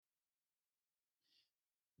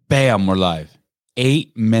Bam, we're live.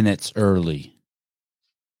 8 minutes early.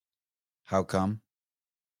 How come?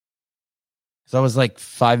 So I was like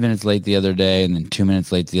 5 minutes late the other day and then 2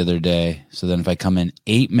 minutes late the other day. So then if I come in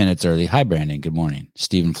 8 minutes early, hi, Brandon, good morning.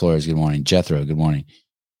 Stephen Flores, good morning. Jethro, good morning.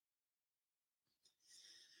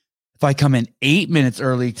 If I come in 8 minutes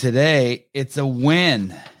early today, it's a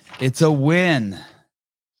win. It's a win.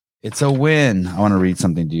 It's a win. I want to read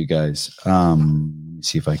something to you guys. Let me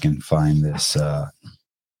see if I can find this.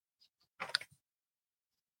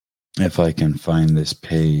 If I can find this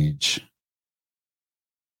page.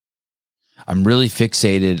 I'm really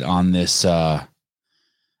fixated on this. Let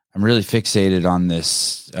me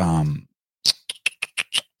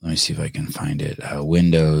see if I can find it.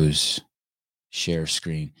 Windows, share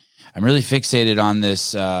screen. I'm really fixated on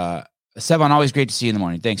this. Sevan, always great to see you in the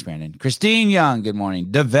morning. Thanks, Brandon. Christine Young, good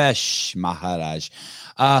morning. Devesh Maharaj.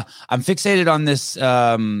 I'm fixated on this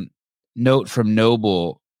note from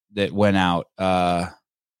Noble that went out.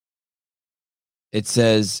 It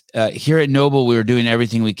says, here at Noble, we are doing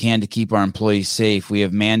everything we can to keep our employees safe. We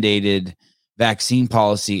have mandated vaccine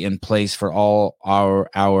policy in place for all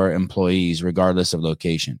our employees, regardless of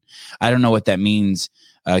location. I don't know what that means,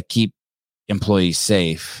 keep employees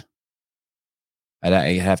safe. I'd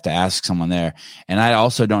have to ask someone there. And I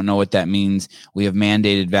also don't know what that means. We have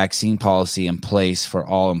mandated vaccine policy in place for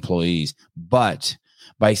all employees. But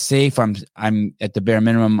by safe, I'm at the bare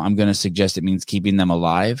minimum, I'm going to suggest it means keeping them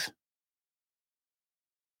alive.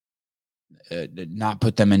 Not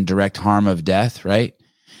put them in direct harm of death, right?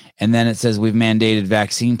 And then it says we've mandated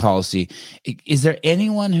vaccine policy. Is there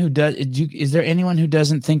anyone who does? Is there anyone who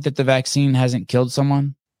doesn't think that the vaccine hasn't killed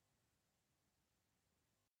someone?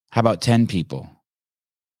 How about 10 people?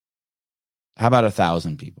 How about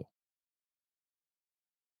 1,000 people?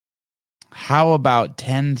 How about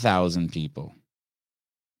 10,000 people?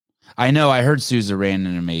 I know I heard Sousa ran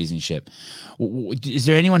an amazing ship. Is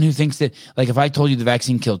there anyone who thinks that, like, if I told you the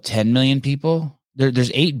vaccine killed 10 million people, there's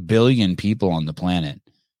 8 billion people on the planet.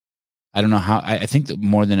 I don't know how. I think that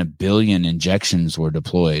more than 1 billion injections were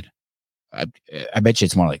deployed. I bet you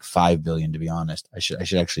it's more like 5 billion, to be honest. I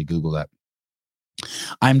should actually Google that.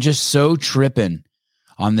 I'm just so tripping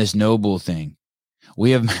on this Noble thing.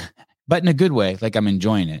 We have, but in a good way, like I'm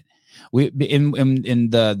enjoying it. We in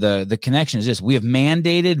the connection is this: we have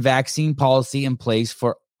mandated vaccine policy in place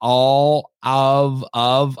for all of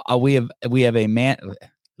we have a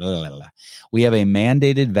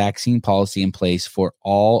mandated vaccine policy in place for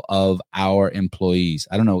all of our employees.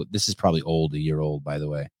 I don't know. This is probably old, a year old, by the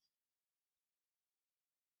way.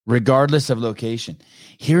 Regardless of location.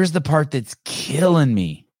 Here's the part that's killing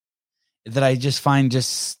me, that I just find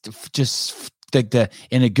just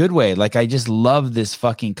in a good way. Like, I just love this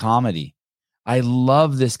fucking comedy. I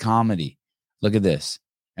love this comedy. Look at this.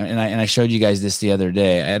 And I showed you guys this the other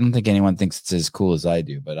day. I don't think anyone thinks it's as cool as I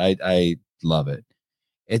do, but I love it.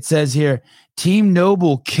 It says here, Team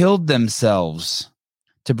Noble killed themselves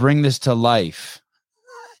to bring this to life.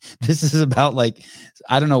 This is about, like,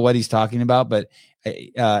 I don't know what he's talking about, but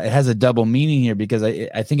it has a double meaning here, because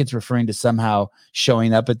I think it's referring to somehow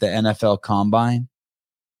showing up at the NFL Combine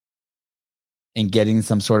and getting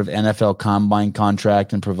some sort of NFL Combine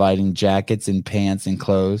contract and providing jackets and pants and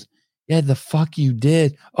clothes. Yeah, the fuck you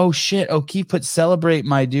did. Oh, shit. O'Keefe put celebrate,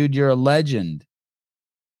 my dude. You're a legend.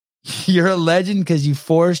 You're a legend because you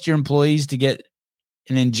forced your employees to get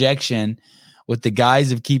an injection with the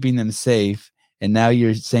guise of keeping them safe. And now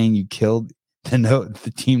you're saying you killed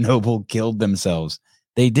the Team Noble killed themselves.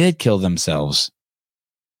 They did kill themselves.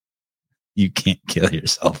 You can't kill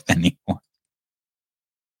yourself anymore.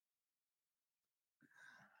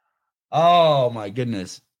 Oh my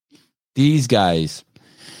goodness. These guys.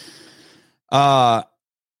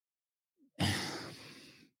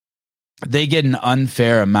 They get an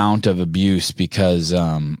unfair amount of abuse because,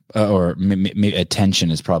 or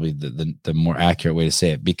attention is probably the more accurate way to say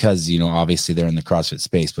it, because, you know, obviously they're in the CrossFit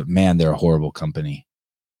space, but man, they're a horrible company.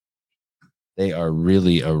 They are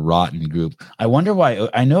really a rotten group. I wonder why.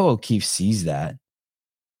 I know O'Keefe sees that.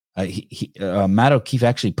 Matt O'Keefe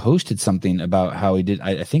actually posted something about how he did.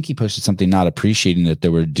 I think he posted something not appreciating that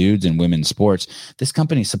there were dudes in women's sports. This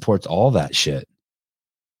company supports all that shit.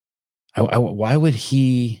 Why would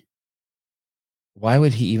he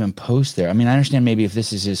even post there? I mean, I understand maybe if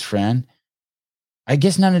this is his friend. I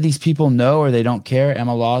guess none of these people know, or they don't care.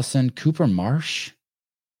 Emma Lawson, Cooper Marsh.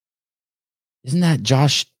 Isn't that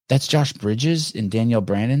Josh? That's Josh Bridges and Danielle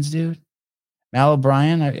Brandon's dude. Mal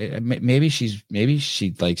O'Brien. Maybe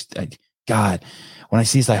she likes. God, when I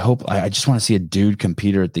see this, I just want to see a dude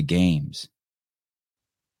compete her at the games.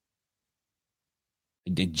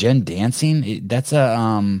 Jen Dancing. That's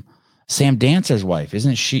a Sam Dancer's wife,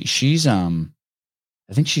 isn't she? She's I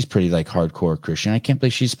think she's pretty like hardcore Christian. I can't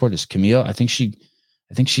believe she supported this. Camille, I think she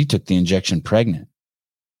took the injection pregnant.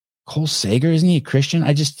 Cole Sager, isn't he a Christian?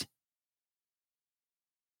 It's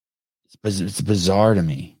bizarre to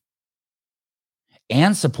me.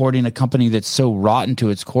 And supporting a company that's so rotten to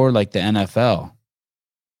its core like the NFL.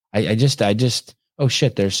 I just oh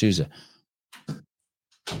shit, there's Souza.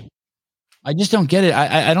 I just don't get it.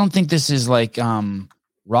 I don't think this is like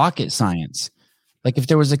rocket science. Like if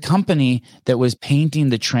there was a company that was painting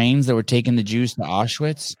the trains that were taking the Jews to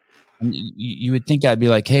Auschwitz, you would think I'd be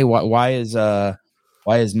like, hey, why is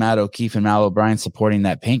Matt O'Keefe and Mal O'Brien supporting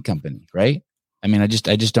that paint company, right? I mean, I just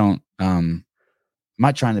don't. I'm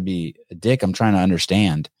not trying to be a dick. I'm trying to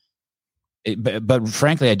understand. But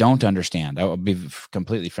frankly, I don't understand. I will be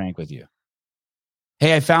completely frank with you.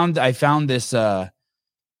 Hey, I found this.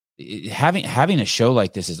 Having a show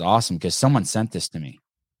like this is awesome because someone sent this to me.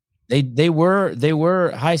 They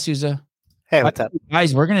were. Hi, Souza. Hey, what's up,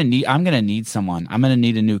 guys? I'm gonna need someone. I'm gonna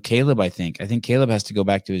need a new Caleb. I think Caleb has to go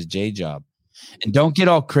back to his J job. And don't get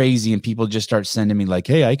all crazy and people just start sending me like,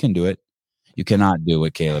 hey, I can do it. You cannot do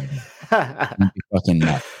what Caleb did. Fucking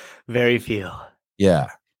nuts. Very few. Yeah.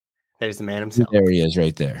 There's the man himself. There he is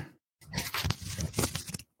right there.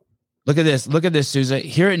 Look at this, Souza.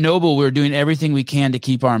 Here at Noble, we're doing everything we can to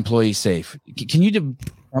keep our employees safe. Can you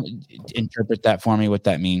interpret that for me, what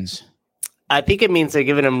that means? I think it means they're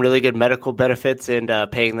giving them really good medical benefits and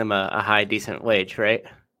paying them a high, decent wage, right?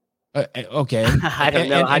 Okay. I don't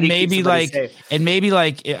know. And maybe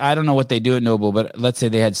like I don't know what they do at Noble, but let's say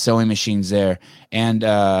they had sewing machines there, and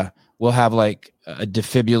we'll have like a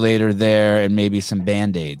defibrillator there and maybe some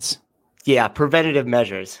Band-Aids. Yeah, preventative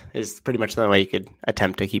measures is pretty much the only way you could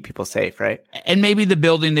attempt to keep people safe, right? And maybe the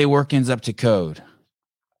building they work in's up to code.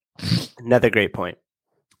 Another great point.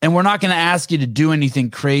 And we're not going to ask you to do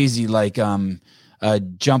anything crazy like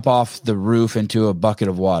jump off the roof into a bucket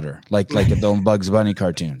of water, like the Bugs Bunny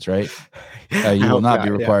cartoons, right? You will not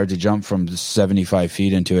be required to jump from 75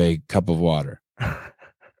 feet into a cup of water.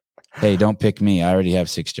 Hey, don't pick me. I already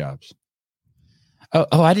have 6 jobs.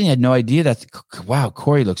 Oh, I had no idea wow,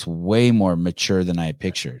 Corey looks way more mature than I had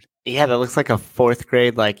pictured. Yeah, that looks like a 4th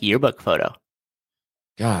grade like yearbook photo.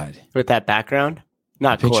 God. With that background?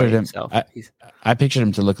 Not Corey himself. I pictured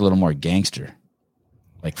him to look a little more gangster,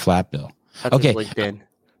 like Flat Bill. That's okay. LinkedIn.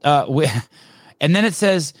 And then it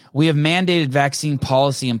says we have mandated vaccine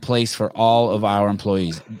policy in place for all of our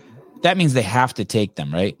employees. That means they have to take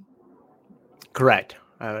them, right? Correct.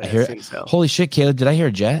 I assume so. Holy shit, Caleb! Did I hear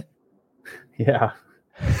a jet? Yeah.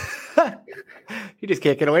 You just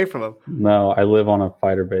can't get away from them. No, I live on a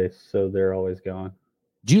fighter base, so they're always going.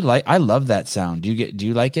 I love that sound. Do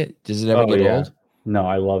you like it? Does it ever get old? No,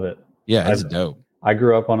 I love it. Yeah, it's dope. I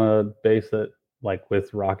grew up on a base that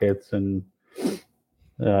with rockets, and it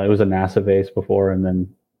was a NASA base before, and then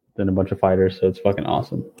a bunch of fighters. So it's fucking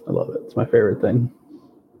awesome. I love it. It's my favorite thing.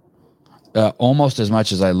 Almost as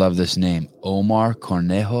much as I love this name, Omar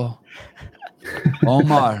Cornejo.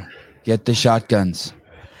 Omar, get the shotguns.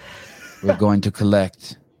 We're going to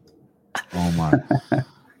collect. Omar.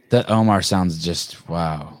 That Omar sounds just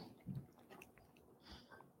wow.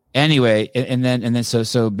 Anyway, and then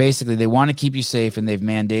so basically they want to keep you safe, and they've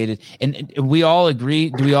mandated, and we all agree.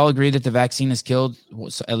 Do we all agree that the vaccine has killed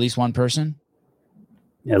at least one person?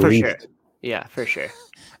 For sure. Yeah, for sure.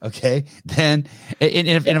 Okay, then and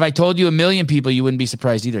if I told you 1 million people, you wouldn't be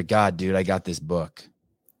surprised either. God, dude, I got this book.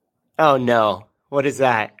 Oh no, what is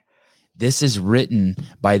that? This is written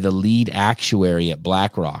by the lead actuary at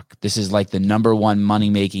BlackRock. This is like the #1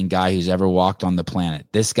 money-making guy who's ever walked on the planet.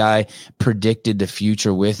 This guy predicted the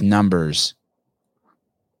future with numbers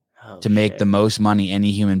to make the most money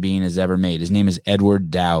any human being has ever made. His name is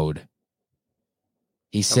Edward Dowd.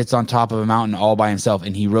 He sits on top of a mountain all by himself,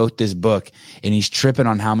 and he wrote this book, and he's tripping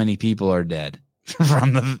on how many people are dead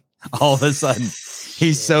all of a sudden.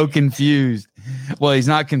 He's so confused. Well, he's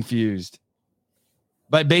not confused.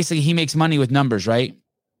 But basically, he makes money with numbers, right?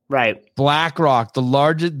 Right. BlackRock, the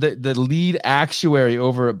lead actuary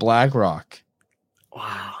over at BlackRock.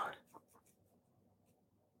 Wow.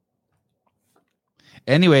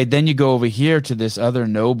 Anyway, then you go over here to this other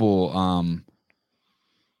Noble.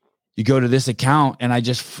 You go to this account, and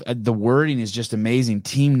the wording is just amazing.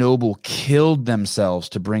 Team Noble killed themselves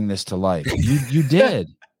to bring this to life. You did.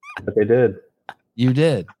 But they did. You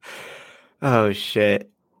did. Oh shit.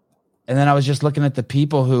 And then I was just looking at the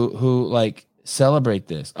people who like celebrate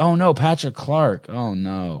this. Oh no, Patrick Clark. Oh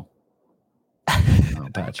no. No,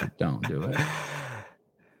 Patrick, don't do it.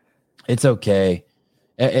 It's okay.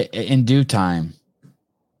 In due time.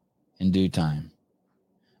 In due time.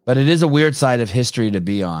 But it is a weird side of history to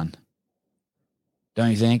be on.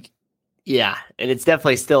 Don't you think? Yeah, and it's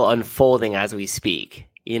definitely still unfolding as we speak,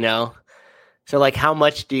 you know? So like how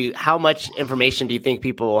much information do you think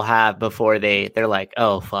people will have before they're like,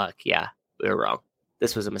 "Oh fuck, yeah, we were wrong.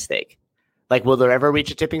 This was a mistake." Like will there ever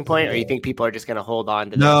reach a tipping point, or you think people are just going to hold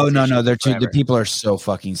on to No. They're The people are so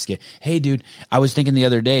fucking scared. Hey dude, I was thinking the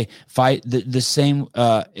other day, the same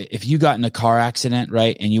if you got in a car accident,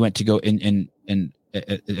 right? And you went to go and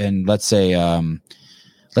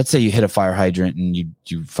let's say you hit a fire hydrant and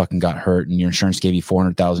you fucking got hurt and your insurance gave you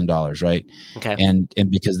 $400,000, right? Okay. And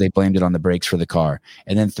because they blamed it on the brakes for the car.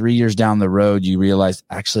 And then 3 years down the road, you realized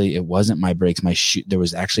actually it wasn't my brakes. There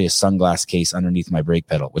was actually a sunglass case underneath my brake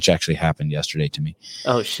pedal, which actually happened yesterday to me.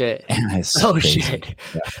 Oh shit. Shit.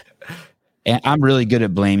 Yeah. And I'm really good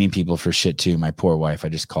at blaming people for shit too. My poor wife, I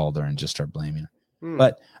just called her and just started blaming her.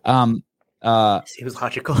 But seems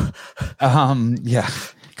logical. Yeah,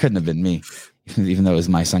 couldn't have been me. Even though it was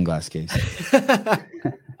my sunglass case.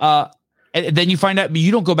 And then you find out, but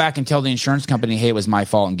you don't go back and tell the insurance company, hey, it was my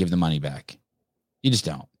fault and give the money back. You just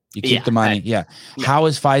don't. You keep the money. No. How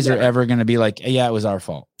is Pfizer ever going to be like, yeah, it was our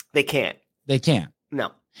fault? They can't.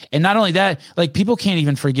 No. And not only that, like people can't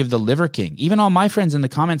even forgive the Liver King. Even all my friends in the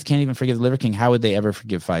comments can't even forgive the Liver King. How would they ever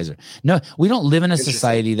forgive Pfizer? No, we don't live in a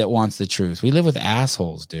society that wants the truth. We live with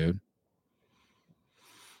assholes, dude.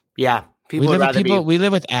 Yeah. We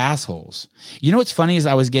live with assholes. You know what's funny is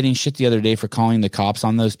I was getting shit the other day for calling the cops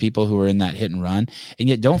on those people who were in that hit and run. And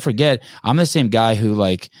yet don't forget, I'm the same guy who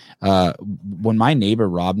when my neighbor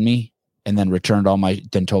robbed me and then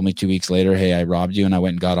then told me 2 weeks later, hey, I robbed you, and I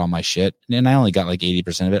went and got all my shit. And I only got like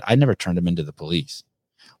 80% of it. I never turned him into the police.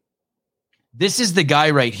 This is the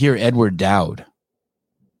guy right here, Edward Dowd.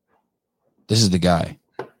 This is the guy,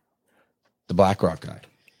 the BlackRock guy.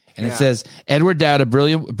 And it says, Edward Dowd, a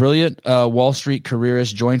brilliant Wall Street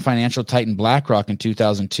careerist, joined financial titan BlackRock in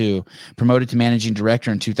 2002, promoted to managing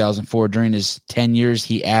director in 2004. During his 10 years,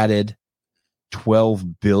 he added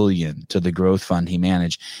 $12 billion to the growth fund he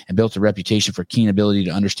managed and built a reputation for keen ability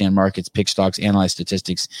to understand markets, pick stocks, analyze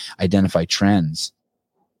statistics, identify trends.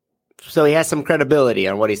 So he has some credibility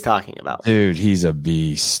on what he's talking about. Dude, he's a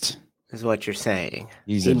beast. Is what you're saying.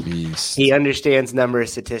 He's a beast. He understands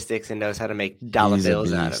numbers, statistics, and knows how to make dollar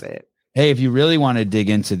bills out of it. Hey, if you really want to dig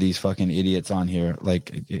into these fucking idiots on here,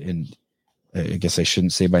 and I guess I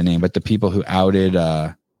shouldn't say by name, but the people who outed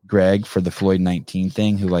Greg for the Floyd 19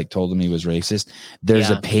 thing, who told him he was racist, there's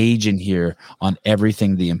a page in here on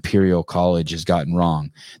everything the Imperial College has gotten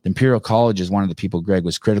wrong. The Imperial College is one of the people Greg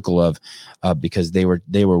was critical of because they were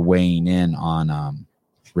weighing in on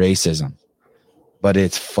racism. But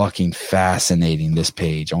it's fucking fascinating, this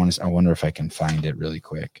page. I wonder if I can find it really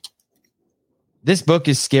quick. This book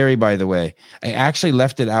is scary, by the way. I actually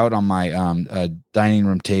left it out on my dining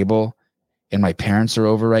room table, and my parents are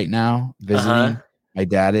over right now visiting. My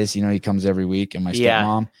dad is, he comes every week, and my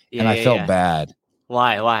stepmom. And I felt bad.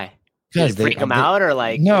 Why? Because they freak them out, or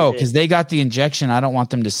no, because they got the injection. I don't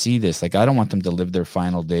want them to see this. I don't want them to live their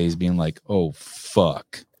final days being like, oh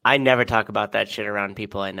fuck. I never talk about that shit around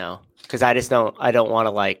people I know. Because I don't want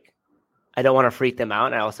to freak them out.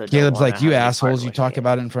 And I also Caleb's like, you assholes, you talk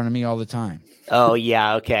about it in front of me all the time. Oh,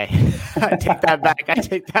 yeah, okay. I take that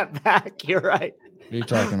back. You're right. What are you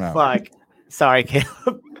talking about? Fuck. Sorry,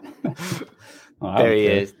 Caleb. There he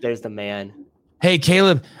is. There's the man. Hey,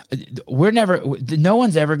 Caleb, no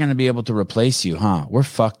one's ever going to be able to replace you, huh? We're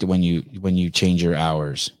fucked when you change your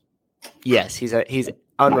hours. Yes, he's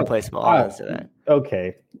unreplaceable. I'll answer that.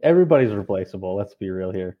 Okay. Everybody's replaceable. Let's be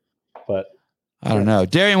real here. But I don't know.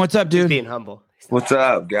 Darian, what's up, dude? He's being humble. What's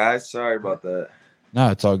up, guys? Sorry about that. No,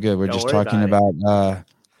 it's all good. We're just talking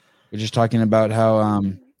about how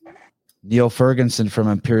Neil Ferguson from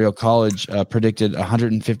Imperial College predicted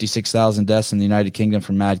 156,000 deaths in the United Kingdom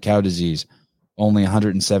from mad cow disease. Only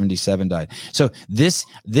 177 died. So this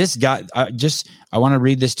guy, I want to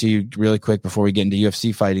read this to you really quick before we get into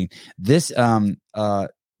UFC fighting. This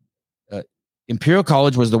Imperial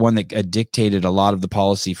College was the one that dictated a lot of the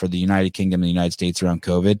policy for the United Kingdom and the United States around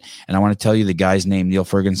COVID. And I want to tell you the guy's name, Neil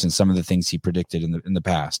Ferguson, some of the things he predicted in the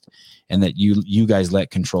past, and that you guys let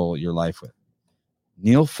control your life with.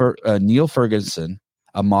 Neil Ferguson,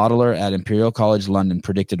 a modeler at Imperial College London,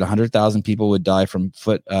 predicted 100,000 people would die from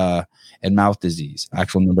foot and mouth disease.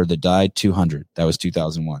 Actual number that died, 200. That was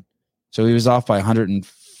 2001. So he was off by 100.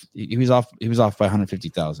 He was off by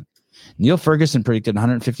 150,000. Neil Ferguson predicted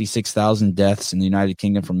 156,000 deaths in the United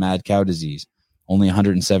Kingdom from mad cow disease. Only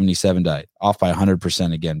 177 died, off by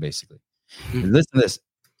 100% again, basically. Listen to this.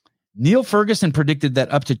 Neil Ferguson predicted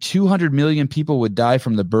that up to 200 million people would die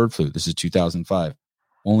from the bird flu. This is 2005.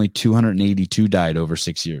 Only 282 died over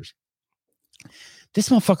 6 years. this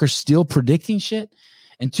motherfucker's still predicting shit.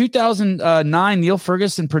 In 2009, Neil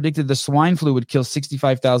Ferguson predicted the swine flu would kill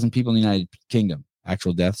 65,000 people in the United Kingdom.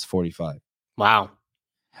 Actual deaths, 45. Wow.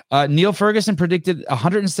 Neil Ferguson predicted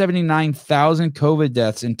 179,000 COVID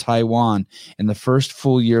deaths in Taiwan in the first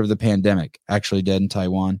full year of the pandemic. Actually dead in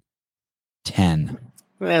Taiwan, 10.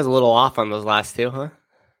 That was a little off on those last two, huh?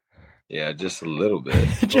 Yeah, just a little bit.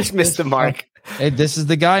 Just missed the mark. Hey, this is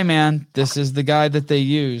the guy, man. This is the guy that they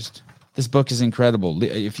used. This book is incredible.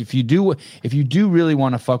 If you do really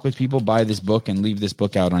want to fuck with people, buy this book and leave this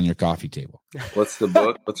book out on your coffee table. What's the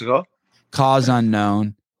book? What's it called? Cause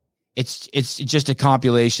Unknown. It's just a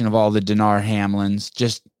compilation of all the Dinar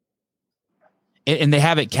Hamlins. And they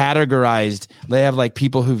have it categorized. They have like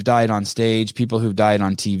people who've died on stage, people who've died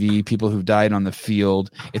on TV, people who've died on the field.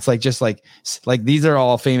 It's like just like these are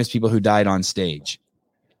all famous people who died on stage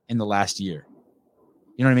in the last year.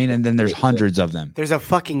 You know what I mean? And then there's hundreds of them. There's a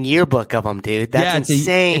fucking yearbook of them, dude. That's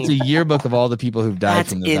insane. It's a yearbook of all the people who've died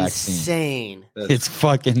from the vaccine. Insane. It's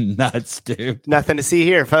fucking nuts, dude. Nothing to see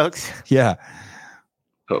here, folks. Yeah.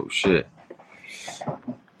 Oh shit.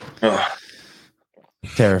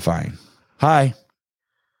 Terrifying. Hi.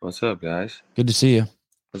 What's up, guys? Good to see you.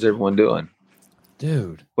 How's everyone doing?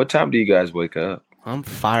 Dude. What time do you guys wake up? I'm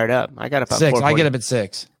fired up. I got up at 6. I get up at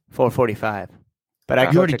 6. 4:45. But I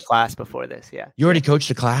coached a class before this, yeah. You already coached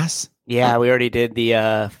a class? Yeah, we already did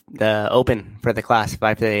the open for the class,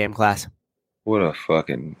 5 a.m. class. What a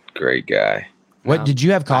fucking great guy. What, did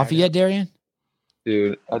you have coffee yet, Darian?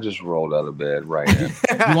 Dude, I just rolled out of bed right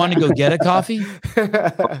now. You want to go get a coffee?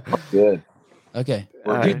 Good. Okay.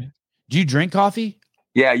 Do you drink coffee?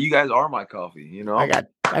 Yeah, you guys are my coffee, you know? I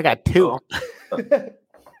got 2.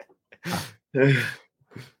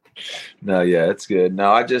 No, yeah, it's good.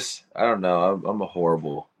 No, I don't know. I'm a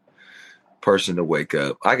horrible person to wake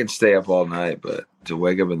up. I can stay up all night, but to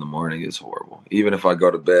wake up in the morning is horrible. Even if I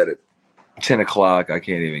go to bed at 10 o'clock, I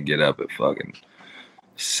can't even get up at fucking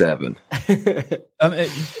 7.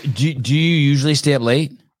 Do you usually stay up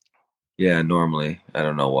late? Yeah, normally. I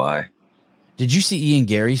don't know why. Did you see Ian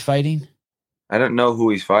Gary's fighting? I don't know who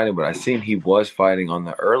he's fighting, but I seen he was fighting on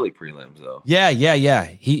the early prelims, though. Yeah.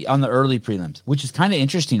 He on the early prelims, which is kind of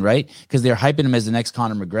interesting, right? Because they're hyping him as the next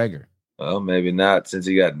Conor McGregor. Well, maybe not, since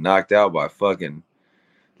he got knocked out by fucking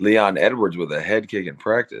Leon Edwards with a head kick in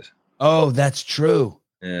practice. Oh, that's true.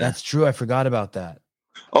 Yeah. That's true. I forgot about that.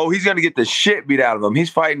 Oh, he's gonna get the shit beat out of him. He's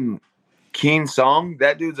fighting Keen Song.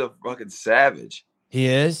 That dude's a fucking savage. He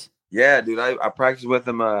is? Yeah, dude. I practiced with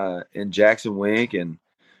him in Jackson Wink, and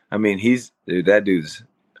I mean, that dude's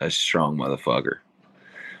a strong motherfucker.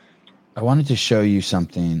 I wanted to show you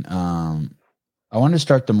something. I wanted to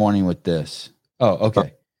start the morning with this. Oh,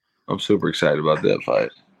 okay. I'm super excited about that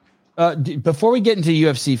fight. Before we get into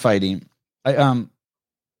UFC fighting, I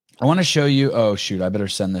want to show you. Oh shoot! I better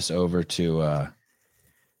send this over to.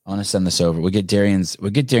 I want to send this over. We'll get Darian's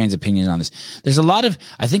opinion on this.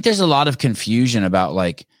 I think there's a lot of confusion about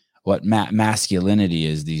like what masculinity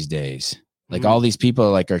is these days. Like all these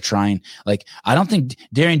people like are trying. Like I don't think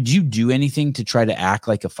Darian. Do you do anything to try to act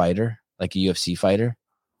like a fighter, like a UFC fighter?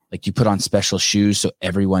 Like you put on special shoes so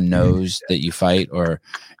everyone knows that you fight, or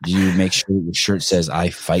do you make sure your shirt says "I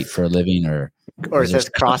fight for a living," or it says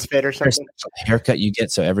CrossFit or something? Haircut you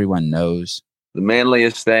get so everyone knows. The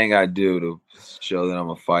manliest thing I do to show that I'm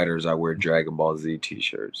a fighter is I wear Dragon Ball Z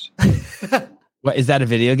t-shirts. What is that? A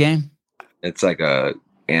video game? It's like a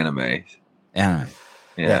anime. Anime.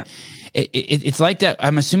 Yeah. It's like that.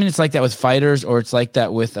 I'm assuming it's like that with fighters, or it's like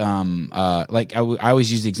that with like I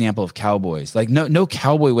always use the example of cowboys. Like no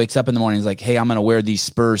cowboy wakes up in the morning and is like, hey, I'm gonna wear these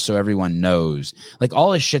spurs so everyone knows. Like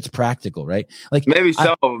all this shit's practical, right? Like maybe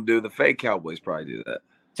some of them do. The fake cowboys probably do that.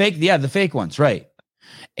 The fake ones, right?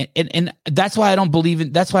 And that's why I don't believe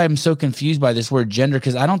in. That's why I'm so confused by this word gender,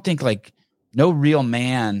 because I don't think like no real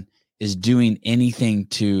man is doing anything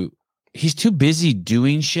to. He's too busy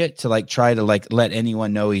doing shit to like try to like let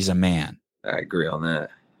anyone know he's a man. I agree on that.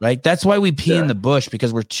 Right? That's why we pee in the bush,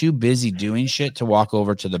 because we're too busy doing shit to walk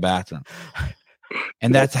over to the bathroom.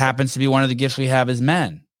 And that happens to be one of the gifts we have as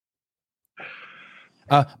men.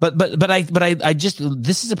 But I just,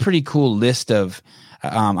 this is a pretty cool list of,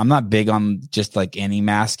 I'm not big on just like any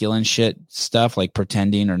masculine shit stuff, like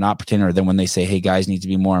pretending or not pretending, or then when they say, hey, guys need to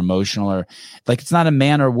be more emotional, or like, it's not a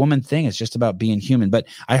man or woman thing. It's just about being human. But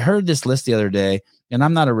I heard this list the other day, and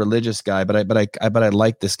I'm not a religious guy, but I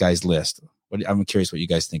like this guy's list. I'm curious what you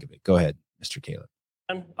guys think of it. Go ahead, Mr. Caleb.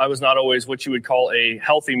 I was not always what you would call a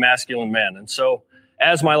healthy masculine man. And so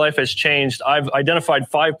as my life has changed, I've identified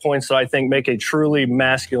 5 points that I think make a truly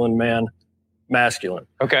masculine man masculine.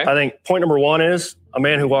 Okay. I think point number 1 is a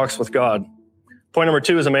man who walks with God. Point number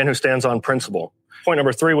 2 is a man who stands on principle. point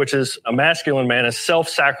number 3, which is a masculine man, is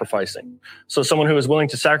self-sacrificing. So someone who is willing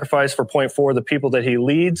to sacrifice for point 4, the people that he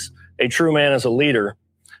leads. A true man is a leader.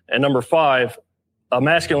 And number 5, a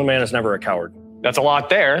masculine man is never a coward. That's a lot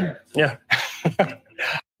there. Yeah.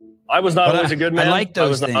 I was not always a good man. I like those I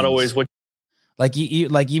was things. not always what. Like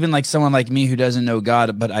even like someone like me who doesn't know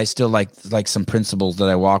God, but I still like some principles that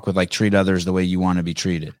I walk with, like treat others the way you want to be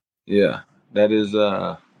treated. Yeah, that is.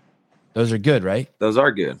 Those are good, right? Those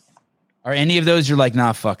are good. Are any of those you're like,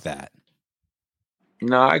 nah, fuck that?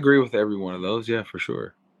 No, I agree with every one of those. Yeah, for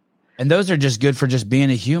sure. And those are just good for just being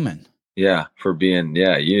a human. Yeah, for being.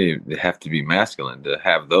 Yeah, you have to be masculine to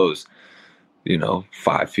have those.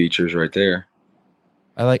 5 features right there.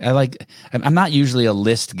 I'm not usually a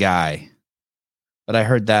list guy. But I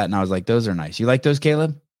heard that and I was like, those are nice. You like those,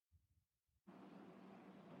 Caleb?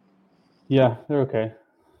 Yeah, they're okay.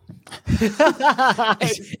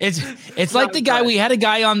 It's like the guy, we had a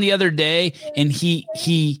guy on the other day and he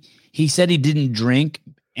said he didn't drink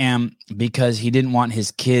because he didn't want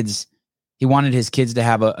his kids. He wanted his kids to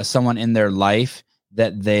have someone in their life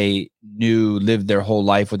that they knew lived their whole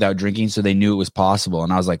life without drinking. So they knew it was possible.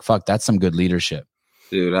 And I was like, fuck, that's some good leadership.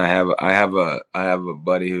 Dude, I have a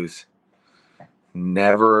buddy who's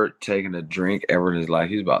never taken a drink ever in his life.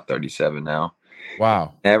 He's about 37 now.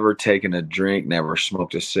 Wow. Never taken a drink, never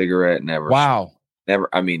smoked a cigarette, never. Wow. Never.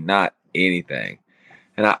 I mean, not anything.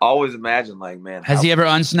 And I always imagine, like, man, has he ever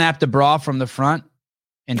unsnapped a bra from the front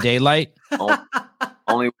in daylight?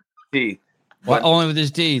 Only with his teeth. Well, only with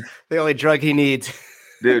his teeth. The only drug he needs.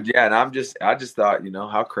 Dude, yeah, and I just thought,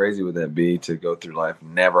 how crazy would that be to go through life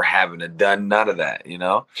never having done none of that,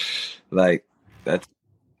 Like, that's.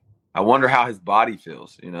 I wonder how his body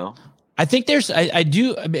feels, I think I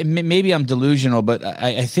do, maybe I'm delusional, but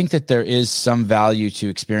I think that there is some value to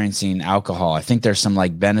experiencing alcohol. I think there's some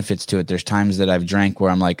like benefits to it. There's times that I've drank where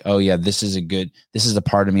I'm like, oh yeah, this is a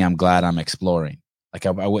part of me I'm glad I'm exploring. Like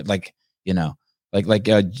I would like,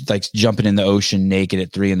 like jumping in the ocean naked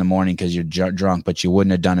at 3 a.m. because you're drunk, but you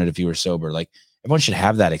wouldn't have done it if you were sober. Like everyone should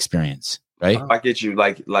have that experience, right? I get you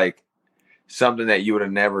like something that you would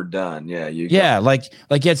have never done. Yeah. Like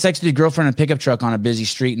you had sex with your girlfriend in a pickup truck on a busy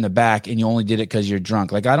street in the back and you only did it because you're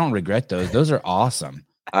drunk. Like, I don't regret those. Those are awesome.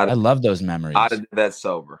 I love those memories. I'd have did that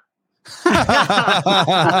sober.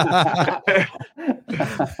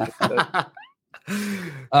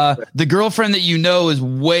 The girlfriend that is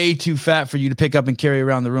way too fat for you to pick up and carry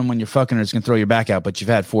around the room when you're fucking her is going to throw your back out, but you've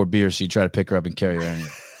had 4 beers, so you try to pick her up and carry her anyway.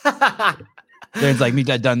 Darren's like, me,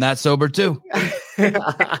 I've done that sober too.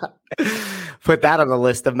 Put that on the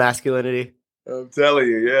list of masculinity. I'm telling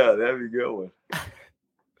you, yeah, that'd be a good one.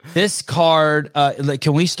 This card,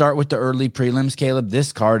 can we start with the early prelims, Caleb?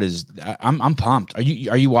 This card is, I'm pumped. Are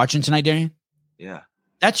you watching tonight, Darian? Yeah,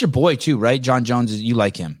 that's your boy too, right? John Jones you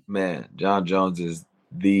like him, man. John Jones is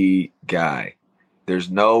the guy. There's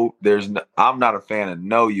no. I'm not a fan of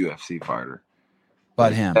no UFC fighter,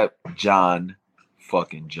 but him, John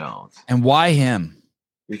fucking Jones. And why him?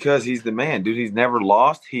 Because he's the man, dude. He's never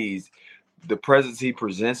lost. The presence he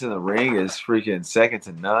presents in the ring is freaking second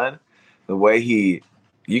to none. The way you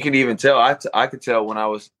can even tell. I could tell when I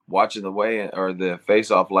was watching the weigh-in or the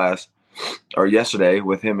face-off yesterday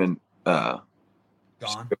with him and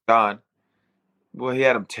Gone. Well, he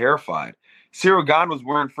had him terrified. Cyril Gane was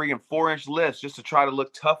wearing freaking 4-inch lifts just to try to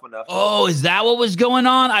look tough enough. Oh, is that what was going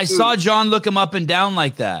on? I saw John look him up and down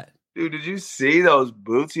like that. Dude, did you see those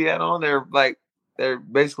boots he had on? They're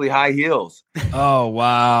basically high heels. Oh,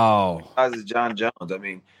 wow. As is John Jones. I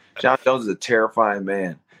mean, John Jones is a terrifying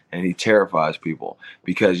man, and he terrifies people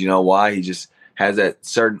because you know why? He just has that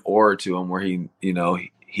certain aura to him where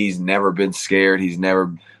he's never been scared. He's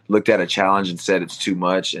never looked at a challenge and said it's too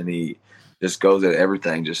much, and he just goes at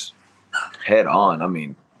everything just head on. I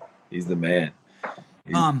mean, he's the man.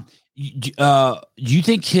 You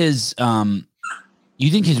think his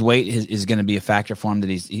weight is going to be a factor for him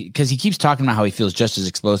because he keeps talking about how he feels just as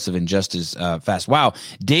explosive and just as fast. Wow.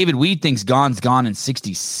 David Weed thinks Gane's gone in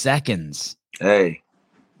 60 seconds. Hey,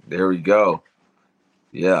 there we go.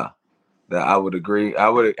 Yeah, that I would agree. I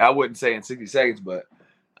wouldn't say in 60 seconds, but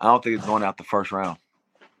I don't think it's going out the first round.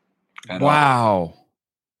 Wow.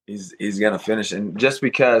 He's going to finish. And just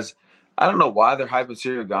because I don't know why they're hyping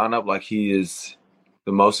Cyril Gane up like he is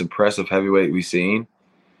the most impressive heavyweight we've seen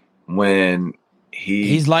when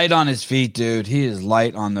he's light on his feet, dude. He is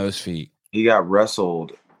light on those feet. He got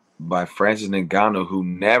wrestled by Francis Ngannou, who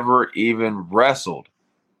never even wrestled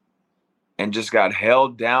and just got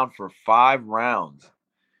held down for 5 rounds.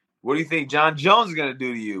 What do you think John Jones is going to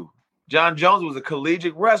do to you? John Jones was a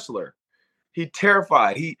collegiate wrestler. He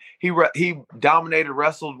terrified. He dominated,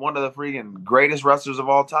 wrestled one of the freaking greatest wrestlers of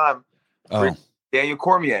all time. Oh. Daniel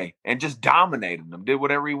Cormier and just dominated him, did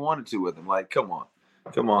whatever he wanted to with him. Like, come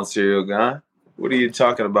on, serial guy. What are you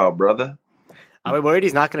talking about, brother? Are we worried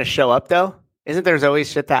he's not going to show up though? Isn't there's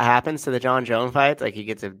always shit that happens to the John Jones fights? Like he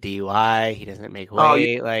gets a DUI, he doesn't make weight. Oh,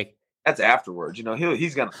 yeah. Like that's afterwards.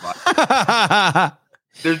 He's gonna fight.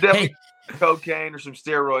 There's definitely cocaine or some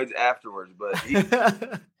steroids afterwards, but he's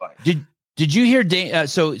fight. Did you hear?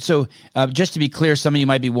 So just to be clear, some of you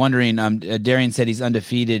might be wondering. Darian said he's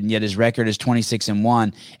undefeated, and yet his record is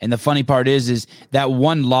 26-1. And the funny part is that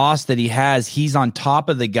one loss that he has, he's on top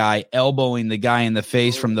of the guy, elbowing the guy in the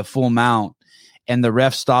face from the full mount, and the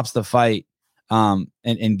ref stops the fight,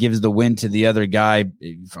 and gives the win to the other guy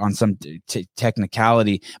on some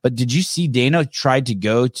technicality. But did you see Dana tried to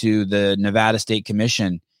go to the Nevada State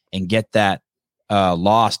Commission and get that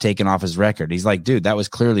loss taken off his record? He's like, dude, that was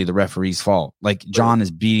clearly the referee's fault. Like John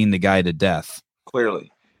is beating the guy to death.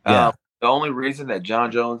 Clearly. Yeah. The only reason that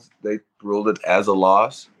John Jones, they ruled it as a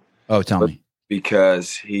loss. Oh, tell me.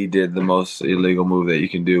 Because he did the most illegal move that you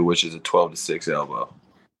can do, which is a 12-6 elbow.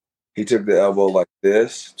 He took the elbow like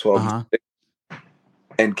this, 12-6,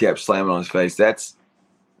 and kept slamming on his face. That's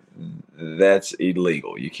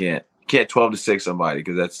illegal. You can't 12-6 somebody,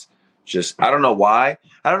 because that's just, I don't know why.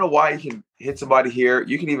 I don't know why you can hit somebody here.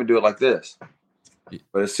 You can even do it like this.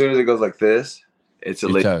 But as soon as it goes like this, it's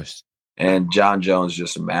illegal. Toast. And John Jones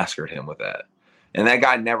just massacred him with that. And that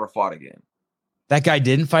guy never fought again. That guy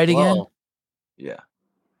didn't fight again? Whoa. Yeah.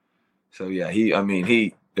 So yeah, he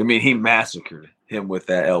massacred him with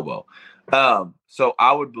that elbow. So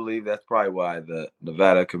I would believe that's probably why the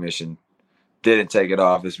Nevada Commission didn't take it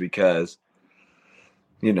off, is because,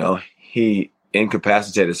 he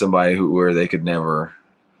incapacitated somebody where they could never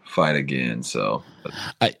fight again. So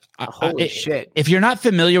holy shit. If you're not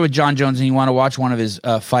familiar with John Jones and you want to watch one of his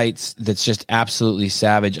fights that's just absolutely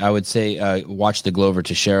savage, I would say watch the Glover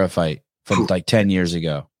Teixeira fight from like 10 years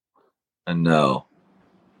ago. I know.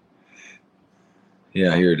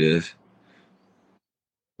 Yeah, here it is.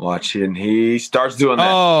 Watch it, and he starts doing that.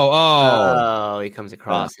 Oh, he comes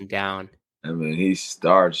across and down. He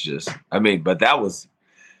starts but that was,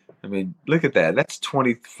 look at that. That's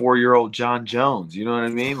 24-year-old John Jones. You know what I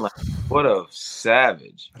mean? Like, what a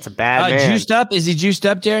savage. That's a bad man. Juiced up? Is he juiced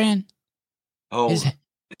up, Darian? Oh,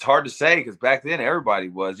 it's hard to say, because back then everybody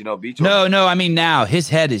was, No, I mean now. His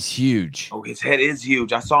head is huge. Oh, his head is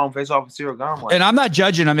huge. I saw him face off with Cyril Gane. And I'm not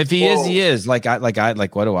judging him. If he is, he is. Like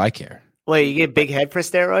what do I care? Wait, you get big head for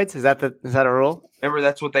steroids? Is that a rule? Remember,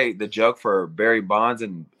 that's what the joke for Barry Bonds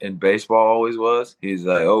in baseball always was. He's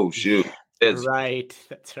like, oh shoot. Right.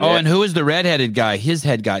 That's right. Oh, and who was the redheaded guy? His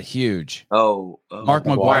head got huge. Oh, Mark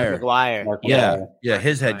McGuire. Yeah,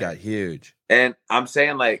 his head got huge. And I'm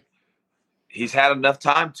saying, like, he's had enough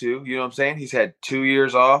time to, you know what I'm saying? He's had 2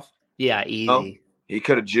 years off. Yeah, easy. He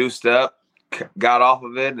could have juiced up, got off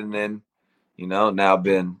of it, and then, now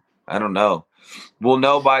been, I don't know. We'll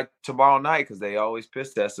know by tomorrow night, because they always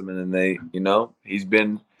piss test him, and then he's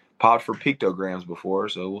been popped for pictograms before,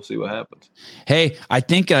 so we'll see what happens. Hey, I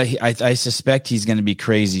think I suspect he's going to be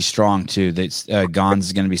crazy strong too. That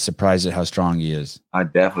Gane's going to be surprised at how strong he is. I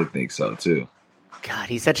definitely think so too. God,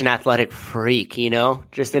 he's such an athletic freak,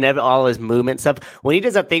 just in all his movement stuff. When he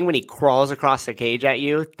does that thing when he crawls across the cage at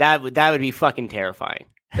you, that would be fucking terrifying.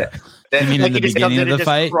 You mean in the beginning of the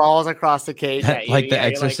fight? Crawls across the cage at you. Like The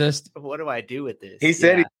Exorcist? Like, what do I do with this? He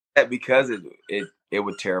said he did that because it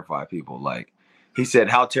would terrify people. Like, he said,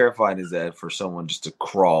 how terrifying is that for someone just to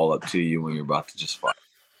crawl up to you when you're about to just fight?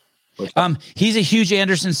 He's a huge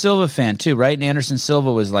Anderson Silva fan too, right? And Anderson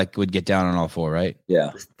Silva would get down on all four, right?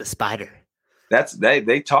 Yeah. The spider.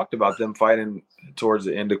 They talked about them fighting towards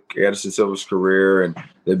the end of Anderson Silva's career and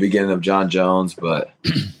the beginning of John Jones, but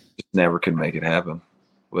just never could make it happen.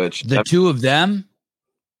 Which two of them?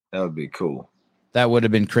 That would be cool. That would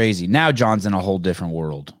have been crazy. Now John's in a whole different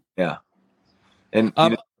world. Yeah. And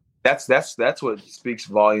that's what speaks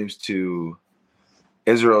volumes to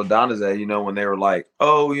Israel Donizet, when they were like,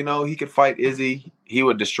 oh, he could fight Izzy. He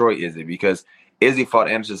would destroy Izzy, because Izzy fought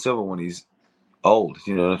Anderson Silva when he's old.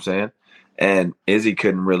 You know what I'm saying? And Izzy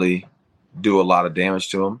couldn't really do a lot of damage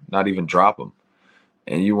to him, not even drop him.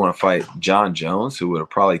 And you want to fight John Jones, who would have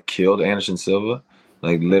probably killed Anderson Silva.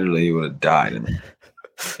 Like, literally, he would have died.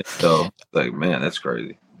 So, like, man, that's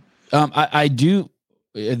crazy. I do.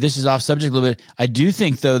 This is off subject a little bit. I do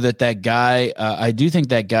think, though, that guy. I do think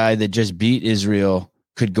that guy that just beat Israel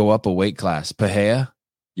could go up a weight class. Pahea.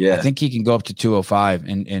 Yeah, I think he can go up to 205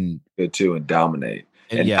 and good too, and dominate.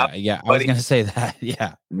 And yeah. I was gonna say that.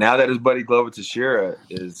 Yeah. Now that his buddy Glover Teixeira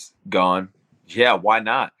is gone, yeah, why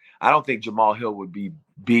not? I don't think Jamal Hill would be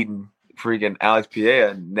beating freaking Alex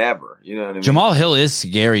Pereira. Never. You know what I mean? Jamal Hill is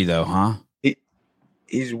scary, though, huh?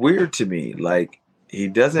 he's weird to me. Like he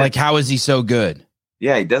doesn't Like, how is he so good?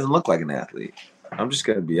 Yeah, he doesn't look like an athlete. I'm just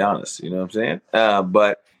gonna be honest. You know what I'm saying?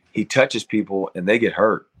 But he touches people and they get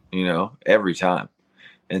hurt. Every time.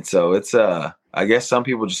 And so it's I guess some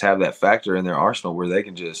people just have that factor in their arsenal where they're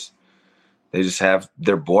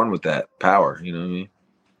born with that power. You know what I mean?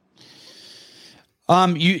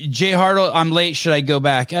 Jay Hartle, I'm late. Should I go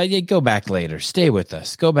back? Yeah, go back later. Stay with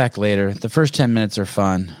us. Go back later. The first 10 minutes are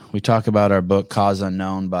fun. We talk about our book, Cause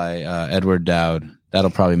Unknown by Edward Dowd.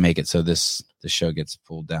 That'll probably make it so the show gets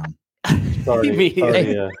pulled down.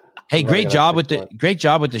 Hey, great job with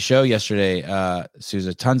the show yesterday,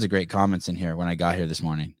 Sousa. Tons of great comments in here when I got here this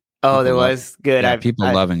morning. Oh, there was good. Yeah, people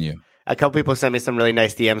loving you. A couple people sent me some really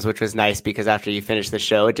nice DMs, which was nice because after you finish the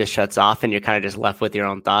show, it just shuts off and you're kind of just left with your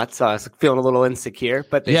own thoughts. So I was feeling a little insecure,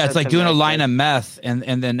 but it's like doing a line of meth and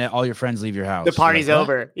then all your friends leave your house. The party's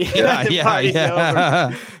over. Party's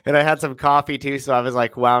over. And I had some coffee too, so I was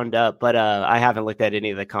like wound up. But I haven't looked at any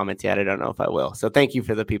of the comments yet. I don't know if I will. So thank you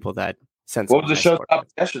for the people that sent. What was the show topic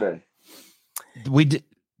yesterday? We did.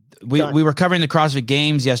 We were covering the CrossFit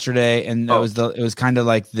Games yesterday, and it was kind of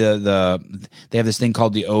like they have this thing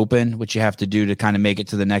called the Open, which you have to do to kind of make it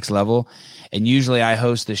to the next level. And usually I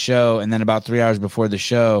host the show, and then about 3 hours before the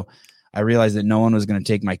show, I realized that no one was going to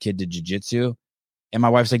take my kid to jiu-jitsu. And my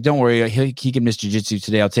wife's like, "Don't worry, he can miss jiu-jitsu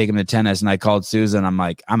today. I'll take him to tennis." And I called Susan, and I'm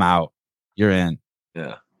like, "I'm out. You're in."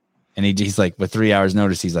 Yeah. And he's like, with 3 hours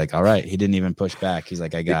notice, he's like, "All right." He didn't even push back. He's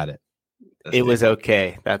like, "I got it." It was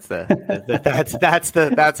okay. That's that's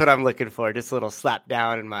what I'm looking for. Just a little slap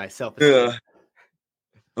down in my self-esteem. Yeah.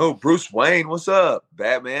 Oh, Bruce Wayne, what's up,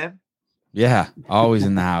 Batman? Yeah, always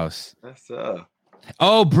in the house. What's up?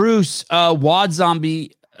 Oh, Bruce, Wad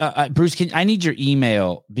Zombie. Bruce, I need your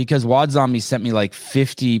email because Wad Zombie sent me like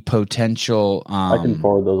 50 potential. I can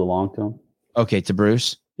forward those along to him. Okay, to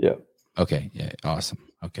Bruce. Yeah. Okay. Yeah. Awesome.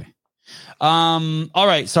 Okay. All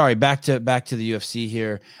right. Sorry. Back to the UFC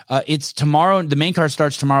here. It's tomorrow. The main card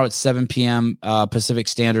starts tomorrow at 7 p.m. Pacific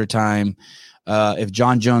Standard Time. If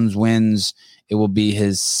John Jones wins, it will be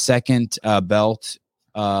his second belt.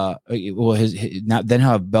 Then he'll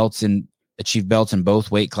have achieve belts in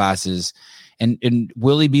both weight classes. And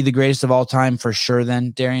will he be the greatest of all time for sure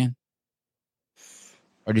then, Darian?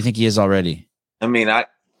 Or do you think he is already? I mean,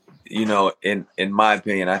 in my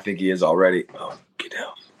opinion, I think he is already. Oh, get down.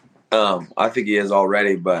 I think he is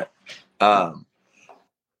already, but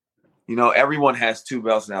everyone has two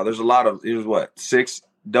belts now. There's a lot of 6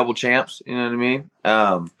 double champs, you know what I mean?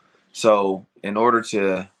 So in order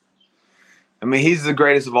to he's the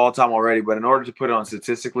greatest of all time already, but in order to put it on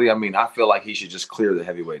statistically, I feel like he should just clear the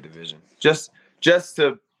heavyweight division. Just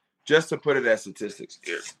to put it as statistics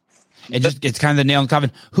here. It's kind of the nail in the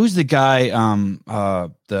coffin. Who's the guy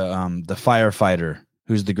the firefighter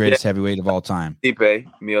who's the greatest heavyweight of all time?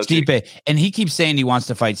 Stipe. And he keeps saying he wants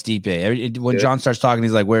to fight Stipe. When John starts talking,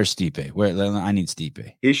 he's like, "Where's Stipe? I need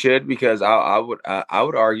Stipe." He should, because I would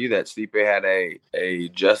argue that Stipe had a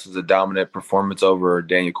just as a dominant performance over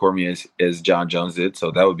Daniel Cormier as John Jones did.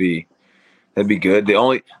 So that'd be good. The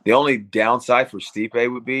only downside for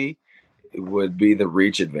Stipe would be the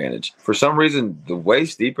reach advantage. For some reason, the way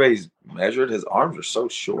Stipe's measured, his arms are so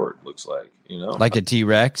short. Looks like like a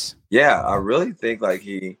T-Rex. Yeah, I really think like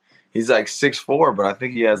he's like 6'4", but I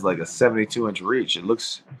think he has like a 72-inch reach. It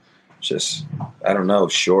looks just, I don't know,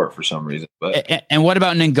 short for some reason. But and what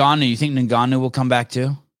about Ngannou? You think Ngannou will come back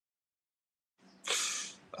too?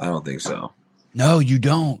 I don't think so. No, you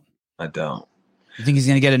don't. I don't. You think he's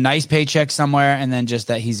going to get a nice paycheck somewhere and then just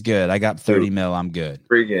that he's good? I got 30 mil. I'm good.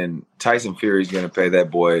 Freaking Tyson Fury's going to pay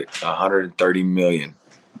that boy $130 million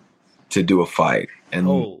to do a fight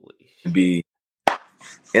and be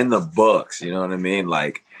in the books. You know what I mean?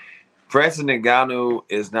 Like, Francis Ngannou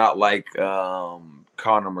is not like Conor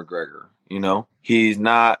McGregor. He's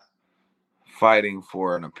not fighting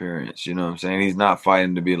for an appearance. You know what I'm saying? He's not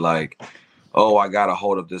fighting to be like, oh, I got to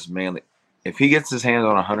hold up this man. If he gets his hands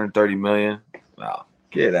on $130 million, wow,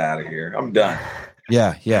 get out of here. I'm done.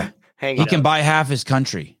 Yeah. He can buy half his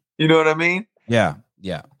country. You know what I mean? Yeah.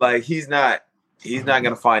 Like, he's not going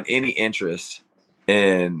to find any interest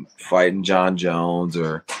in fighting John Jones,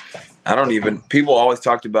 or people always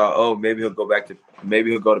talked about, oh, maybe he'll go to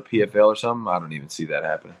PFL or something. I don't even see that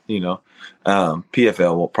happening.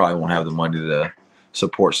 PFL probably won't have the money to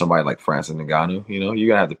support somebody like Francis Ngannou. You're going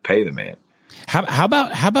to have to pay the man. How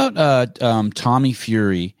about Tommy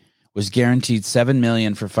Fury was guaranteed $7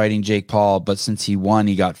 million for fighting Jake Paul, but since he won,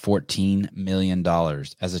 he got $14 million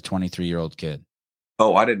as a 23-year-old kid.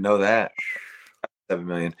 Oh, I didn't know that. $7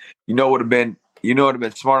 million. You know what would have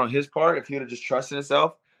been smart on his part if he would have just trusted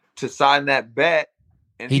himself to sign that bet.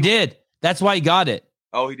 And he did. That's why he got it.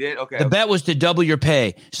 Oh, he did. Okay. The bet was to double your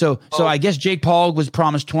pay. So I guess Jake Paul was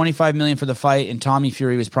promised $25 million for the fight, and Tommy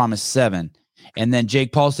Fury was promised $7 million. And then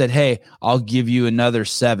Jake Paul said, "Hey, I'll give you another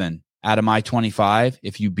 $7 million out of my 25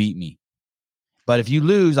 if you beat me. But if you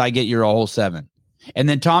lose, I get your whole $7 million." And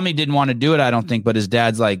then Tommy didn't want to do it, I don't think, but his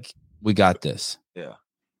dad's like, "We got this."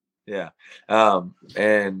 Yeah.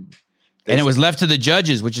 And it was left to the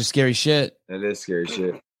judges, which is scary shit. It is scary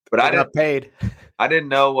shit. But I got paid. I didn't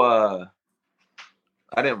know.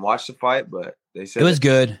 I didn't watch the fight, but they said it was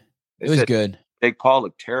good. It was good. Jake Paul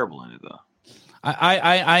looked terrible in it, though.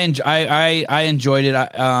 I enjoyed it.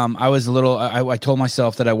 I was a little. I told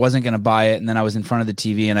myself that I wasn't going to buy it, and then I was in front of the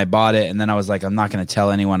TV and I bought it, and then I was like, I'm not going to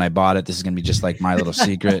tell anyone I bought it. This is going to be just like my little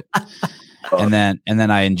secret. And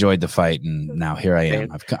then I enjoyed the fight, and now here I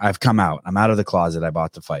am. I've come out. I'm out of the closet. I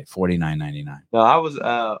bought the fight, $49.99. No, I was.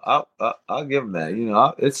 I'll give him that. You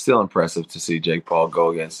know, it's still impressive to see Jake Paul go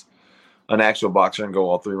against an actual boxer and go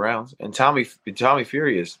all 3 rounds. And Tommy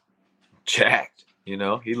Fury is jacked. You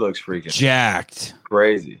know, he looks freaking jacked,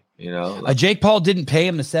 crazy. You know, Jake Paul didn't pay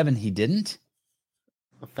him the $7 million. He didn't.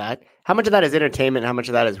 That how much of that is entertainment? How much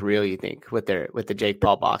of that is real? You think with the Jake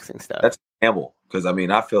Paul boxing stuff? That's gamble, because I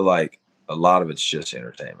mean, I feel like a lot of it's just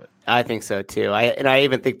entertainment. I think so too. I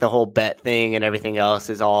even think the whole bet thing and everything else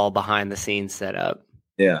is all behind the scenes set up.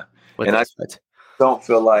 Yeah, and I don't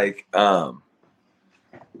feel like I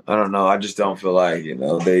don't know. I just don't feel like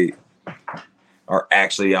they are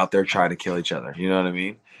actually out there trying to kill each other. You know what I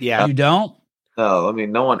mean? Yeah. You don't? No, I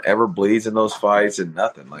mean, no one ever bleeds in those fights and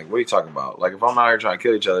nothing. Like, what are you talking about? Like, if I'm out here trying to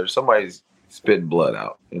kill each other, somebody's spitting blood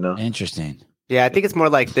out, Interesting. Yeah, I think it's more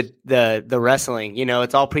like the wrestling.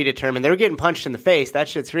 It's all predetermined. They were getting punched in the face. That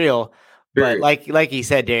shit's real. But like you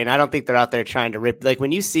said, Darian, I don't think they're out there trying to rip. Like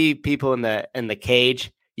when you see people in the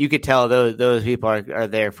cage, you could tell those people are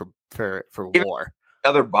there for war.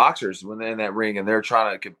 Other boxers, when they're in that ring and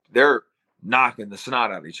they're knocking the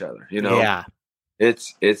snot out of each other. Yeah,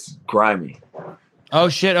 it's grimy. Oh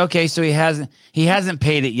shit. Okay, so he hasn't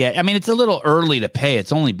paid it yet. I mean, it's a little early to pay.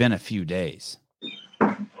 It's only been a few days.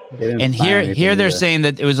 And here they're saying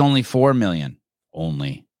that it was only $4 million.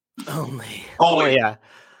 Only. Oh yeah.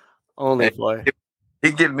 Only $4.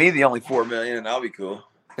 He'd give me the only $4 million, and I'll be cool.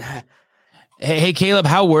 Hey, Caleb,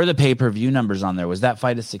 how were the pay-per-view numbers on there? Was that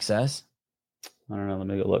fight a success? I don't know. Let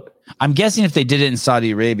me go look. I'm guessing if they did it in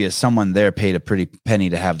Saudi Arabia, someone there paid a pretty penny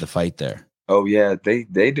to have the fight there. Oh yeah,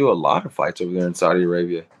 they do a lot of fights over there in Saudi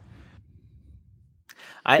Arabia.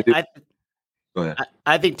 Go ahead.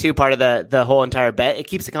 I think too, part of the whole entire bet, it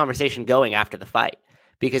keeps the conversation going after the fight,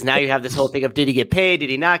 because now you have this whole thing of, did he get paid? Did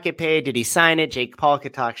he not get paid? Did he sign it? Jake Paul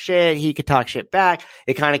could talk shit. He could talk shit back.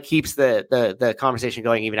 It kind of keeps the conversation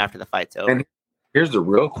going even after the fight's over. And here's the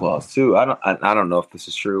real clause too. I don't know if this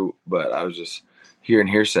is true, but I was just hearing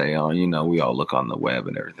hearsay on, we all look on the web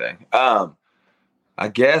and everything. I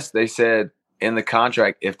guess they said in the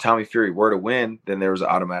contract, if Tommy Fury were to win, then there was an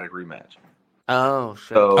automatic rematch. Oh,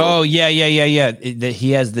 sure. So,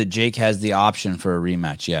 Jake has the option for a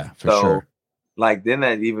rematch. Yeah, for sure. Like, then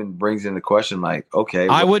that even brings into question, like, okay.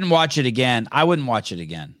 I wouldn't watch it again.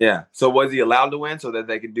 Yeah. So was he allowed to win so that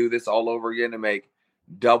they could do this all over again and make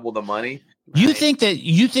double the money? You think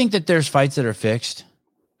that there's fights that are fixed?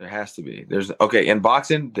 There has to be. In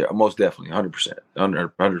boxing, there most definitely 100%.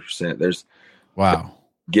 100%. There's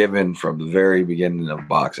given from the very beginning of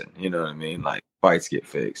boxing. You know what I mean? Like, fights get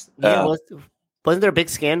fixed. Yeah, wasn't there a big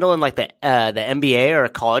scandal in like the NBA or a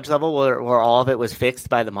college level where all of it was fixed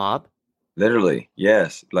by the mob? Literally,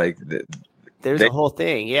 yes. Like there's a whole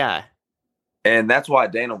thing, yeah. And that's why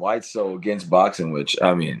Dana White's so against boxing. Which,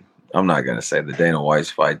 I mean, I'm not gonna say the Dana White's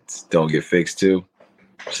fights don't get fixed too.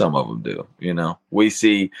 Some of them do. We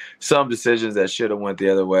see some decisions that should have went the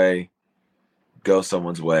other way go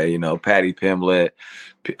someone's way. Patty Pimblett.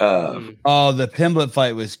 The Pimblett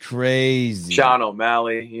fight was crazy. Sean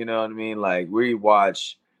O'Malley. You know what I mean? Like, we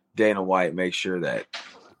watch Dana White make sure that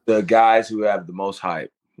the guys who have the most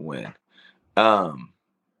hype win. But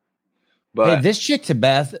hey, this chick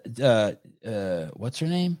what's her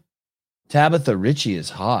name? Tabitha Ritchie is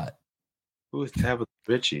hot. Who is Tabitha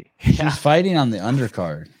Ritchie? She's fighting on the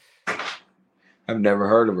undercard. I've never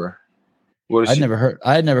heard of her.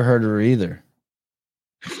 I had never heard of her either.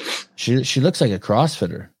 She looks like a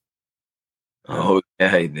CrossFitter. Oh,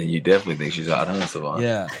 hey, then you definitely think she's hot, huh, Savon?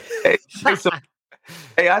 Yeah. Hey,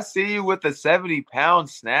 I see you with the 70-pound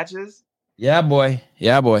snatches. Yeah, boy.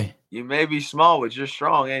 You may be small, but you're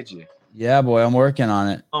strong, ain't you? Yeah, boy. I'm working on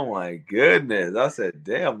it. Oh my goodness! I said,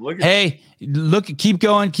 "Damn, look at." Hey, look! Keep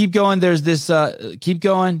going. There's this. Keep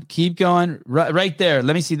going. Right there.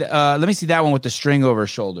 Let me see that. Let me see that one with the string over his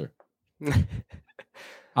shoulder.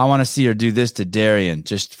 I want to see her do this to Darian.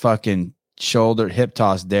 Just fucking shoulder hip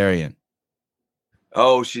toss Darian.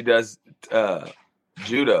 Oh, she does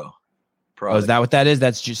judo. Probably. Oh, is that what that is?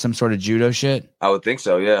 That's just some sort of judo shit? I would think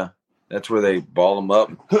so, yeah. That's where they ball them up,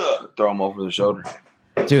 throw them over the shoulder.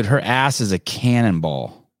 Dude, her ass is a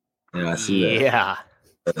cannonball. Yeah, I see that.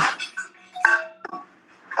 Yeah.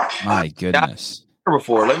 My goodness.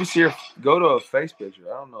 Before, let me see her. Go to a face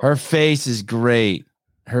picture. I don't know. Her face is great.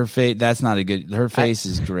 Her face, that's not a good. Her face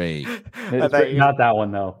is great. Not that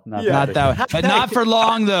one though. Not that one. But not for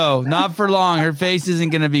long though. Not for long. Her face isn't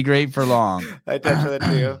going to be great for long. I touched that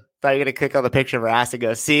too. Thought you were gonna click on the picture of her ass and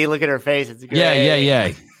go, see, look at her face. It's great.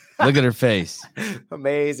 Yeah. Look at her face.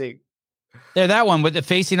 Amazing. There, that one with the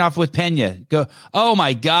facing off with Pena. Go. Oh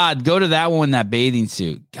my God. Go to that one in that bathing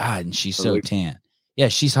suit. God, and she's so tan. Yeah,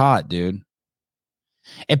 she's hot, dude.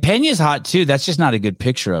 And Pena's hot too. That's just not a good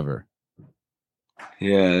picture of her.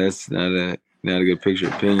 Yeah, that's not a good picture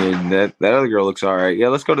of Pena. That other girl looks all right. Yeah,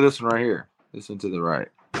 let's go to this one right here. This one to the right.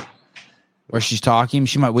 Where she's talking.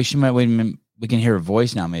 She might wait a minute. We can hear her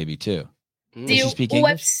voice now, maybe too. O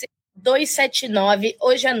UFC 279,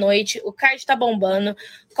 hoje à noite, o card tá bombando.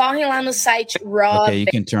 Correm lá no site Raw. Okay, you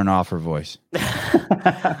can turn off her voice.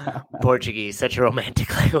 Portuguese, such a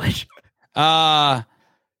romantic language. MMA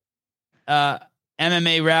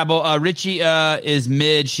Rabble. Richie is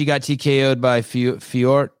mid. She got TKO'd by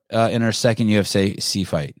Fiort in her second UFC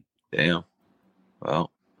fight. Damn.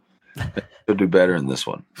 Well, she'll do better in this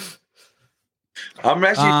one. I'm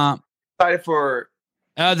actually excited for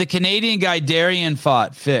the Canadian guy Darian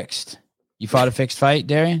fought fixed. You fought a fixed fight,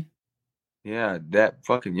 Darian? Yeah, that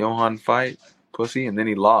fucking Johan fight, pussy, and then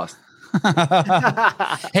he lost.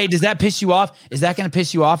 Hey, does that piss you off? Is that going to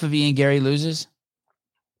piss you off if Ian Gary loses?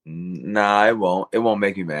 Nah, it won't. It won't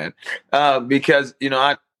make me mad. Because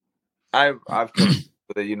I've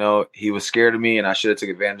he was scared of me, and I should have took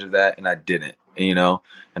advantage of that, and I didn't.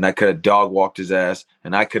 And I could have dog walked his ass,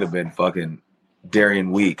 and I could have been fucking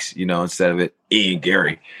Darian Weeks, instead of it Ian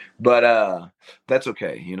Gary. But that's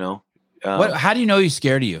okay, how do you know he's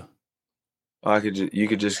scared of you? You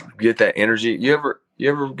could just get that energy. You ever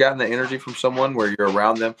gotten the energy from someone where you're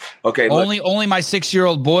around them? Okay, only my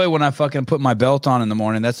 6-year-old boy when I fucking put my belt on in the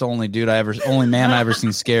morning. That's the only man I ever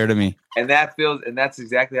seen scared of me. And that's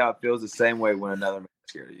exactly how it feels. The same way when another man is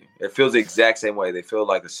scared of you. It feels the exact same way. They feel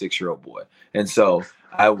like a 6-year-old boy. And so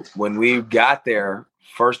when we got there,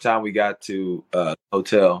 first time we got to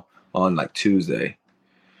hotel on like Tuesday,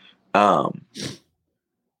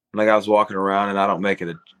 like I was walking around and I don't make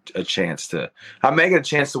it a chance to. I make it a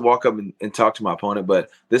chance to walk up and talk to my opponent, but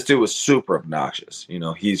this dude was super obnoxious.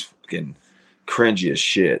 He's fucking cringy as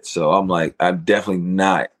shit. So I'm like, I'm definitely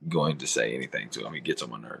not going to say anything to him. He gets on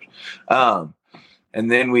my nerves.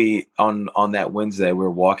 And then we on that Wednesday we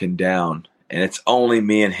were walking down, and it's only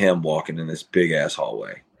me and him walking in this big ass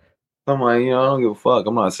hallway. I'm like, I don't give a fuck.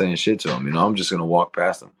 I'm not saying shit to him. I'm just gonna walk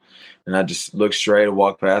past him, and I just look straight and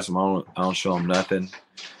walk past him. I don't show him nothing.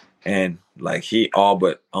 And like he all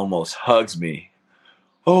but almost hugs me.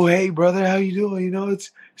 Oh, hey brother, how you doing?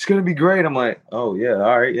 It's gonna be great. I'm like, oh yeah,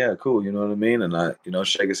 all right, yeah, cool. You know what I mean? And I,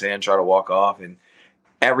 shake his hand, try to walk off. And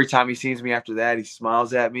every time he sees me after that, he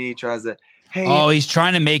smiles at me. He tries to, hey. Oh, he's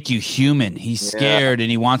trying to make you human. He's scared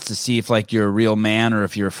and he wants to see if like you're a real man or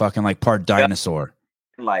if you're a fucking like part dinosaur.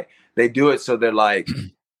 Like they do it so they're like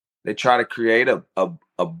they try to create a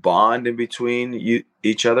bond in between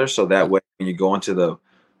each other, so that way when you go into the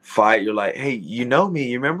fight, you're like, hey, you know me,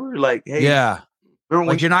 you remember? Like, hey, yeah.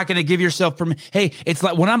 Like you're not going to give yourself permission. Hey, it's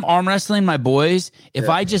like when I'm arm wrestling my boys, if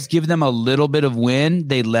I just give them a little bit of wind,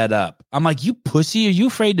 they let up. I'm like, you pussy, are you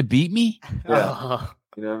afraid to beat me? Yeah.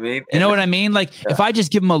 You know what I mean? You know what I mean? Like if I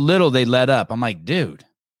just give them a little, they let up. I'm like, dude,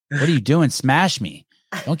 what are you doing? Smash me.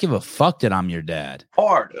 Don't give a fuck that I'm your dad.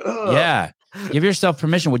 Hard. Yeah. Give yourself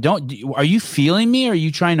permission. Well, are you feeling me or are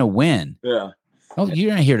you trying to win? Yeah. Oh,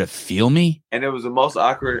 you're not here to feel me. And it was the most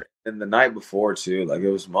awkward in the night before too. Like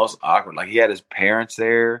it was most awkward. Like he had his parents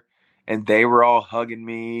there and they were all hugging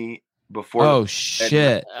me before. Oh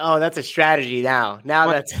shit. Oh, that's a strategy now.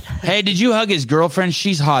 That's Hey, did you hug his girlfriend?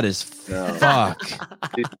 She's hot as fuck.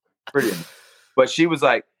 She's pretty. But she was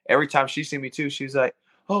like, every time she seen me too, she's like,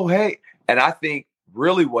 oh hey. And I think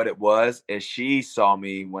really what it was is she saw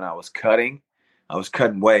me when I was cutting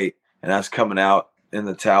weight and I was coming out in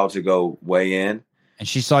the towel to go weigh in. And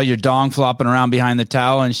she saw your dong flopping around behind the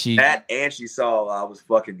towel and she saw I was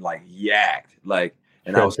fucking like yacked. Like,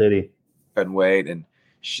 and I was cutting weight and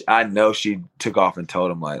I know she took off and told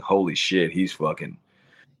him like, holy shit, he's fucking.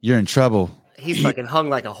 You're in trouble. He's fucking hung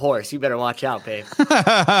like a horse. You better watch out, babe.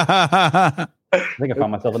 I think I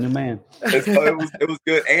found myself a new man. It was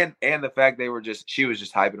good, and the fact she was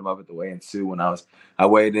just hyping him up at the weigh-in too. When I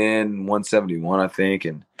weighed in 171, I think,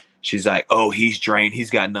 and she's like, "Oh, he's drained. He's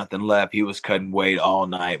got nothing left. He was cutting weight all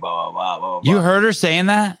night." Blah blah blah blah. You heard her saying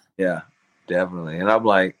that? Yeah, definitely. And I'm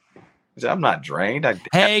like, I'm not drained.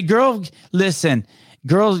 Hey, girl, listen,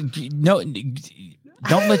 girls, no.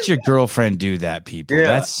 Don't let your girlfriend do that, people. Yeah.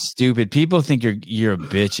 That's stupid. People think you're a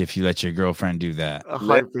bitch if you let your girlfriend do that.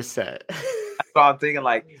 100%. That's what I'm thinking.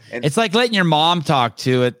 Like, it's like letting your mom talk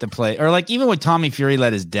to at the play, or like even when Tommy Fury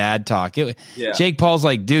let his dad talk. Jake Paul's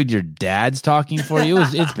like, dude, your dad's talking for you.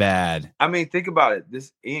 It's bad. I mean, think about it.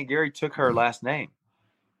 This Ian Gary took her last name.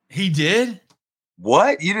 He did?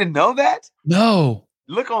 What? You didn't know that? No.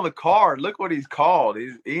 Look on the card. Look what he's called.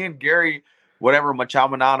 He's Ian Gary. Whatever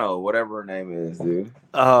Machamanano, whatever her name is, dude.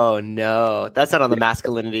 Oh no, that's not on the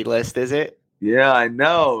masculinity list, is it? Yeah, I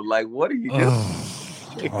know. Like, what are you doing?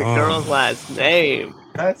 Take the girl's last name.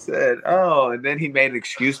 I said, and then he made an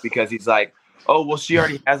excuse because he's like, oh, well, she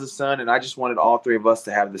already has a son, and I just wanted all three of us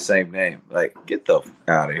to have the same name. Like, get the fuck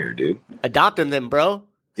out of here, dude. Adopt him then, bro.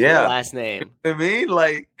 Yeah, last name. You know what I mean,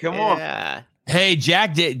 like, come on. Hey,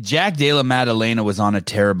 Jack Della Maddalena was on a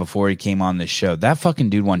tear before he came on this show. That fucking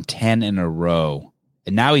dude won 10 in a row.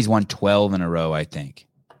 And now he's won 12 in a row, I think.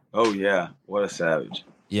 Oh, yeah. What a savage.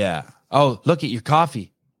 Yeah. Oh, look at your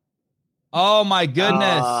coffee. Oh, my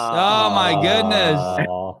goodness. Oh, my goodness.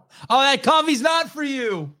 Oh, that coffee's not for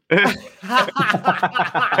you.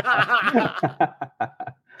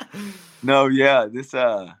 No, yeah.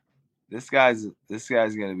 This guy's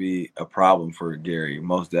gonna be a problem for Gary,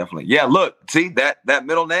 most definitely. Yeah, look, see that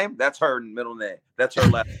middle name? That's her middle name. That's her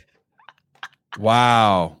last name.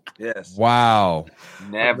 Wow. Yes. Wow.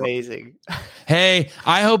 Never. Amazing. Hey,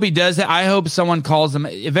 I hope he does that. I hope someone calls him.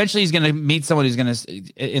 Eventually he's gonna meet someone who's gonna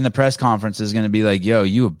in the press conference is gonna be like, yo,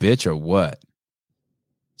 you a bitch or what?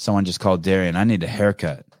 Someone just called Darian. I need a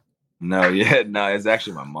haircut. No, it's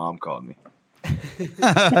actually my mom called me. You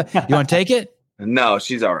want to take it? No,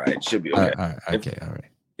 she's all right. She'll be okay. All right.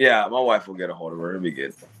 Yeah, my wife will get a hold of her. It'll be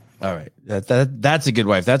good. All right. That's a good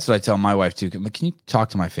wife. That's what I tell my wife too. Can you talk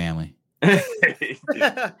to my family?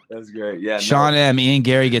 That's great. Yeah. Sean M. Ian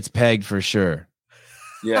Gary gets pegged for sure.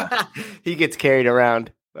 Yeah. He gets carried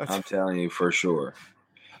around. I'm telling you for sure.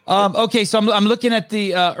 Okay, so I'm looking at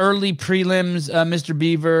the early prelims, Mr.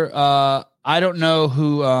 Beaver. I don't know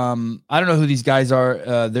who these guys are,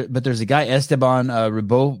 but there's a guy Esteban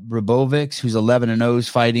Ribovics who's 11-0 is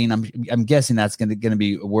fighting. I'm guessing that's going to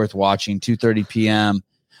be worth watching. 2:30 p.m.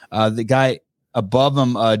 The guy above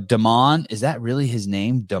him, Damon, is that really his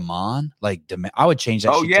name? Damon, like Damon. I would change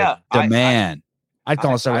that. Oh yeah, Demand. I'd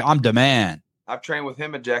call him. I'm Demand. I've trained with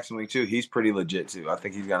him at Jackson Wing too. He's pretty legit too. I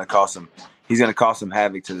think he's going to cause some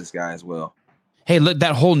havoc to this guy as well. Hey, look,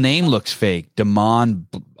 that whole name looks fake. Damon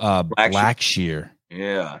Blackshear.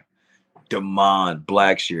 Yeah. Damon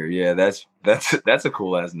Blackshear. Yeah, that's a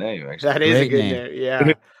cool ass name, actually. That is a good name.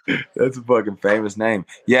 Yeah. That's a fucking famous name.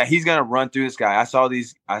 Yeah, he's gonna run through this guy. I saw the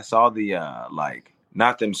like,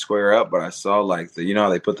 not them square up, but I saw like the, you know how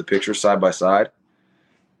they put the pictures side by side?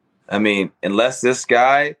 I mean, unless this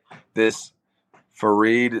guy, this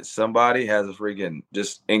Fareed, somebody has a freaking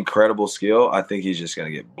just incredible skill, I think he's just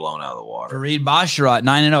gonna get blown out of the water. Fareed Basharat,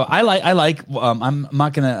 9-0. I like. I'm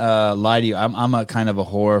not gonna lie to you. I'm a kind of a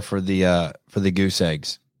whore for the goose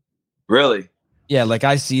eggs. Really? Yeah, like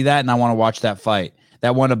I see that and I want to watch that fight.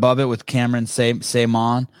 That one above it with Cameron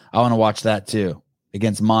Saymon. I want to watch that too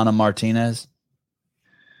against Mana Martinez.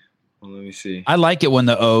 Well, let me see. I like it when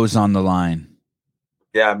the O's on the line.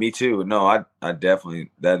 Yeah, me too. No, I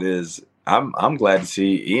definitely. That is. I'm glad to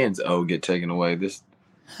see Ian's O get taken away. It's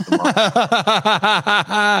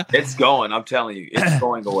going. I'm telling you, it's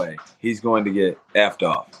going away. He's going to get effed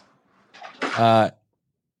off.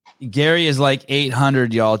 Gary is like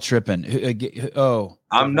 800. Y'all tripping?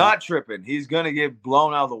 I'm not tripping. He's gonna get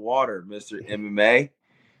blown out of the water, Mr. MMA.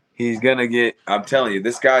 He's gonna get. I'm telling you,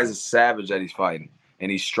 this guy's a savage that he's fighting,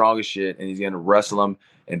 and he's strong as shit, and he's gonna wrestle him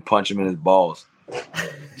and punch him in his balls.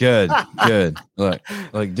 Good. Look,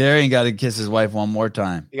 Darian got to kiss his wife one more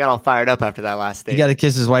time. He got all fired up after that last day. He got to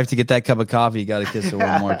kiss his wife to get that cup of coffee. You got to kiss her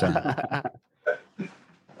one more time.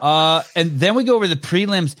 And then we go over the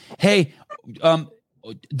prelims. Hey, in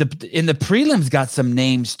the prelims got some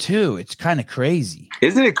names too. It's kind of crazy.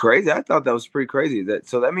 Isn't it crazy? I thought that was pretty crazy.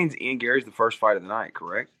 So that means Ian Gary's the first fight of the night,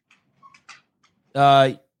 correct?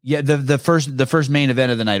 Yeah, the first main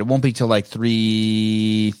event of the night. It won't be till like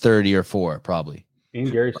 3:30 or 4 probably. Ian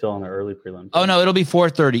Gary's still on the early prelims. Oh no, it'll be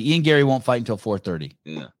 4:30. Ian Gary won't fight until 4:30.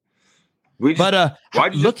 Yeah.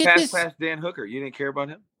 Why'd you look just pass past Dan Hooker? You didn't care about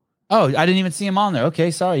him? Oh, I didn't even see him on there.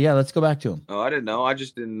 Okay, sorry. Yeah, let's go back to him. Oh, I didn't know. I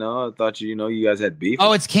just didn't know. I thought you guys had beef.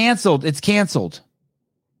 Oh, it's canceled. It's canceled.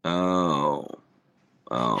 Oh.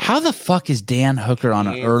 How the fuck is Dan Hooker on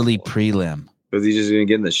an early prelim? Because he's just been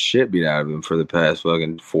getting the shit beat out of him for the past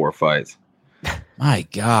fucking 4 fights. My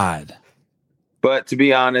God. But to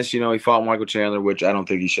be honest, he fought Michael Chandler, which I don't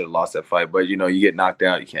think he should have lost that fight. But, you get knocked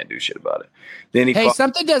out, you can't do shit about it. Then he fought-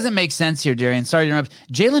 something doesn't make sense here, Darian. Sorry to interrupt.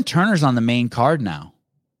 Jalen Turner's on the main card now.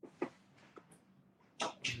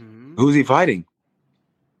 Who's he fighting?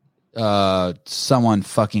 Someone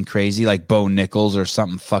fucking crazy, like Bo Nichols or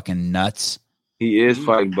something fucking nuts. He is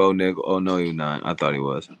fighting Bo Nichols. Oh, no, he's not. I thought he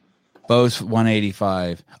was. Bo's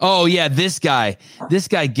 185. Oh, yeah, this guy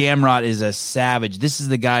Gamrot is a savage. This is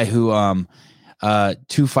the guy who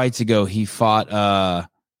 2 fights ago he fought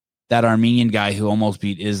that Armenian guy who almost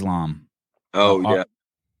beat Islam. Oh, yeah.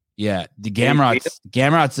 Yeah, the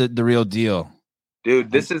Gamrot's the real deal.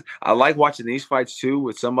 Dude, I like watching these fights too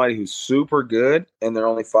with somebody who's super good and they're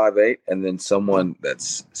only 5'8", and then someone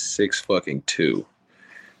that's 6'2".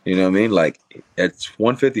 You know what I mean? Like at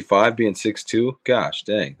 155 being 6'2", gosh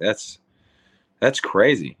dang, that's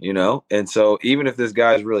crazy, And so even if this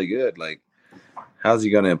guy's really good, like how's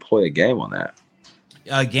he going to employ a game on that?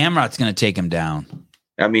 Gamrot's going to take him down.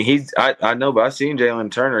 I mean, I know, but I've seen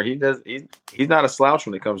Jalen Turner. He's not a slouch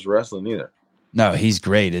when it comes to wrestling either. No, he's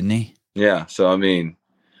great, isn't he? Yeah, so I mean,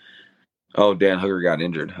 Dan Hooker got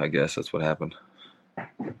injured. I guess that's what happened.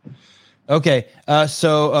 Okay,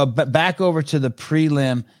 so back over to the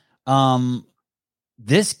prelim.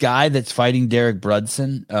 This guy that's fighting Derek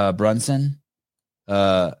Brunson,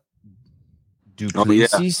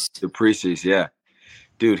 Duplessis. Duplessis, yeah,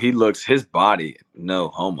 dude, his body, no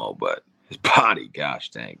homo, but his body, gosh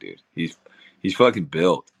dang, dude, he's fucking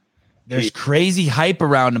built. There's crazy hype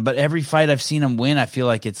around him, but every fight I've seen him win, I feel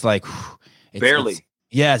like it's like barely.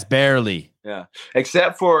 Yes, barely. Yeah,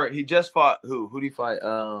 except for he just fought who? Who did he fight?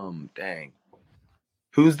 Dang,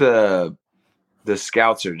 who's the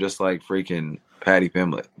Scoutser? Just like freaking Patty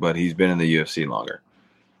Pimblett, but he's been in the UFC longer.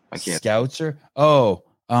 I can't. Scoutser? Oh,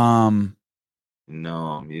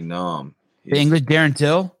 no, you know him. The English Darren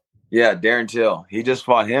Till? Yeah, Darren Till. He just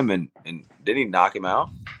fought him, and didn't he knock him out?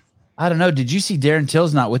 I don't know. Did you see Darren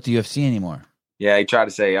Till's not with the UFC anymore? Yeah, he tried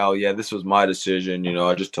to say, "Oh yeah, this was my decision."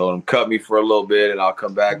 I just told him cut me for a little bit, and I'll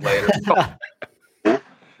come back later. What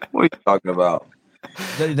are you talking about?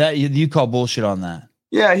 That you call bullshit on that?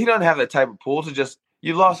 Yeah, he doesn't have that type of pull to just.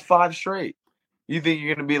 You lost 5 straight. You think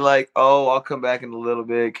you're gonna be like, "Oh, I'll come back in a little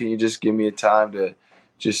bit. Can you just give me a time to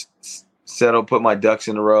just settle, put my ducks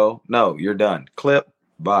in a row?" No, you're done. Clip.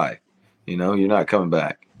 Bye. You're not coming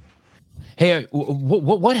back. Hey,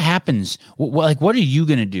 what happens? What are you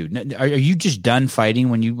gonna do? Are you just done fighting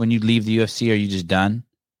when you leave the UFC? Are you just done?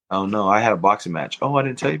 Oh no, I had a boxing match. Oh, I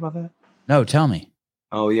didn't tell you about that. No, tell me.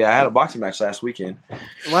 Oh yeah, I had a boxing match last weekend.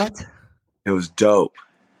 What? It was dope.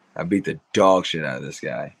 I beat the dog shit out of this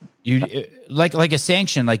guy. You like a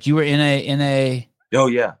sanction? Like you were in a. Oh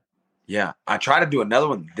yeah. I tried to do another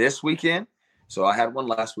one this weekend. So I had one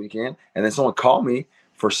last weekend, and then someone called me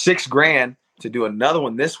for $6,000 to do another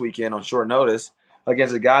one this weekend on short notice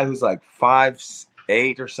against a guy who's like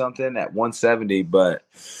 5'8" or something at 170. But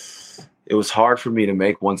it was hard for me to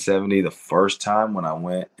make 170 the first time when I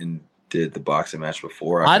went and did the boxing match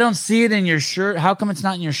before. I don't see it in your shirt. How come it's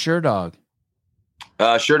not in your Sherdog?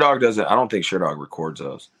 Sherdog doesn't. I don't think Sherdog records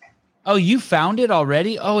those. Oh, you found it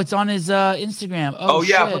already? Oh, it's on his Instagram. Oh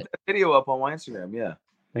yeah, shit. I put that video up on my Instagram. Yeah.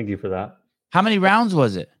 Thank you for that. How many rounds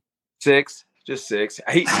was it? 6, just 6.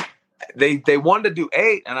 They wanted to do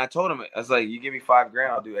 8, and I told him, I was like, "You give me $5,000,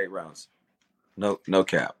 I'll do 8 rounds, no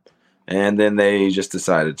cap." And then they just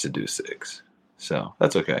decided to do 6, so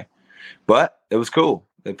that's okay. But it was cool.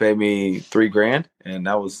 They paid me $3,000, and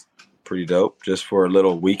that was pretty dope, just for a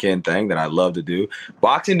little weekend thing that I love to do.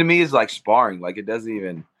 Boxing to me is like sparring. Like I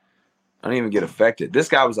don't even get affected. This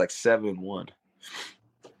guy was like 7-1.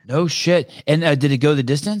 No shit. And did it go the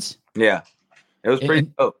distance? Yeah, it was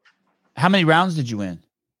pretty dope. How many rounds did you win?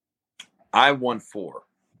 I won 4.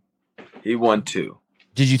 He won 2.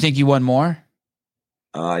 Did you think you won more?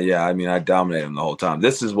 Yeah, I mean, I dominated him the whole time.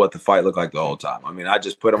 This is what the fight looked like the whole time. I mean, I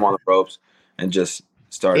just put him on the ropes and just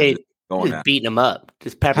started going just beating him up,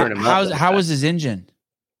 just peppering him up. How was his engine?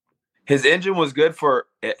 His engine was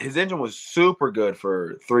super good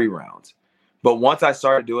for 3 rounds. But once I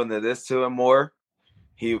started doing this to him more,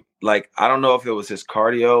 I don't know if it was his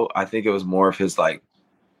cardio. I think it was more of his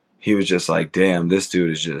he was just like, damn, this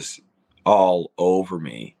dude is just all over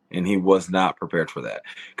me. And he was not prepared for that.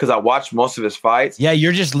 Because I watched most of his fights. Yeah,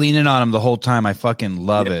 you're just leaning on him the whole time. I fucking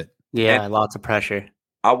love it. Yeah, lots of pressure.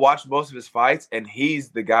 I watched most of his fights, and he's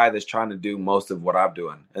the guy that's trying to do most of what I'm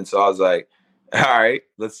doing. And so I was like, all right,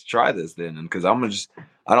 let's try this then. And because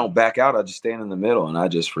I don't back out. I just stand in the middle, and I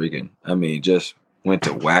just just went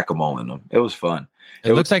to whack-a-mole in them. It was fun.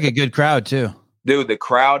 It looks like a good crowd too. Dude, the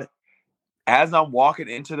crowd, as I'm walking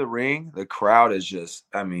into the ring, the crowd is just,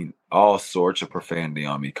 all sorts of profanity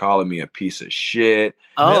on me, calling me a piece of shit.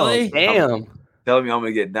 Oh, really? Damn. Telling me I'm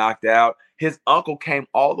going to get knocked out. His uncle came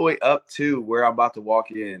all the way up to where I'm about to walk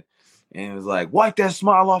in, and was like, wipe that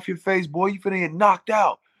smile off your face, boy. You finna get knocked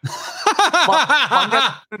out.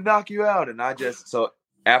 I'm gonna knock you out. And so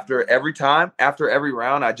after every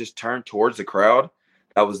round, I just turned towards the crowd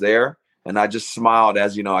that was there, and I just smiled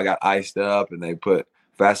as, I got iced up, and they put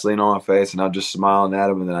Vaseline on my face, and I'm just smiling at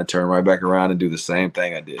them, and then I turn right back around and do the same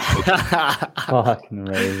thing I did. Fucking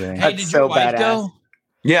amazing. Hey, did your wife go?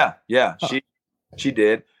 Yeah, she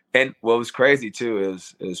did. And what was crazy too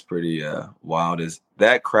is pretty wild is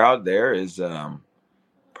that crowd there is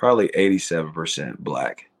probably 87%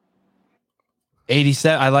 black.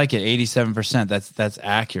 87. I like it. 87%. That's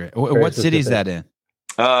accurate. What city is that in?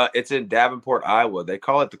 It's in Davenport, Iowa. They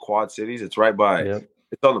call it the Quad Cities. It's right by. Yep.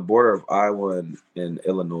 It's on the border of Iowa and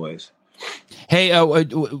Illinois. Hey,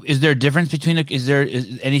 is there a difference between? Is there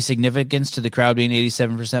any significance to the crowd being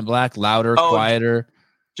 87% black? Louder, quieter?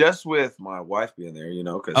 Just with my wife being there,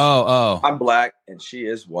 because I'm black and she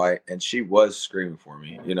is white, and she was screaming for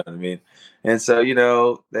me. You know what I mean? And so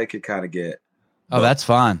they could kind of get. Oh, that's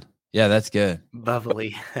fun. Yeah, that's good.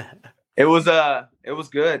 Bubbly. It was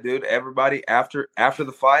good, dude. Everybody after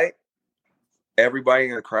the fight, everybody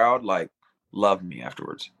in the crowd loved me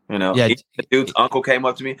afterwards. Yeah, the dude's uncle came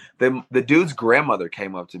up to me. The dude's grandmother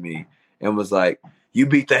came up to me and was like, "You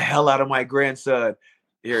beat the hell out of my grandson."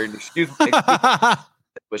 Here, excuse me.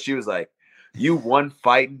 But she was like, "You one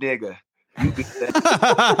fighting nigga. You beat that."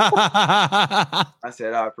 I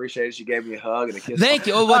said, "I appreciate it." She gave me a hug and a kiss. Thank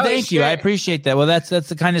you. Oh, well, thank you. I appreciate that. Well, that's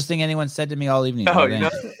the kindest thing anyone said to me all evening. Thank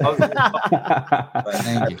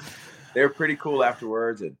you. They were pretty cool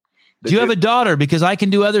afterwards. And do you have a daughter? Because I can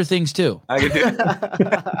do other things too. I can do.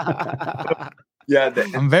 Yeah,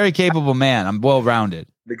 I'm a very capable man. I'm well-rounded.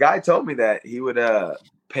 The guy told me that he would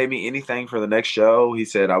pay me anything for the next show. He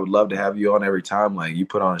said, "I would love to have you on every time you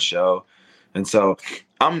put on a show." And so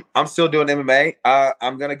I'm still doing MMA.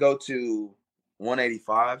 I'm gonna go to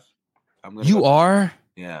 185. You are?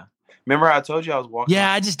 Yeah. Remember how I told you I was walking?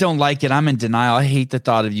 Yeah, I just don't like it. I'm in denial. I hate the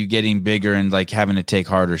thought of you getting bigger and having to take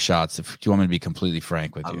harder shots. If you want me to be completely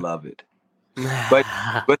frank with you, I love it. But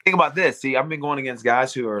think about this. See, I've been going against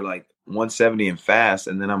guys who are 170 and fast,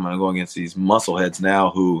 and then I'm gonna go against these muscle heads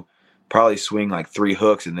now who probably swing 3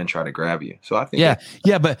 hooks and then try to grab you. So I think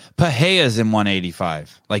but Pahea's in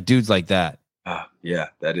 185, dudes like that. Yeah,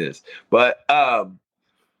 that is. But but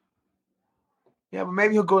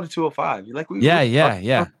maybe he'll go to 205.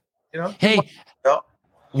 Yeah. Hey,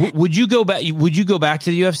 would you go back? Would you go back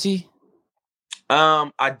to the UFC?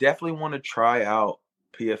 I definitely want to try out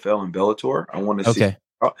PFL and Bellator. I want to see. Okay.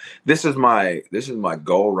 This is my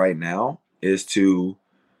goal right now is to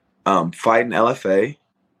fight in LFA.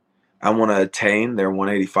 I want to attain their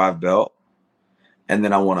 185 belt, and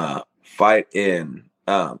then I want to fight in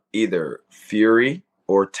either Fury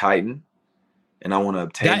or Titan, and I want to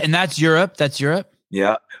obtain that. And that's Europe. That's Europe.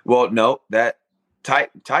 Yeah. Well, no, that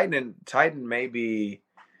Titan may be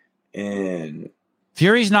in.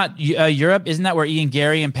 Fury's not Europe. Isn't that where Ian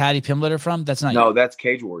Gary and Patty Pimblett are from? That's not. No, Europe. That's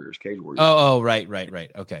Cage Warriors. Oh, right.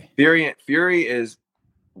 Okay. Fury is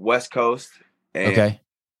West Coast. And okay.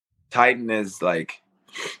 Titan is I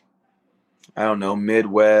don't know,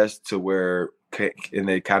 Midwest to where, and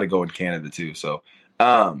they kind of go in Canada too. So,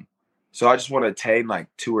 so I just want to attain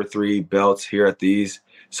 2 or 3 belts here at these,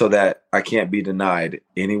 so that I can't be denied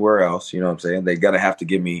anywhere else. You know what I'm saying? They gotta have to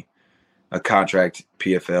give me a contract,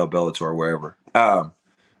 PFL, Bellator, wherever.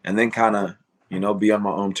 And then kind of, be on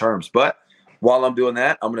my own terms. But while I'm doing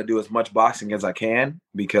that, I'm going to do as much boxing as I can,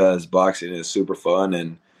 because boxing is super fun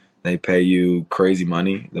and they pay you crazy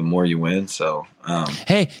money the more you win. So,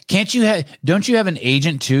 hey, don't you have an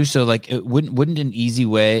agent too? So wouldn't an easy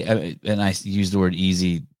way, and I use the word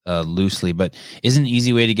easy loosely, but isn't an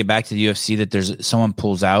easy way to get back to the UFC that there's someone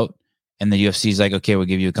pulls out and the UFC is like, okay, we'll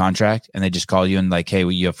give you a contract, and they just call you and hey,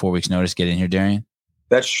 you have 4 weeks notice, get in here, Darian?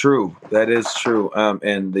 That's true. That is true.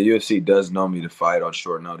 And the UFC does know me to fight on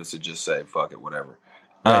short notice to just say, fuck it, whatever.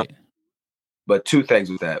 Right. But 2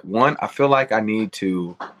 things with that. One, I feel like I need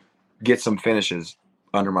to get some finishes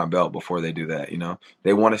under my belt before they do that.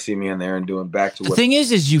 They want to see me in there and doing back to the thing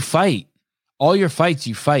is you fight all your fights.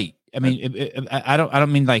 You fight. I mean, I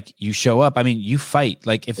don't mean you show up. I mean, you fight.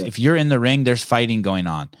 If you're in the ring, there's fighting going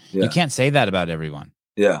on. Yeah. You can't say that about everyone.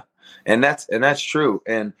 Yeah. And that's true.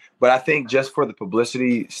 But I think just for the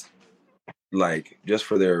publicity, like just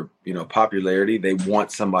for their, popularity, they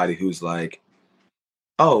want somebody who's like,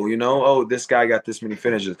 oh, this guy got this many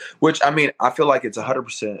finishes, which I mean, I feel like it's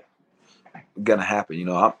 100% gonna happen.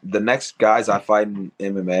 The next guys I fight in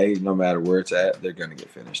MMA, no matter where it's at, they're gonna get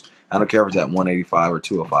finished. I don't care if it's at 185 or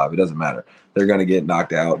 205. It doesn't matter. They're gonna get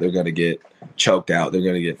knocked out. They're gonna get choked out. They're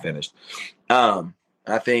gonna get finished.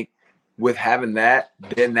 I think with having that,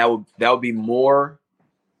 then that would be more.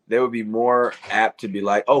 They would be more apt to be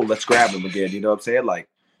like, oh, let's grab him again. You know what I'm saying? Like,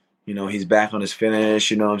 he's back on his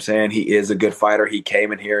finish. You know what I'm saying? He is a good fighter. He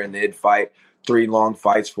came in here and did fight 3 long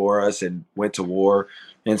fights for us and went to war.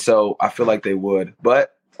 And so I feel like they would.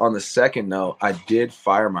 But on the second note, I did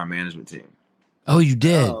fire my management team. Oh, you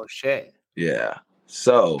did? Oh, shit. Yeah.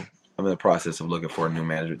 So I'm in the process of looking for a new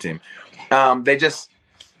management team. I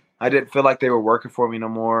didn't feel like they were working for me no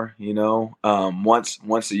more. Once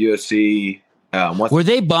the UFC. Were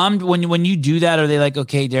they bummed when you do that? Are they like,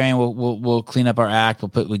 okay, Darian, we'll clean up our act.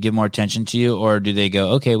 We'll give more attention to you, or do they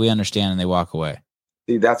go, okay, we understand, and they walk away?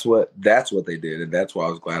 See, that's what they did, and that's why I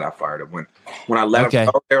was glad I fired them. When I let them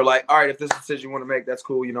go, they were like, all right, if this is the decision you want to make, that's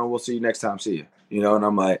cool. We'll see you next time. See you. And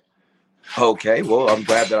I'm like, okay, well, I'm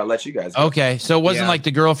glad that I let you guys go. Okay, so it wasn't like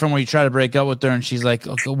the girlfriend where you try to break up with her and she's like,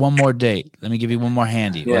 okay, one more date. Let me give you one more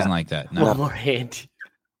handy. It wasn't like that. No. One more handy.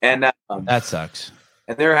 And that sucks.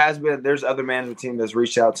 And there's other management team that's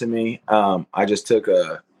reached out to me. I just took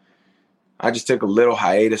a little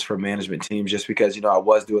hiatus from management teams just because, I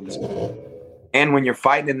was doing this. And when you're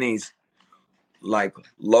fighting in these like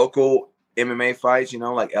local MMA fights,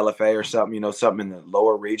 like LFA or something, something in the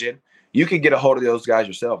lower region, you can get a hold of those guys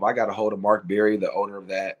yourself. I got a hold of Mark Beery, the owner of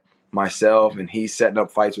that, myself, and he's setting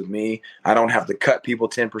up fights with me. I don't have to cut people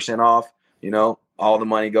 10% off. All the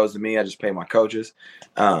money goes to me. I just pay my coaches.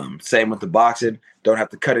 Same with the boxing. Don't have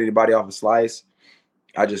to cut anybody off a slice.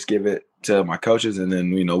 I just give it to my coaches, and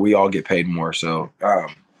then we all get paid more. So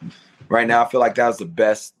right now, I feel like that was the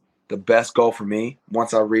best goal for me.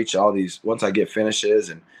 Once I get finishes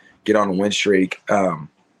and get on a win streak,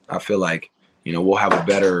 I feel like we'll have a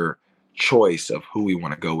better choice of who we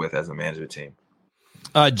want to go with as a management team.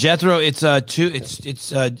 Jethro, it's Sevan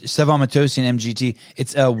Matossian MGT.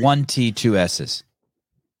 It's 1T 2 S's.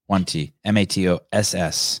 1T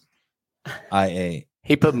MATOSSIA.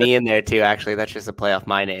 He put me in there too. Actually, that's just a play off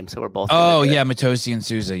my name, so we're both. Oh yeah, Matossian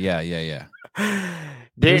Souza. Yeah.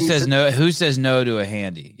 Dude, who says no to a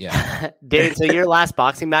handy? Yeah. Dude, so your last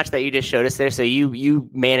boxing match that you just showed us there, so you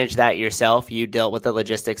managed that yourself. You dealt with the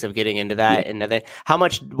logistics of getting into that and then how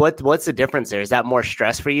much what's the difference there? Is that more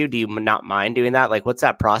stress for you? Do you not mind doing that? Like what's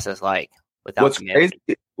that process like without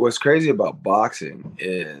what's crazy about boxing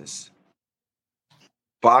is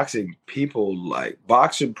boxing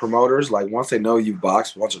promoters, like once they know you've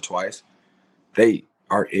boxed once or twice, they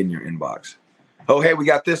are in your inbox. Oh, hey, we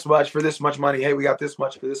got this much for this much money. Hey, we got this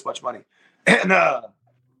much for this much money. And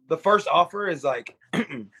the first offer is like,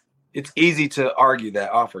 it's easy to argue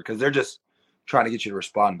that offer because they're just trying to get you to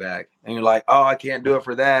respond back. And you're like, oh, I can't do it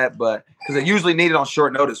for that. But because they usually need it on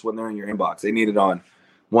short notice when they're in your inbox. They need it on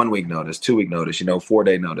 1 week notice, 2 week notice,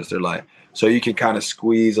 4-day notice. They're like, so you can kind of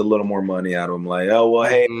squeeze a little more money out of them. Like, oh, well,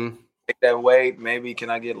 hey, take that weight. Maybe can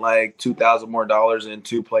I get like $2,000 more in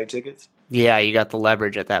 2 play tickets? Yeah, you got the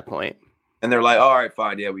leverage at that point. And they're like, all right,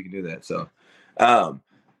 fine. Yeah, we can do that. So,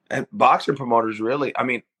 and boxing promoters really, I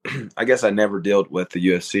mean, I guess I never dealt with the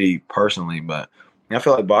UFC personally, but I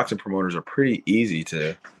feel like boxing promoters are pretty easy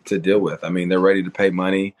to deal with. I mean, they're ready to pay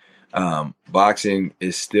money. Boxing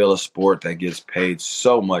is still a sport that gets paid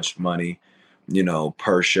so much money,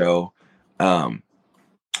 per show.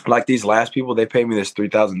 Like these last people, they paid me this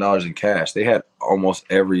 $3,000 in cash. They had almost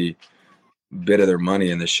every bit of their money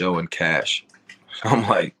in the show in cash. I'm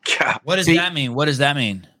like, God. What does that mean? What does that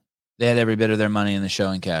mean? They had every bit of their money in the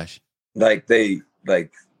show in cash. Like they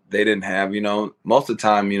didn't have, most of the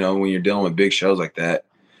time, when you're dealing with big shows like that,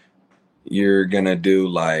 you're going to do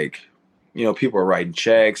like, people are writing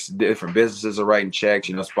checks, different businesses are writing checks,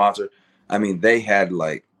 sponsor. I mean, they had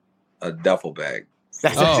like a duffel bag.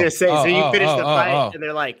 That's what I was going to say. So you finish the fight and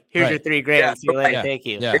they're like, here's your $3,000. Yeah, see you later. Thank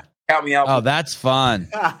you. Yeah. Count me out. Oh, that's fun.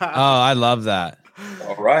 I love that.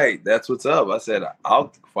 All right. That's what's up. I said,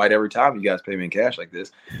 I'll fight every time you guys pay me in cash like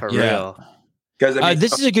this. For real. Because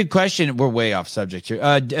this is a good question. We're way off subject here.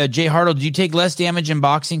 Jay Hartle, do you take less damage in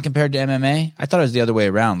boxing compared to MMA? I thought it was the other way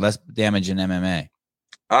around. Less damage in MMA.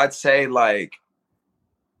 I'd say like,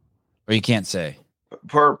 or you can't say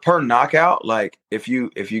per knockout. Like if you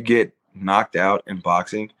get knocked out in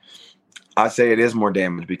boxing, I'd say it is more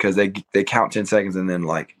damage because they count 10 seconds and then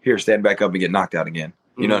like, here, stand back up and get knocked out again.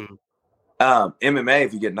 MMA,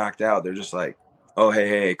 if you get knocked out, they're just like, oh,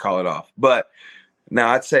 hey, call it off. But now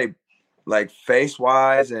I'd say like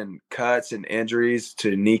face-wise and cuts and injuries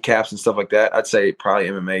to kneecaps and stuff like that, I'd say probably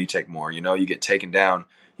MMA you take more. You know, you get taken down,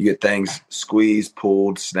 you get things squeezed,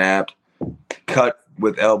 pulled, snapped, cut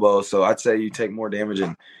with elbows. So I'd say you take more damage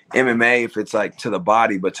in MMA if it's like to the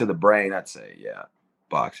body, but to the brain, I'd say, yeah,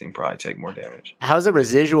 boxing probably take more damage. How's the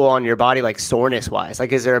residual on your body, like soreness wise?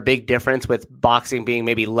 Like, is there a big difference with boxing being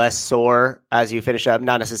maybe less sore as you finish up?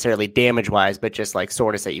 Not necessarily damage wise, but just like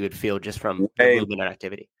soreness that you would feel just from the movement and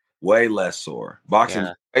activity. Way less sore. Boxing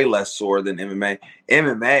way less sore than MMA.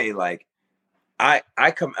 MMA, like I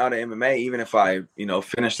come out of MMA, even if I,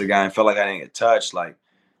 finish the guy and felt like I didn't get touched, like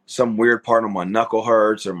some weird part of my knuckle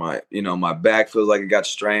hurts or my, my back feels like it got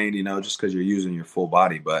strained, just because you're using your full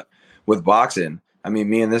body. But with boxing, I mean,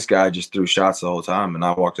 me and this guy just threw shots the whole time, and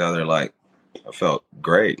I walked out there like I felt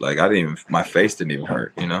great. Like my face didn't even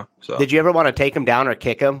hurt, So did you ever want to take him down or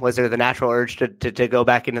kick him? Was there the natural urge to go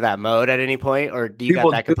back into that mode at any point, or do you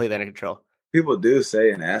got that completely under control? People do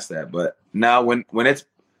say and ask that, but now when it's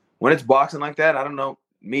boxing like that, I don't know.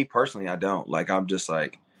 Me personally, I don't. Like, I'm just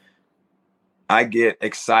like, I get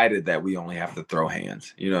excited that we only have to throw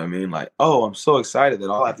hands. You know what I mean? Like, oh, I'm so excited that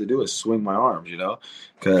all I have to do is swing my arms,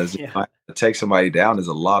 because to take somebody down is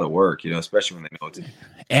a lot of work, especially when they know it's.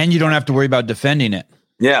 And you don't have to worry about defending it.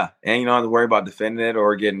 Yeah. And you don't have to worry about defending it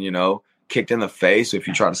or getting, kicked in the face if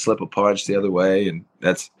you try to slip a punch the other way. And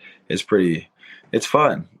it's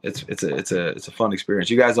fun. It's a fun experience.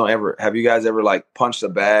 Have you guys ever like punched a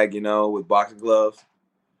bag, with boxing gloves?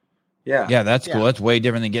 Yeah. Yeah, that's cool. That's way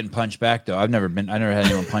different than getting punched back, though. I never had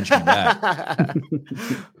anyone punch me back.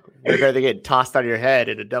 You'd rather get tossed on your head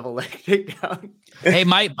in a double leg takedown. Hey,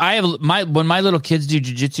 when my little kids do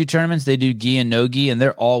jiu-jitsu tournaments, they do gi and no gi, and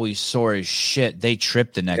they're always sore as shit. They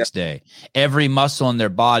trip the next day. Every muscle in their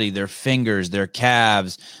body, their fingers, their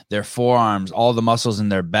calves, their forearms, all the muscles in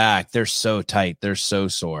their back, they're so tight. They're so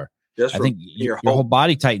sore. I think your whole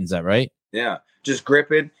body tightens up, right? Yeah. Just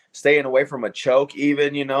gripping, staying away from a choke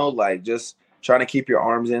even, like just trying to keep your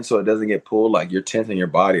arms in so it doesn't get pulled. Like you're tensing your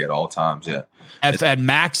body at all times. Yeah. At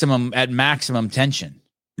maximum tension.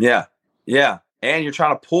 Yeah. Yeah. And you're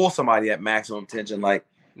trying to pull somebody at maximum tension. Like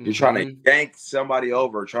you're trying to yank somebody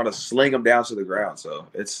over, trying to sling them down to the ground. So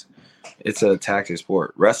it's a tactic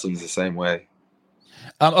sport. Wrestling's the same way.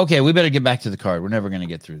 Okay. We better get back to the card. We're never going to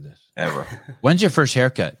get through this. Ever. When's your first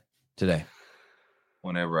haircut today?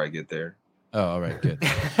 Whenever I get there. Oh, all right, good.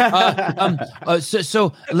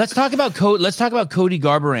 So let's talk about Cody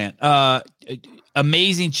Garbrandt.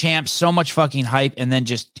 Amazing champ, so much fucking hype, and then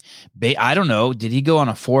just I don't know. Did he go on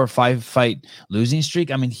a 4 or 5 fight losing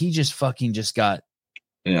streak? I mean, he just got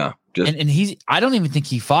and I don't even think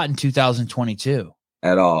he fought in 2022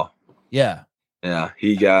 at all. Yeah,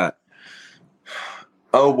 he got.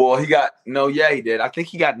 Oh well, he did. I think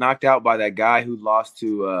he got knocked out by that guy who lost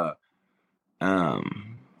to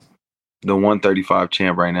the 135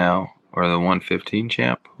 champ right now, or the 115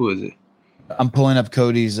 champ. Who is it? I'm pulling up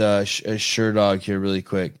Cody's sure dog here really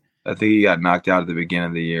quick. I think he got knocked out at the beginning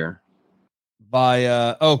of the year by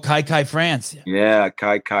Kai France. Yeah,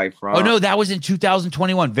 Kai France. Oh no, that was in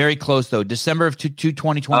 2021. Very close though. December of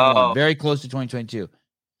 2021. Oh. Very close to 2022.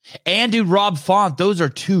 And dude, Rob Font. Those are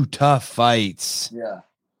 2 tough fights. Yeah,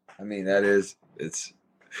 I mean it's.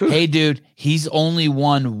 Hey, dude, he's only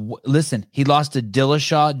won. Listen, he lost to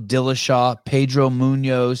Dillashaw, Pedro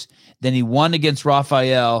Munoz. Then he won against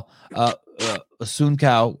Rafael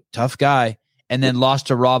Asuncao, tough guy, and then lost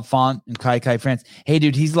to Rob Font and Kai France. Hey,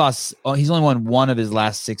 dude, he's only won 1 of his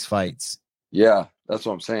last 6 fights. Yeah, that's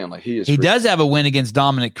what I'm saying. Like he does have a win against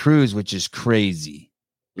Dominic Cruz, which is crazy.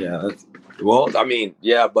 Yeah,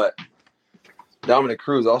 but Dominic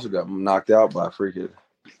Cruz also got knocked out by freaking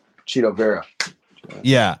Chito Vera.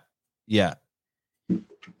 Yeah.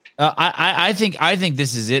 I think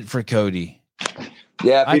this is it for Cody.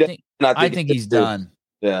 Yeah, I think he's done.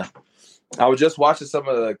 Yeah, I was just watching some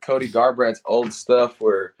of the Cody Garbrandt's old stuff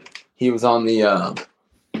where he was on the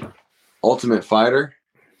Ultimate Fighter,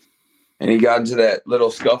 and he got into that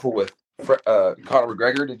little scuffle with Conor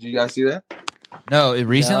McGregor. Did you guys see that? No,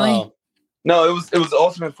 recently. No, it was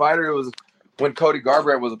Ultimate Fighter. It was when Cody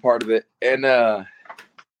Garbrandt was a part of it, and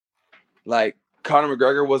like. Conor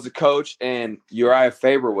McGregor was the coach, and Uriah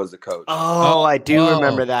Faber was the coach. Oh, I do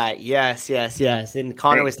remember that. Yes. And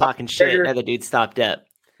Conor was talking shit, and the dude stopped up.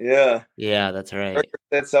 Yeah, that's right. McGregor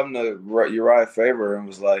said something to Uriah Faber and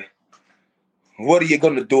was like, "What are you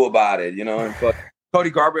going to do about it?" And Cody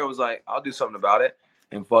Garbrandt was like, "I'll do something about it,"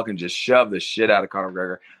 and fucking just shoved the shit out of Conor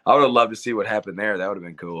McGregor. I would have loved to see what happened there. That would have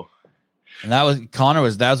been cool. And that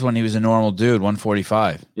was when he was a normal dude,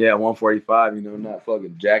 145. Yeah, 145. Not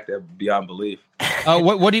fucking jacked up beyond belief.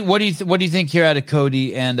 What do you think here out of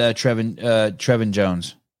Cody and Trevin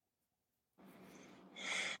Jones?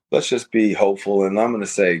 Let's just be hopeful, and I'm gonna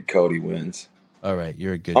say Cody wins. All right,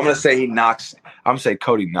 you're a good. I'm gonna say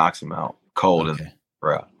Cody knocks him out cold. Okay.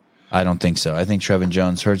 Bro. I don't think so. I think Trevin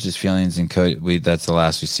Jones hurts his feelings, and Cody. That's the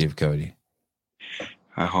last we see of Cody.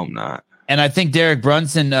 I hope not. And I think Derek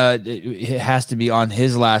Brunson has to be on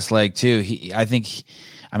his last leg too.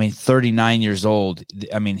 39 years old.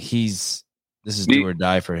 I mean, this is do or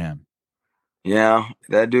die for him. Yeah,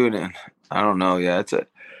 that dude. I don't know. Yeah,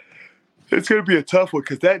 it's gonna be a tough one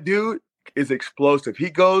because that dude is explosive. He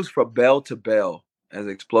goes from bell to bell, as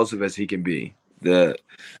explosive as he can be. The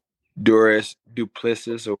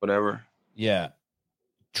Duplessis or whatever. Yeah,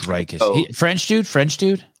 Dreykus. French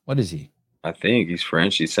dude. What is he? I think he's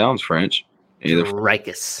French. He sounds French. Either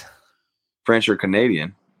Dreykus. French or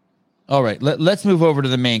Canadian. All right, let's move over to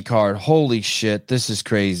the main card. Holy shit, this is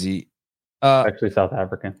crazy. Actually, South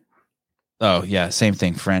African. Oh yeah, same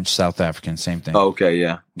thing. French, South African, same thing. Oh, okay,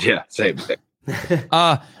 yeah, same thing.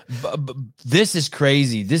 This is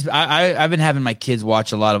crazy. I've been having my kids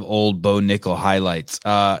watch a lot of old Bo Nickel highlights.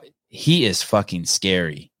 He is fucking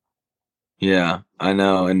scary. Yeah, I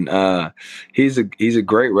know, and he's a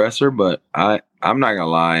great wrestler, but I'm not gonna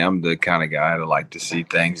lie, I'm the kind of guy that like to see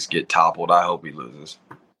things get toppled. I hope he loses.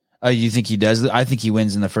 You think he does? I think he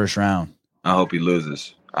wins in the first round. I hope he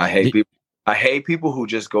loses. I hate people. I hate people who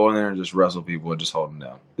just go in there and just wrestle people and just hold them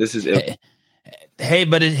down. This is it. Hey,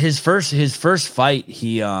 but his first fight,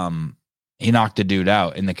 he knocked a dude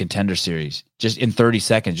out in the Contender Series. Just in 30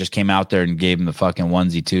 seconds, just came out there and gave him the fucking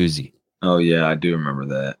onesie twosie. Oh yeah, I do remember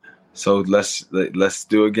that. So let's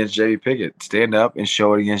do it against Jamie Pickett. Stand up and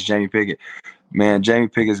show it against Jamie Pickett. Man, Jamie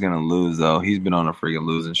Pickett's gonna lose though. He's been on a freaking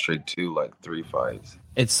losing streak too, like 3 fights.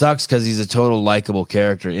 It sucks because he's a total likable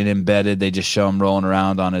character. In Embedded, they just show him rolling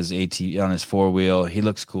around on his on his 4-wheel. He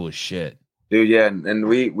looks cool as shit, dude. Yeah, and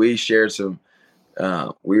we shared some.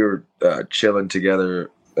 We were chilling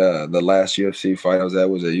together. The last UFC fight I was at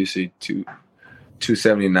was at UFC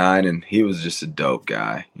 279, and he was just a dope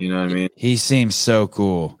guy. You know what I mean? He seems so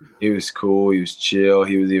cool. He was cool. He was chill.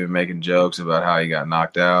 He was even making jokes about how he got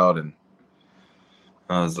knocked out, and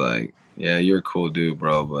I was like, "Yeah, you're a cool dude,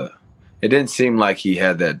 bro." But it didn't seem like he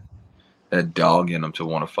had that dog in him to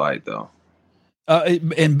want to fight, though.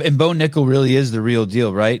 And Bo Nickel really is the real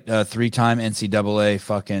deal, right? 3-time NCAA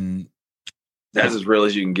fucking. That's as real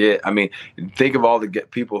as you can get. I mean, think of all the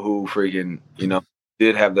people who freaking,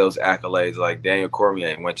 did have those accolades. Like Daniel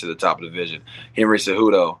Cormier went to the top of the division. Henry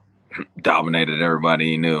Cejudo dominated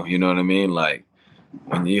everybody he knew. You know what I mean? Like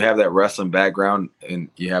when you have that wrestling background and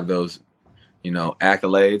you have those,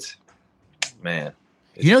 accolades, man.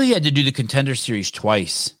 He had to do the Contender Series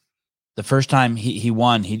twice. The first time he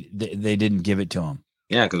won, they didn't give it to him.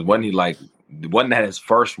 Yeah, because wasn't that his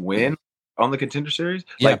first win on the Contender Series?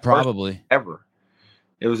 Yeah, probably ever.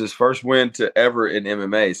 It was his first win to ever in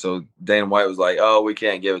MMA. So Dana White was like, "Oh, we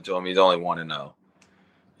can't give it to him. He's only 1-0."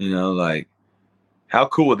 Like how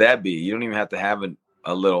cool would that be? You don't even have to have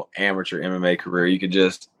a little amateur MMA career. You could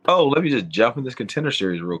just, let me just jump in this Contender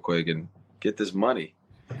Series real quick and get this money.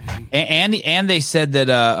 And they said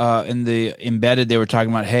that in the Embedded they were talking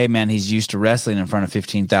about, hey man, he's used to wrestling in front of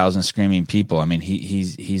 15,000 screaming people. I mean,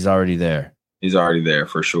 he's already there. He's already there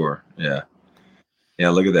for sure. Yeah.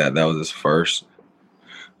 Look at that. That was his first.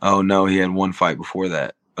 Oh no, he had one fight before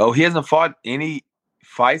that. Oh, he hasn't fought any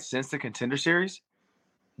fights since the Contender Series?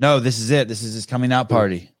 No, this is it. This is his coming out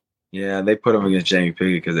party. Yeah, they put him against Jamie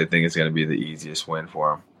Pickett because they think it's going to be the easiest win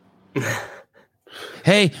for him.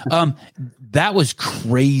 Hey, that was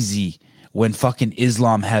crazy when fucking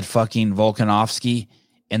Islam had fucking Volkanovski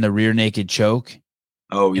in the rear naked choke.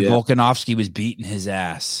 Oh, yeah. And Volkanovski was beating his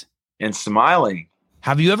ass. And smiling.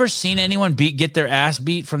 Have you ever seen anyone get their ass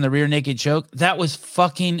beat from the rear naked choke? That was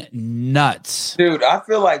fucking nuts. Dude, I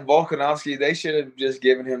feel like Volkanovski, they should have just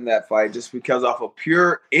given him that fight just because off of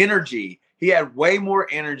pure energy. He had way more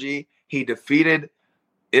energy. He defeated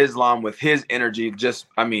Islam with his energy.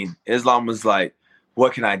 Islam was like,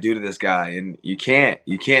 what can I do to this guy? And you can't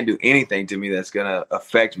do anything to me that's going to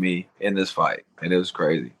affect me in this fight. And it was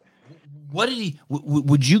crazy. What did he,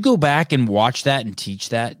 would you go back and watch that and teach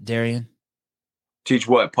that, Darian? Teach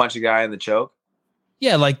what? Punch a guy in the choke?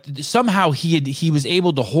 Yeah, like somehow he was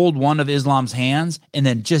able to hold one of Islam's hands and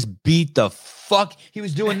then just beat the fuck. He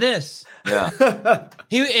was doing this. Yeah.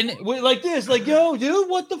 Like this, like, yo, dude,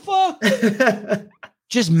 what the fuck?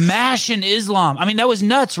 Just mashing Islam. I mean, that was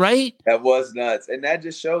nuts, right? That was nuts. And that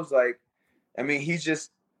just shows, like, I mean, he's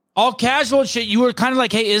just all casual shit. You were kind of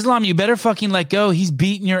like, hey, Islam, you better fucking let go. He's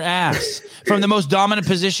beating your ass from the most dominant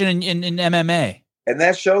position in MMA. And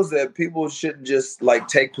that shows that people shouldn't just like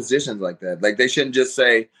take positions like that. Like they shouldn't just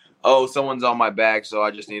say, oh, someone's on my back, so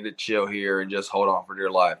I just need to chill here and just hold on for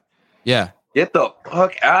dear life. Yeah. Get the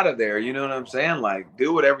fuck out of there. You know what I'm saying? Like,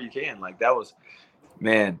 do whatever you can. Like, that was,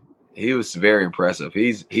 man, he was very impressive.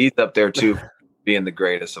 He's up there, too, being the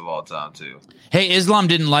greatest of all time, too. Hey, Islam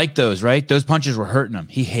didn't like those, right? Those punches were hurting him.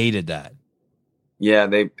 He hated that. Yeah,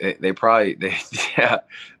 they probably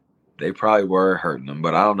were hurting him,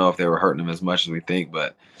 but I don't know if they were hurting him as much as we think,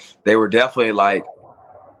 but they were definitely like,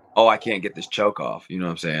 oh, I can't get this choke off. You know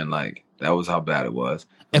what I'm saying? Like, that was how bad it was.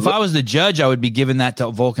 If I was the judge, I would be giving that to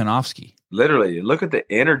Volkanovski. Literally, look at the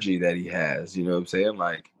energy that he has. You know what I'm saying?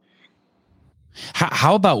 Like,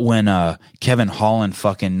 how about when Kevin Holland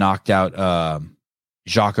fucking knocked out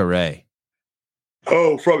Jacare?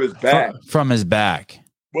 Oh, from his back. From his back.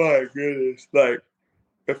 My goodness. Like,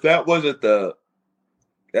 if that wasn't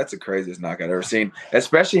that's the craziest knock I've ever seen.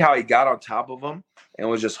 Especially how he got on top of him and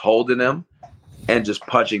was just holding him and just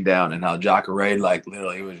punching down, and how Jacare, like,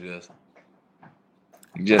 literally, he was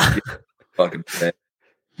just fucking dead.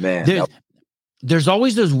 Man. There's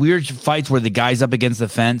always those weird fights where the guy's up against the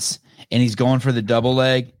fence and he's going for the double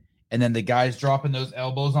leg, and then the guy's dropping those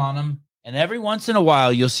elbows on him. And every once in a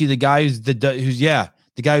while, you'll see the guy who's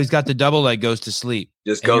got the double leg goes to sleep.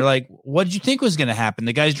 You're like, what did you think was going to happen?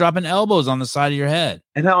 The guy's dropping elbows on the side of your head.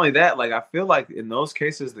 And not only that, like, I feel like in those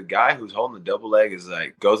cases, the guy who's holding the double leg is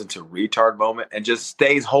like goes into retard moment and just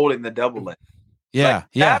stays holding the double leg. Yeah, like,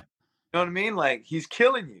 yeah. You know what I mean? Like, he's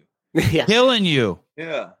killing you. Yeah. Killing you.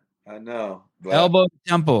 Yeah, I know. But Elbow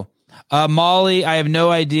temple. Molly, I have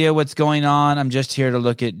no idea what's going on. I'm just here to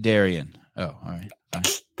look at Darian. Oh, all right. Fine.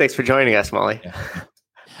 Thanks for joining us, Molly. Yeah.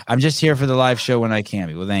 I'm just here for the live show when I can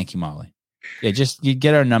be. Well, thank you, Molly. Yeah, you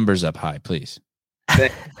get our numbers up high, please.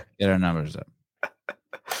 Get our numbers up.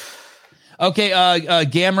 Okay,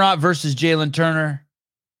 Gamrot versus Jalen Turner.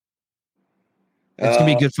 It's gonna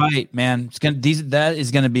be a good fight, man. That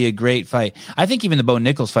is gonna be a great fight. I think even the Bo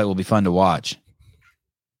Nichols fight will be fun to watch.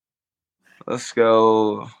 Let's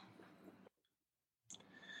go.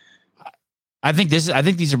 I think it's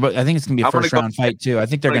gonna be a first round fight too. I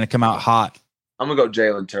think they're gonna come out hot. I'm gonna go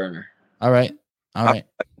Jalen Turner. All right.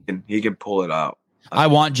 He can pull it out. I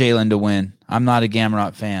want Jalen to win. I'm not a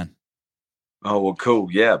Gamrot fan. Oh, well, cool.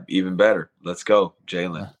 Yeah, even better. Let's go,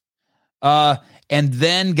 Jalen. And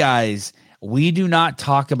then, guys, we do not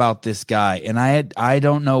talk about this guy, and I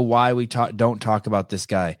don't know why we don't talk about this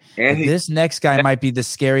guy. And this next guy might be the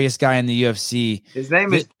scariest guy in the UFC. His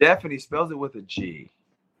name is Jeff, and he spells it with a G.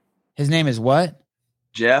 His name is what?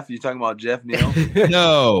 Jeff. You talking about Jeff Neal?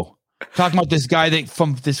 No. Talking about this guy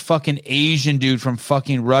from this fucking Asian dude from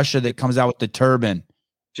fucking Russia that comes out with the turban.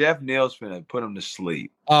 Jeff Neal's finna put him to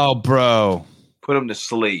sleep. Oh, bro. Put him to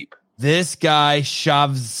sleep. This guy,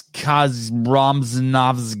 is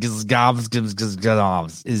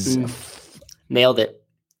nailed it.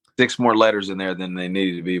 6 more letters in there than they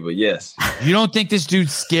needed to be, but yes. You don't think this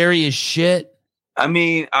dude's scary as shit? I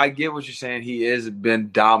mean, I get what you're saying. He has been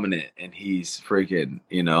dominant, and he's freaking,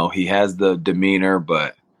 he has the demeanor,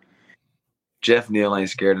 but Jeff Neal ain't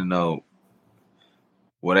scared to know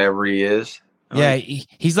whatever he is. Yeah,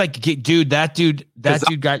 he's like, dude, that dude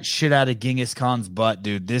got shit out of Genghis Khan's butt,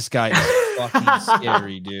 dude. This guy is fucking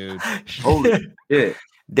scary, dude. Holy shit.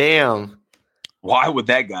 Damn. Why would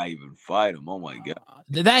that guy even fight him? Oh, my God.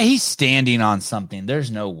 That he's standing on something. There's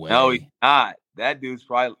no way. No, he's not. That dude's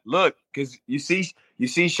probably – look, because you see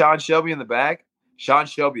Sean Shelby in the back? Sean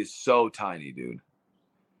Shelby is so tiny, dude.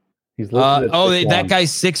 He's that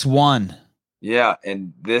guy's 6'1". Yeah,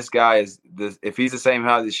 and this guy is – if he's the same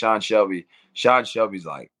height as Sean Shelby's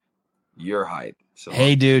like your height. So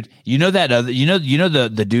hey, dude, you know that other,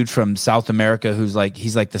 the dude from South America who's like,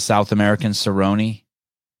 he's like the South American Cerrone,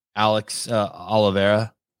 Alex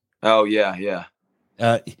Oliveira. Oh yeah.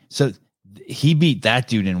 So he beat that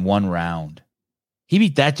dude in 1 round. He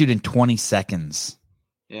beat that dude in 20 seconds.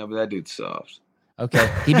 Yeah, but that dude's soft. Okay,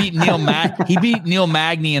 he beat Neil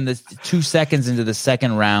Magny in the 2 seconds into the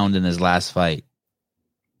second round in his last fight.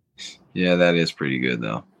 Yeah, that is pretty good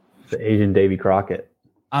though. The Asian Davy Crockett.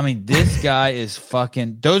 I mean, this guy is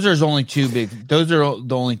fucking. Those are the only 2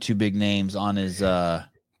 big names on his. God,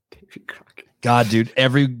 dude,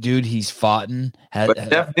 every dude he's fought in has. But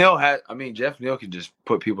Jeff Neal can just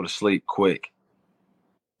put people to sleep quick.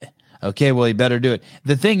 Okay, well, he better do it.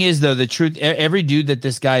 The thing is, though, the truth, every dude that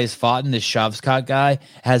this guy has fought in, this Shavkat guy,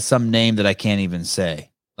 has some name that I can't even say.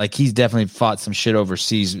 Like, he's definitely fought some shit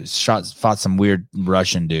overseas, fought some weird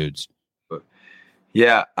Russian dudes.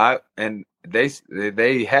 Yeah, and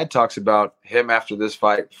they had talks about him after this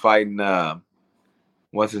fight fighting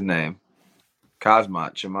what's his name?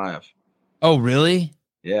 Kazmat Chimaev. Oh, really?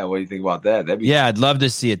 Yeah, what do you think about that? Yeah, I'd love to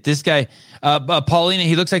see it. This guy, Paulina,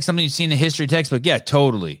 he looks like something you've seen in a history textbook. Yeah,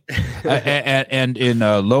 totally. And in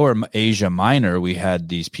Lower Asia Minor, we had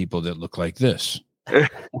these people that look like this.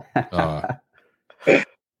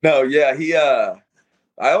 No, yeah, he. I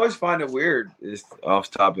always find it weird. It's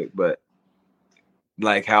off topic, but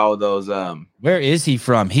like how those. Where is he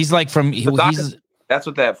from? He's like from. He's. That's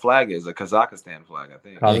what that flag is, a Kazakhstan flag, I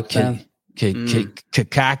think. Kazakhstan.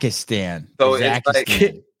 Kakakistan. So it's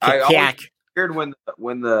like I always weird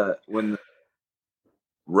when the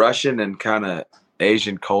Russian and kind of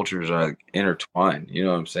Asian cultures are like intertwined. You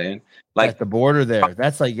know what I'm saying? Like at the border there.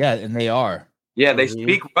 That's like and they are. Yeah, they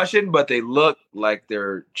speak Russian, but they look like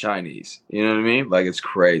they're Chinese. You know what I mean? Like it's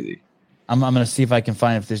crazy. I'm gonna see if I can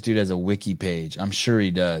find if this dude has a wiki page. I'm sure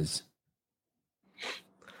he does.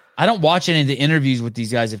 I don't watch any of the interviews with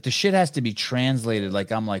these guys. If the shit has to be translated,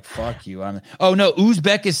 like I'm like, fuck you. Oh no,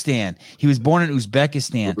 Uzbekistan. He was born in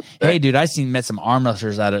Uzbekistan. Hey, dude, met some arm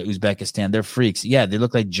wrestlers out of Uzbekistan. They're freaks. Yeah, they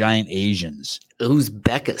look like giant Asians.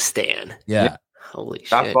 Uzbekistan. Yeah. Holy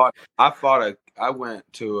shit. I went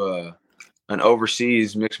to an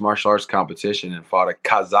overseas mixed martial arts competition and fought a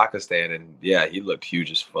Kazakhstan, and yeah, he looked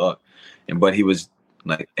huge as fuck. But he was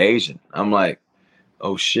like Asian. I'm like,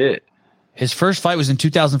 oh shit. His first fight was in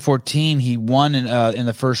 2014. He won in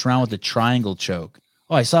the first round with a triangle choke.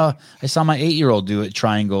 Oh, I saw my 8-year-old do a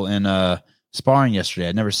triangle in sparring yesterday.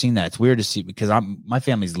 I'd never seen that. It's weird to see because my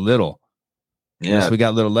family's little. Yeah, so we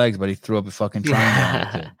got little legs, but he threw up a fucking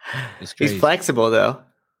triangle. It's crazy. He's flexible though.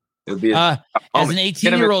 As an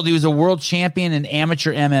 18-year-old, he was a world champion in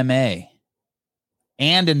amateur MMA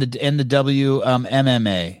and in the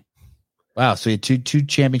WMMA. Wow, so he had two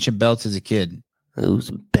championship belts as a kid.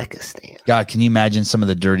 Uzbekistan. God, can you imagine some of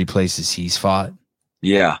the dirty places he's fought?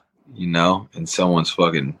 Yeah, in someone's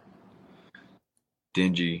fucking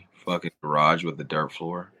dingy fucking garage with the dirt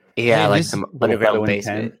floor. Yeah, like some underground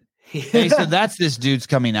basement. Hey, so that's this dude's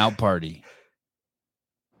coming out party.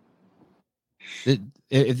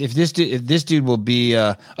 If this dude will be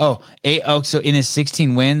so in his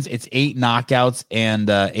 16 wins, it's 8 knockouts and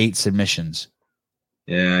 8 submissions.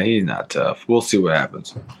 Yeah, he's not tough. We'll see what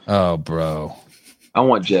happens. Oh, bro. I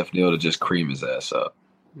want Jeff Neal to just cream his ass up.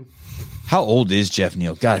 How old is Jeff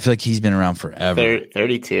Neal? God, I feel like he's been around forever.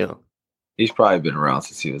 32. He's probably been around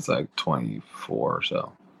since he was like 24 or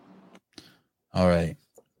so. All right.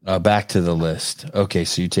 Back to the list. Okay,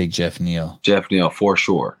 so you take Jeff Neal. Jeff Neal for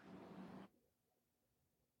sure.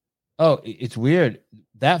 Oh, it's weird.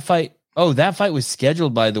 That fight was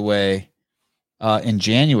scheduled, by the way, in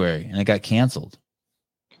January, and it got canceled.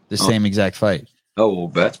 The same exact fight. Oh, well,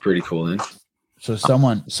 that's pretty cool then. So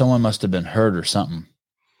someone must have been hurt or something.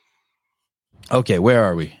 Okay, where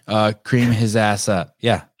are we? Cream his ass up.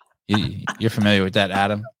 Yeah, you're familiar with that,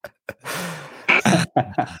 Adam?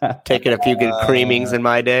 Taking a few good creamings in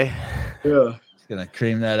my day. Yeah, he's gonna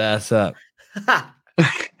cream that ass up.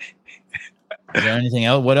 Is there anything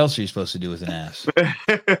else? What else are you supposed to do with an ass?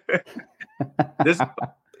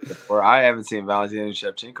 Or I haven't seen Valentina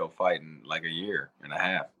Shevchenko fight in like a year and a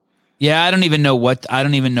half. Yeah, I don't even know what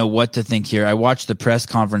to think here. I watched the press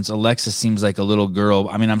conference. Alexa seems like a little girl.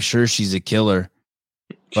 I mean, I'm sure she's a killer,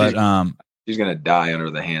 but she's gonna die under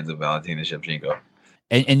the hands of Valentina Shevchenko.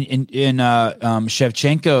 And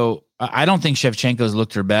Shevchenko, I don't think Shevchenko's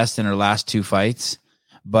looked her best in her last 2 fights,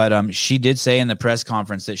 but she did say in the press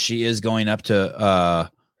conference that she is going up to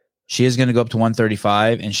she is going to go up to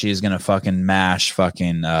 135 and she is going to fucking mash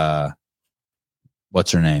fucking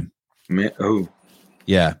what's her name? Who?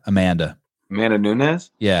 Yeah, Amanda Nunes?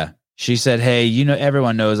 Yeah. She said, hey,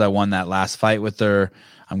 everyone knows I won that last fight with her.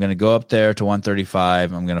 I'm going to go up there to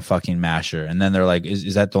 135. I'm going to fucking mash her. And then they're like,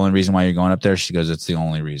 is that the only reason why you're going up there? She goes, it's the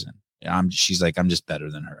only reason. She's like, I'm just better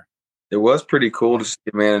than her. It was pretty cool to see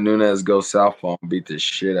Amanda Nunes go southpaw and beat the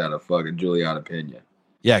shit out of fucking Juliana Pena.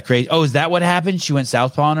 Yeah, crazy. Oh, is that what happened? She went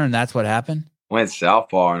southpaw on her and that's what happened? Went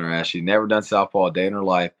southpaw on her ass. She'd never done southpaw a day in her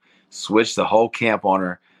life. Switched the whole camp on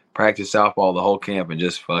her. Practiced southpaw the whole camp and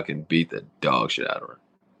just fucking beat the dog shit out of her.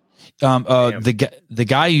 The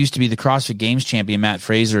guy who used to be the CrossFit Games champion, Matt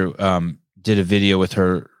Fraser, did a video with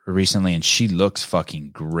her recently, and she looks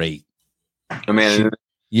fucking great.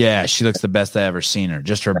 She looks the best I ever seen her.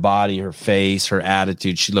 Just her body, her face, her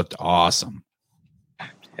attitude. She looked awesome.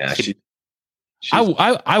 Yeah,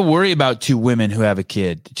 I worry about 2 women who have a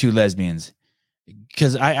kid, 2 lesbians.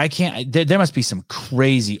 Because I can't. There must be some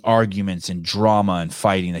crazy arguments and drama and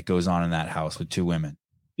fighting that goes on in that house with 2 women.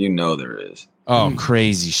 There is. Oh,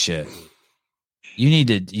 crazy shit. You need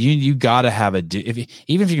to you got to have a dude.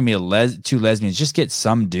 Even if you're gonna be two lesbians, just get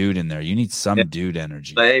some dude in there. You need some dude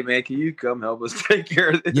energy. Hey man, can you come help us take care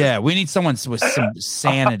of this? Yeah, we need someone with some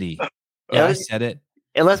sanity. Yeah, I said it.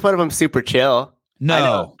 Unless one of them's super chill.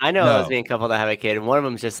 No, I know a lesbian couple that have a kid, and one of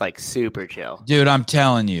them's just like super chill. Dude, I'm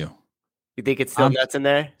telling you. You think it's still nuts in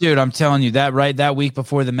there? Dude, I'm telling you that week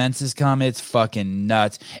before the menses come, it's fucking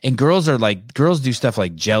nuts. And girls do stuff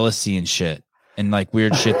like jealousy and shit. And like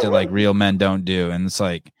weird shit that like real men don't do. And it's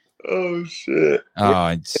like, oh shit. Oh,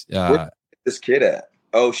 it's where's this kid at?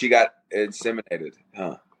 Oh, she got inseminated,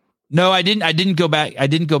 huh? No, I didn't go back. I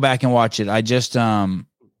didn't go back and watch it. I just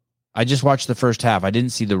watched the first half. I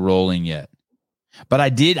didn't see the rolling yet. But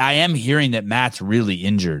I am hearing that Matt's really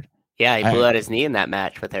injured. Yeah, he blew out his knee in that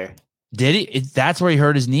match with her. Did he? That's where he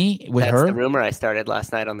hurt his knee with her? That's the rumor I started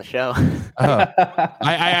last night on the show. Oh,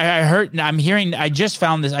 I heard. I'm hearing. I just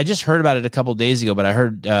found this. I just heard about it a couple days ago, but I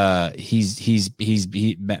heard he's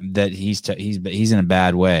in a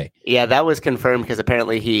bad way. Yeah, that was confirmed because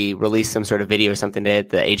apparently he released some sort of video or something to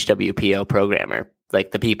the HWPO programmer,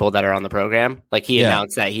 like the people that are on the program. Like he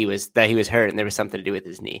announced that he was hurt and there was something to do with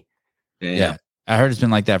his knee. Yeah. I heard it's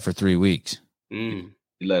been like that for 3 weeks. Mm.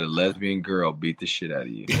 You let a lesbian girl beat the shit out of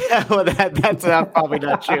you. Well, that's probably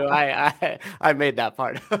not true. I made that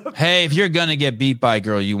part up. Hey, if you're gonna get beat by a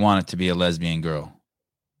girl, you want it to be a lesbian girl,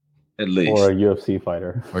 at least, or a UFC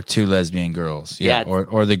fighter, or two lesbian girls. Yeah.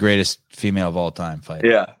 Or the greatest female of all time fighter.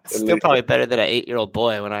 Yeah, still probably better than an 8-year-old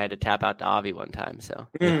boy when I had to tap out to Avi one time. So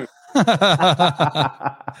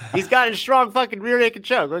he's got a strong fucking rear naked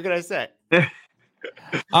choke. What can I say?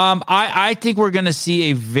 I think we're going to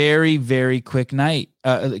see a very, very quick night.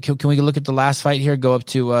 Can we look at the last fight here? Go up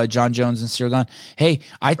to John Jones and Sirgan. Hey,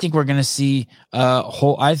 I think we're going to see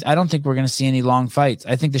I don't think we're going to see any long fights.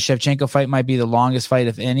 I think the Shevchenko fight might be the longest fight,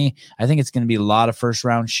 if any. I think it's going to be a lot of first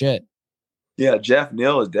round shit. Yeah, Jeff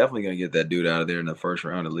Neal is definitely going to get that dude out of there in the first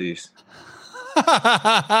round at least.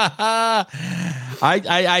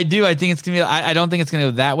 I do. I think it's gonna be. I don't think it's gonna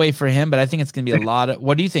go that way for him, but I think it's gonna be a lot of.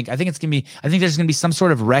 What do you think? I think it's gonna be. I think there's gonna be some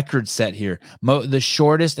sort of record set here. The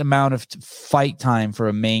shortest amount of fight time for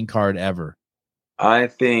a main card ever. I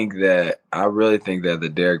really think that the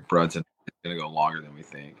Derek Brunson is gonna go longer than we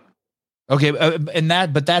think. Okay,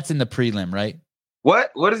 but that's in the prelim, right?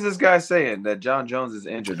 What is this guy saying that John Jones is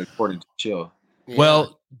injured according to Chill? Yeah.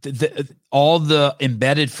 Well, all the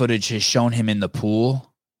embedded footage has shown him in the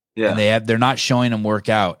pool. Yeah, and they're not showing him work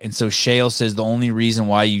out, and so Shale says the only reason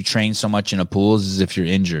why you train so much in a pool is if you're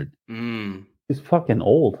injured. He's fucking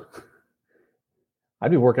old.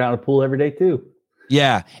 I'd be working out in a pool every day too.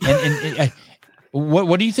 Yeah, and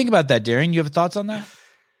what do you think about that, Darian? You have thoughts on that?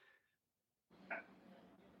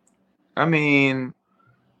 I mean,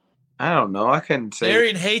 I don't know. I couldn't say.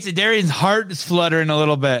 Darian hates it. Darian's heart is fluttering a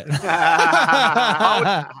little bit.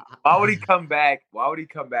 Why would he come back? Why would he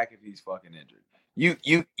come back if he's fucking injured? You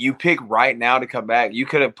pick right now to come back. You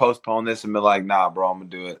could have postponed this and been like, nah, bro, I'm gonna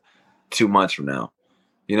do it 2 months from now.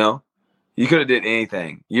 You know? You could have did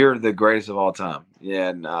anything. You're the greatest of all time.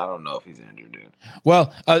 Yeah, no, I don't know if he's injured, dude.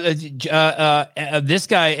 Well, this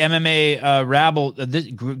guy, MMA Rabble,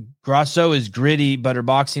 Grasso is gritty, but her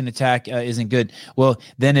boxing attack isn't good. Well,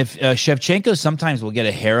 then if Shevchenko sometimes will get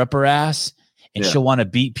a hair up her ass and she'll want to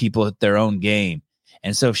beat people at their own game.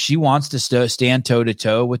 And so if she wants to stand toe to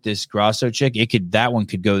toe with this Grasso chick, that one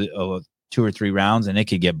could go 2 or 3 rounds and it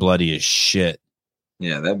could get bloody as shit.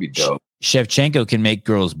 Yeah, that'd be dope. Shevchenko can make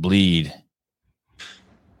girls bleed.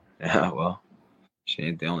 Yeah, well, she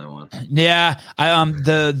ain't the only one. Yeah,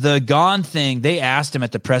 the Gone thing, they asked him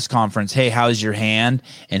at the press conference, hey, how's your hand?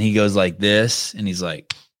 And he goes like this, and he's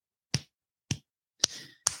like,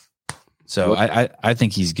 so I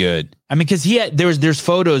think he's good. I mean, because there's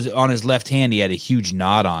photos on his left hand, he had a huge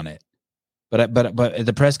knot on it. But at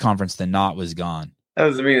the press conference, the knot was gone. That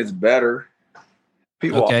doesn't mean it's better.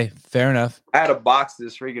 Okay, fair enough. I had to box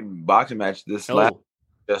this freaking boxing match look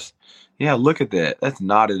at that. That's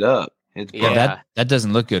knotted up. That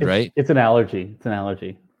doesn't look good, right? It's an allergy. It's an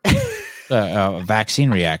allergy. A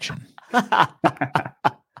vaccine reaction.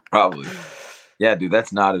 Probably. Yeah, dude,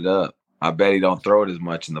 that's knotted up. I bet he don't throw it as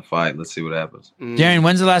much in the fight. Let's see what happens. Darian,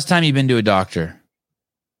 when's the last time you've been to a doctor?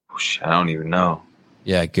 I don't even know.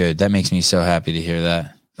 Yeah, good. That makes me so happy to hear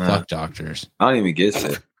that. Fuck doctors. I don't even get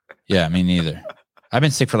sick. Yeah, me neither. I've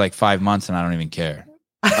been sick for like 5 months and I don't even care.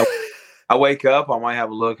 I wake up, I might have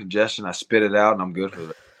a little congestion, I spit it out, and I'm good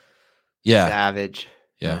for it. Yeah. Savage.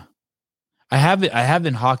 Yeah. I have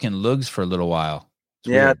been hawking lugs for a little while. It's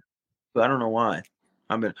weird. But I don't know why.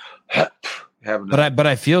 I've been having but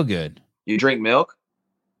I feel good. You drink milk?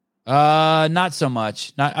 Not so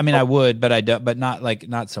much. I would, but I don't, but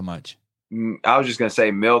not so much. I was just gonna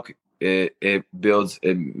say milk. It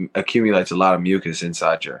accumulates a lot of mucus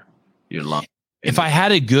inside your lung. If I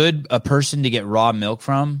had a person to get raw milk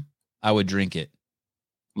from, I would drink it.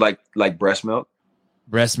 Like breast milk,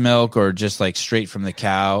 or just like straight from the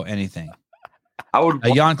cow, anything. I would.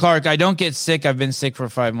 Jan Clark, I don't get sick. I've been sick for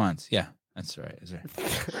 5 months. Yeah, that's right. That's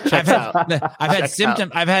right. I've had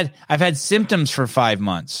symptoms. I've had symptoms for 5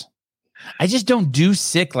 months. I just don't do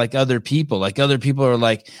sick like other people. Like other people are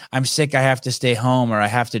like, I'm sick, I have to stay home, or I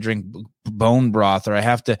have to drink bone broth, or I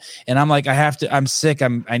have to. And I'm like, I'm sick.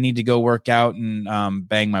 I need to go work out and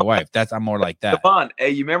bang my wife. I'm more like that. Come on,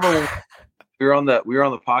 hey, you remember when we were on the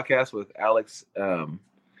podcast with Alex,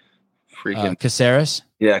 Caceres?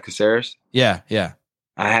 Yeah, Caceres. Yeah.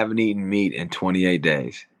 I haven't eaten meat in 28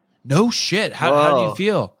 days. No shit. How do you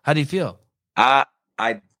feel? How do you feel? I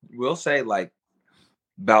will say, like,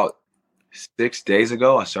 about 6 days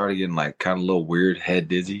ago, I started getting like kind of a little weird head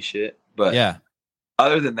dizzy shit. But yeah,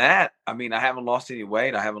 other than that, I mean, I haven't lost any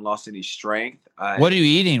weight. I haven't lost any strength. What are you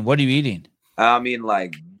eating? I mean,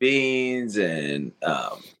 like beans and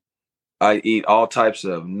I eat all types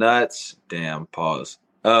of nuts. Damn, pause.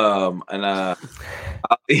 And I'll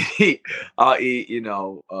eat,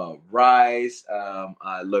 rice.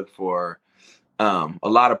 I look for a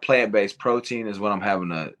lot of plant-based protein is what I'm having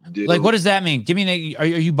to do. Like, what does that mean? Give me are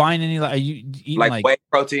you buying any? Are you eating like whey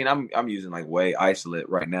protein? I'm using like whey isolate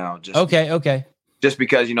right now. Just okay. Just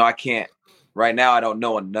because I can't right now. I don't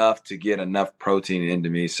know enough to get enough protein into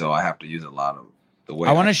me, so I have to use a lot of the whey.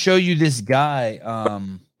 I want to show you this guy.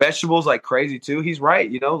 Vegetables like crazy too. He's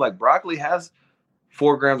right. Like broccoli has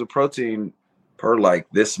 4 grams of protein per like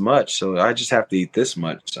this much, so I just have to eat this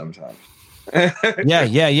much sometimes.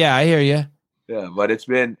 Yeah. I hear you. Yeah, but it's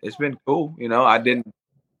been cool. I didn't.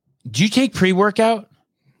 Do you take pre-workout?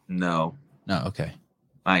 No. Okay.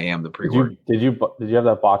 I am the pre-workout. Did you have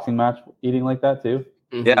that boxing match eating like that too?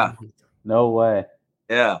 Mm-hmm. Yeah. No way.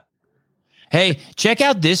 Yeah. Hey, check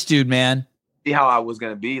out this dude, man. See how I was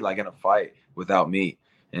gonna be like in a fight without meat,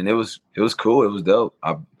 and it was cool. It was dope.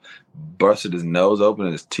 I busted his nose open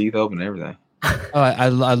and his teeth open and everything. Oh, I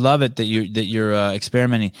love it that you're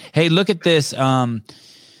experimenting. Hey, look at this.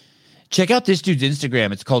 Check out this dude's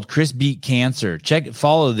Instagram. It's called Chris Beat Cancer.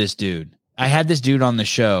 Follow this dude. I had this dude on the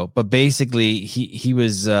show, but basically he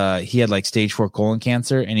had like stage 4 colon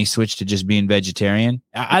cancer, and he switched to just being vegetarian.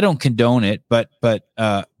 I don't condone it, but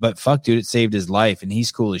fuck, dude, it saved his life, and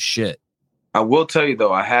he's cool as shit. I will tell you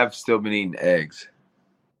though, I have still been eating eggs.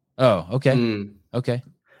 Oh, okay. Okay.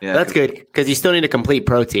 Yeah, that's good because you still need a complete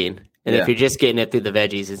protein. And Yeah. if you're just getting it through the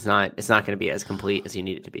veggies, it's not going to be as complete as you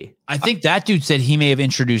need it to be. I think that dude said he may have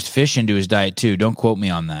introduced fish into his diet too. Don't quote me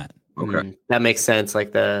on that. Okay. That makes sense,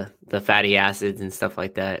 like the fatty acids and stuff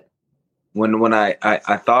like that. When I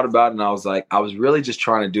thought about it, and I was like, I was really just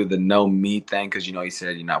trying to do the no meat thing because he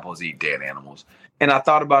said you're not supposed to eat dead animals. And I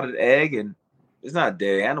thought about an egg, and it's not a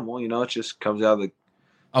dead animal. It just comes out of the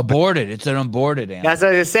aborted. It's an aborted animal. That's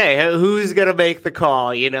what I was gonna say. Who's gonna make the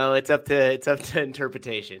call? It's up to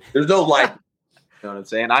interpretation. There's no life. You know what I'm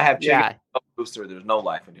saying? I have chicken. Yeah. Booster. There's no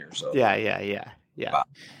life in here. So Yeah. Wow.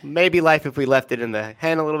 Maybe life if we left it in the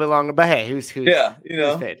hen a little bit longer. But hey, who's yeah,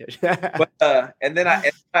 who's paying attention? But and then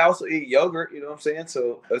I also eat yogurt. You know what I'm saying?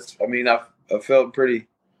 So I felt pretty.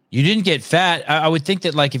 You didn't get fat. I would think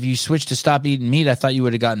that like if you switched to stop eating meat, I thought you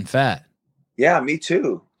would have gotten fat. Yeah, me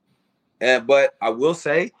too. But I will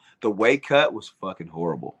say the weight cut was fucking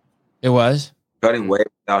horrible. It was Cutting weight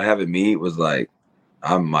without having meat was like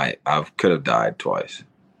I could have died twice,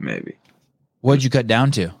 maybe. What'd you cut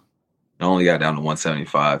down to? I only got down to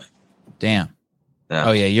 175. Damn. Yeah.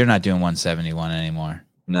 Oh yeah, you're not doing 171 anymore.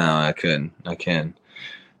 No, I couldn't. I can.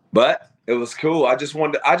 But it was cool. I just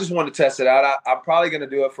wanted to test it out. I'm probably gonna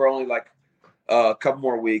do it for only like a couple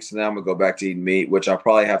more weeks, and then I'm gonna go back to eating meat, which I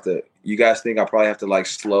probably have to. You guys think I probably have to like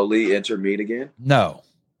slowly enter meat again? No.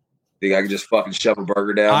 Think I can just fucking shove a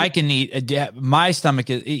burger down? I can eat. My stomach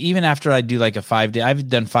is, even after I do like a 5 day. I've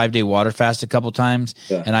done 5 day water fast a couple times,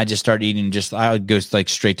 and I just start eating. I would go like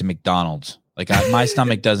straight to McDonald's. Like my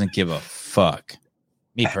stomach doesn't give a fuck.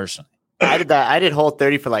 Me personally. I did that. I did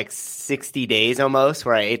Whole30 for like 60 days almost,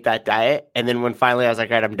 where I ate that diet, and then when finally I was like,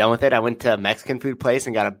 all right, I'm done with it. I went to a Mexican food place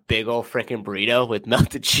and got a big old freaking burrito with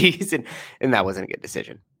melted cheese, and that wasn't a good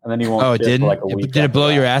decision. And then you won't. Oh, it didn't. Like a week Did it blow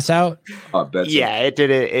your ass out? I bet. Yeah, it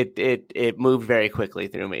did. It moved very quickly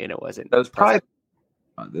through me, and it wasn't. That was probably.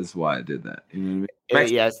 This is why I did that. You know what I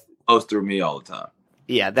mean? Yes. Goes through me all the time.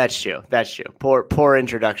 Yeah, that's true. That's true. Poor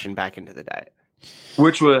introduction back into the diet.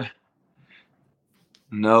 Which would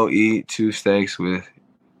eat 2 steaks with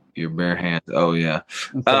your bare hands. Oh yeah.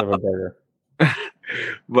 Instead of a burger.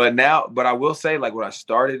 But I will say, like when I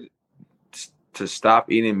started to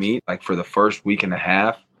stop eating meat, like for the first week and a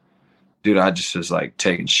half, dude, I just was like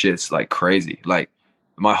taking shits like crazy. Like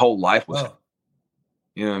my whole life was,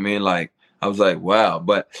 you know what I mean? Like I was like, wow.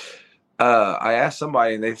 But I asked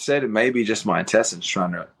somebody and they said it may be just my intestines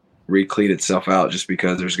trying to recleat itself out just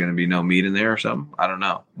because there's going to be no meat in there or something. I don't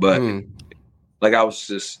know. But like I was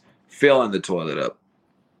just filling the toilet up.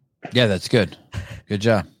 Yeah, that's good. Good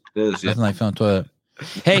job. It is, Nothing like filling the toilet.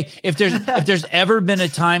 Hey, if there's ever been a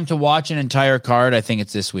time to watch an entire card, I think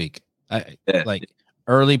it's this week. Like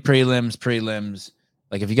early prelims.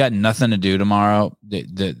 Like if you got nothing to do tomorrow,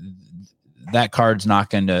 that card's not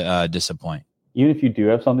going to disappoint. Even if you do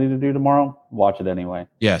have something to do tomorrow, watch it anyway.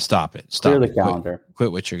 Yeah, stop it. Clear the calendar.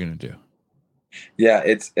 Quit what you're going to do. Yeah,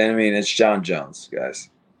 it's John Jones, guys.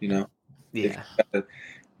 You know. Yeah.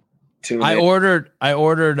 I ordered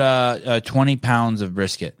 20 pounds of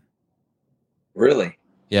brisket. Really?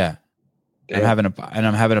 Yeah. I'm having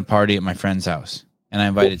a party at my friend's house, and I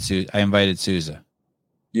invited Sousa.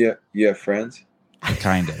 Yeah, you have friends?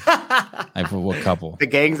 Kind of. I have a couple. The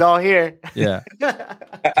gang's all here. Yeah.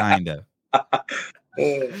 Kind of.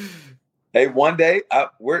 Hey, one day,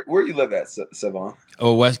 where you live at, Savon?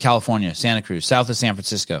 Oh, West California, Santa Cruz, south of San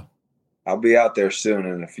Francisco. I'll be out there soon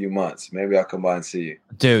in a few months. Maybe I'll come by and see you.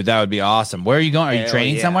 Dude, that would be awesome. Where are you going? Are you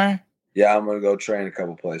training somewhere? Yeah, I'm gonna go train a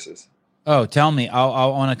couple places. Oh, tell me. I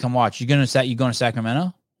want to come watch. You going to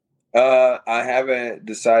Sacramento? I haven't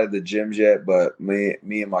decided the gyms yet, but me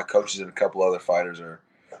and my coaches and a couple other fighters are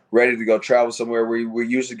ready to go travel somewhere. We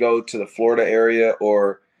usually go to the Florida area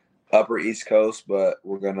or upper East Coast, but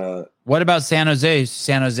we're gonna. What about San Jose?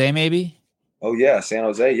 San Jose, maybe? Oh yeah, San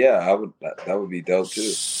Jose. Yeah, that would be dope too.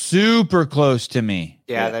 Super close to me.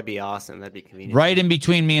 Yeah, that'd be awesome. That'd be convenient. Right in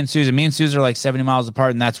between me and Susan. Me and Susan are like 70 miles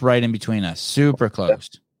apart, and that's right in between us. Super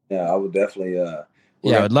close. Yeah, I would definitely. I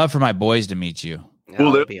would love for my boys to meet you.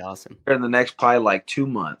 Yeah, that'd be awesome. In the next probably like 2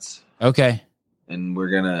 months. Okay. And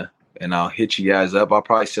I'll hit you guys up. I'll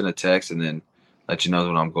probably send a text and then let you know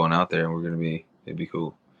when I'm going out there, and it'd be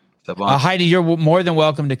cool. Heidi, you're more than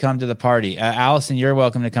welcome to come to the party. Allison, you're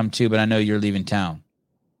welcome to come too, but I know you're leaving town.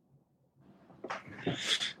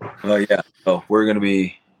 Oh yeah. Oh, we're gonna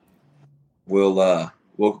be.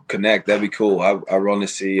 We'll connect. That'd be cool. I want to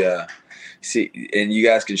see, and you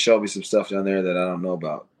guys can show me some stuff down there that I don't know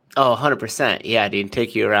about. Oh, 100%. Yeah, dude,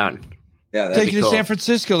 take you around. Yeah, take you to San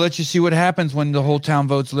Francisco. Let you see what happens when the whole town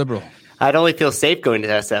votes liberal. I'd only feel safe going to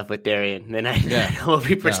that stuff with Darian. Then I will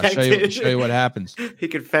be protected. I'll show you what happens. He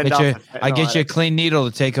could fend off. I get you a clean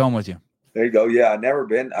needle to take home with you. There you go. Yeah, I've never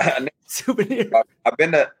been. Souvenir. I've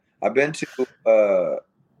been to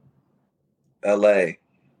L.A.,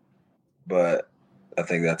 but I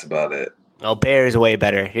think that's about it. Oh, Bear is way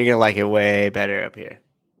better. You're gonna like it way better up here.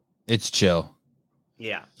 It's chill.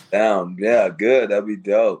 Yeah. Down. Yeah, good. That'd be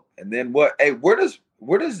dope. And then what? Hey, where does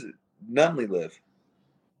Nunley live?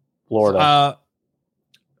 Florida.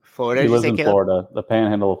 Florida. He lives in Florida, the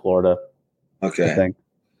Panhandle of Florida. Okay. I think.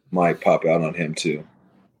 Might pop out on him too.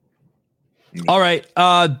 All right.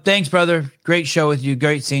 Thanks, brother. Great show with you.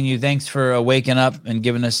 Great seeing you. Thanks for waking up and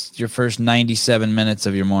giving us your first 97 minutes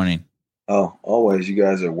of your morning. Oh, always. You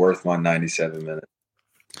guys are worth my 97 minutes.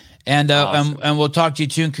 And Awesome. and we'll talk to you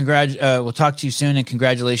soon. We'll talk to you soon, and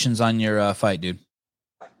congratulations on your fight, dude.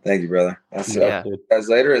 Thank you, brother. I'll see Yeah. you guys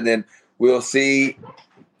later, and then we'll see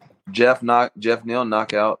Jeff Neal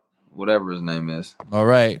knock out whatever his name is. All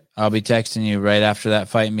right. I'll be texting you right after that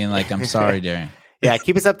fight and being like, I'm sorry, Darian. Yeah,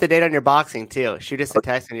 keep us up to date on your boxing too. Shoot us a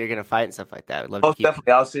text when you're gonna fight and stuff like that. I'd love to keep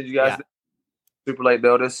definitely. I'll send you guys super late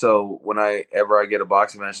notice. So whenever I get a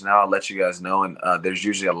boxing match now, I'll let you guys know. And there's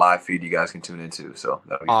usually a live feed you guys can tune into. So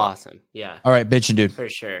that'll be awesome. Fun. Yeah. All right, bitchin', dude. For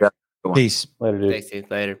sure. Yeah. Peace. Later, dude. Thanks,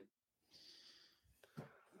 dude. Later.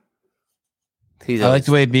 I like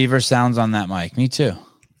the way Beaver sounds on that mic. Me too.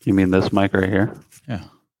 You mean this mic right here? Yeah.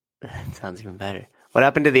 Sounds even better. What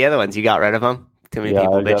happened to the other ones? You got rid of them? Too many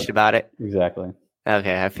people bitched about it? Exactly.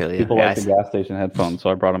 Okay, I feel you. People like the gas station headphones,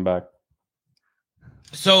 so I brought them back.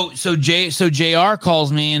 So JR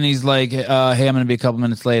calls me and he's like, hey, I'm gonna be a couple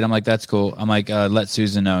minutes late. I'm like, that's cool. I'm like, let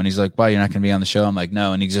Susan know. And he's like, why, you're not gonna be on the show? I'm like,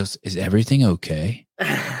 no. And he goes, is everything okay?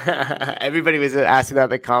 Everybody was asking that in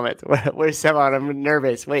the comments. Where's Sevon? I'm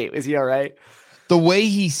nervous. Wait, is he all right? The way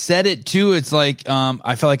he said it too, it's like,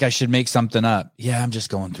 I felt like I should make something up. Yeah, I'm just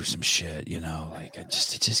going through some shit, like it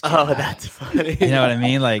just Oh, that's funny. You know what I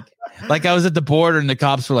mean? Like I was at the border and the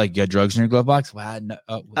cops were like, you got drugs in your glove box? Wow, no,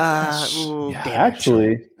 yeah,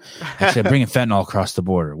 actually, I'm bringing fentanyl across the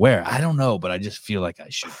border. Where? I don't know, but I just feel like I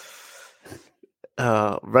should.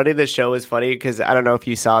 Running the show is funny because I don't know if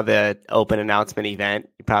you saw the open announcement event.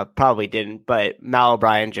 You probably didn't, but Mal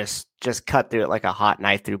O'Brien just cut through it like a hot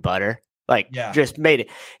knife through butter. just made it.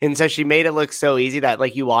 And so she made it look so easy that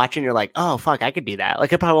like you watch and you're like, oh fuck, I could do that.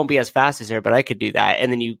 Like I probably won't be as fast as her, but I could do that.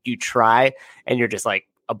 And then you try and you're just like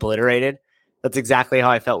obliterated. That's exactly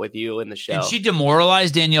how I felt with you in the show. And she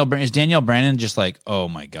demoralized Danielle. Is Danielle Brandon just like, oh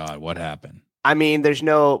my God, what happened? I mean, there's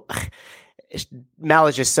no Mal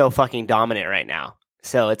is just so fucking dominant right now.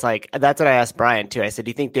 So it's like, that's what I asked Brian too. I said, do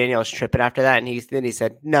you think Danielle's tripping after that? And he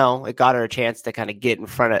said, no, it got her a chance to kind of get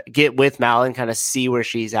with Mal and kind of see where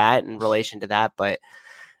she's at in relation to that. But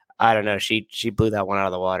I don't know. She blew that one out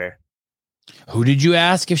of the water. Who did you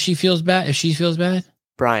ask if she feels bad? If she feels bad?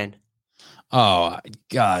 Brian. Oh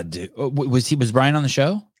God, dude. Was Brian on the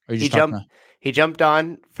show? Or He jumped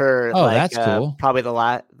on for that's cool. Probably the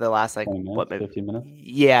last like minutes, 15 minutes.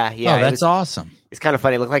 Yeah. Oh, that's awesome. It's kind of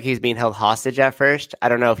funny. It looked like he was being held hostage at first. I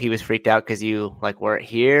don't know if he was freaked out because you like weren't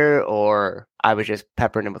here, or I was just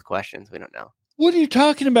peppering him with questions. We don't know. What are you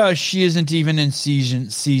talking about? She isn't even in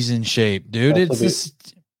season shape, dude. They've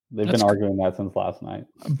been arguing that since last night,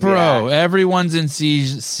 bro. Yeah. Everyone's in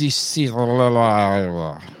season. Everyone's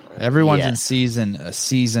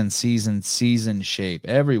in season shape.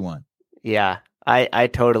 Everyone. Yeah. I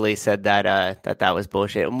totally said that was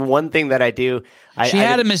bullshit. One thing that I do, she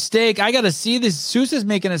had a mistake. I got to see this. Sousa's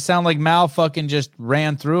making it sound like Mal fucking just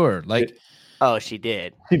ran through her. Like, oh, she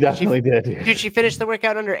did. She definitely did. Dude, she finished the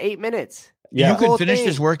workout under 8 minutes. Yeah, you could finish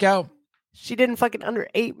this workout. She didn't fucking under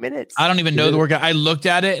 8 minutes. I don't even know the workout. I looked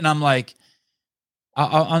at it and I'm like,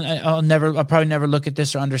 I'll probably never look at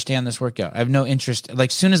this or understand this workout. I have no interest.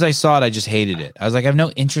 Like, soon as I saw it, I just hated it. I was like, I have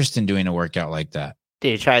no interest in doing a workout like that.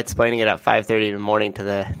 Dude, try explaining it at 5:30 in the morning to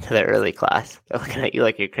the early class. They're looking at you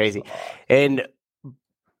like you're crazy. And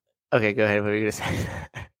okay, go ahead. What were you gonna say?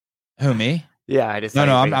 Who, me? Yeah, I just no.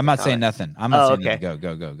 I'm not saying nothing. I'm not saying anything.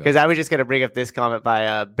 Go. Because I was just gonna bring up this comment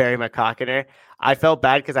by Barry McCockiner. I felt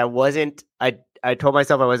bad because I told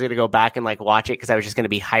myself I wasn't going to go back and like watch it because I was just going to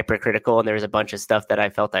be hypercritical, and there was a bunch of stuff that I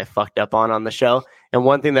felt I fucked up on the show. And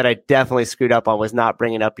one thing that I definitely screwed up on was not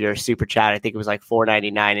bringing up your super chat. I think it was like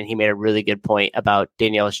 $4.99, and he made a really good point about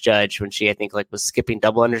Danielle's judge when she, I think, like was skipping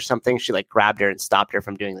double under something. She like grabbed her and stopped her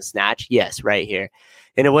from doing the snatch. Yes, right here.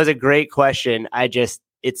 And it was a great question. There's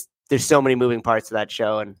so many moving parts to that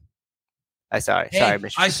show, and sorry,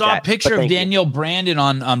 Mr. I saw a picture of Danielle Brandon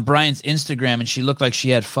on Brian's Instagram, and she looked like she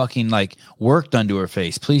had fucking like work done to her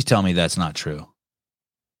face. Please tell me that's not true.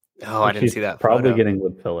 Oh, I didn't see that. Probably getting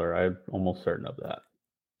lip filler. I'm almost certain of that.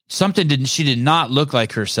 She did not look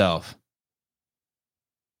like herself.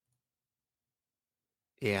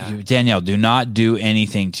 Yeah. Danielle, do not do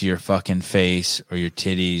anything to your fucking face or your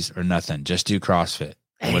titties or nothing. Just do CrossFit.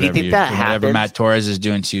 Whatever Matt Torres is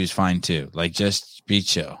doing to you is fine too. Like, just be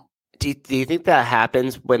chill. Do you think that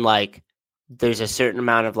happens when like there's a certain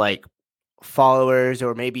amount of like followers,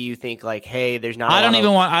 or maybe you think like, hey, there's not. I don't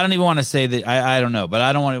even want to say that. I don't know, but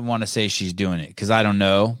I don't want to say she's doing it because I don't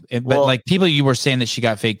know. But like people, you were saying that she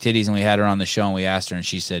got fake titties, and we had her on the show, and we asked her, and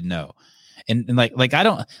she said no. And like I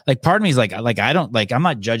don't like. Part of me is like I don't like. I'm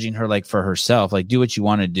not judging her like for herself. Like, do what you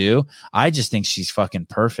want to do. I just think she's fucking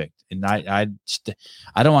perfect, and I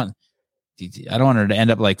don't want her to end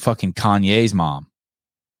up like fucking Kanye's mom.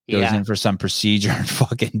 Goes in for some procedure and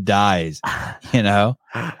fucking dies, you know?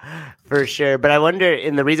 For sure. But I wonder,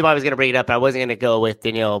 and the reason why I was going to bring it up, I wasn't going to go with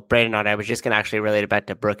Danielle Brandon on it. I was just going to actually relate it back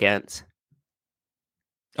to Brooke Entz.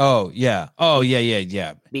 Oh, yeah.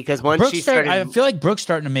 Because once she started... I feel like Brooke's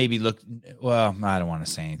starting to maybe look... Well, I don't want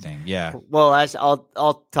to say anything. Yeah. Well,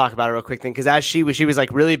 I'll talk about it real quick then, because as she was like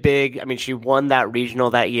really big. I mean, she won that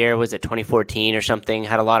regional that year. Was it 2014 or something?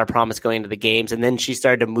 Had a lot of promise going into the games. And then she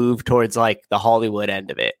started to move towards like the Hollywood end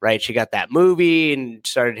of it, right? She got that movie and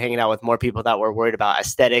started hanging out with more people that were worried about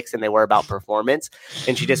aesthetics than they were about performance.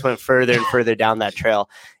 And she just went further and further down that trail.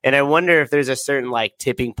 And I wonder if there's a certain like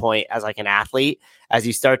tipping point as like an athlete, as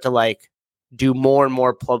you start to like do more and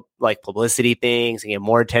more publicity things and get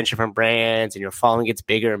more attention from brands, and your following gets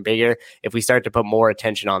bigger and bigger. If we start to put more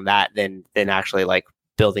attention on that than actually like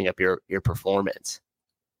building up your performance.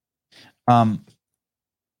 I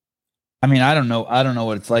mean, I don't know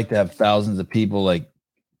what it's like to have thousands of people like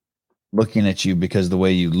looking at you because the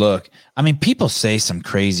way you look. I mean, people say some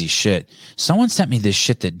crazy shit. Someone sent me this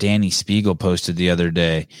shit that Danny Spiegel posted the other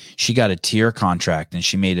day. She got a tier contract and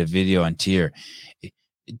she made a video on tier.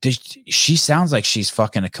 She sounds like she's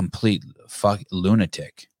fucking a complete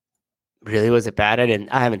lunatic. Really? Was it bad?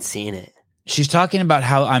 I haven't seen it. She's talking about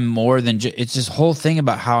how I'm more than it's this whole thing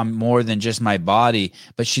about how I'm more than just my body,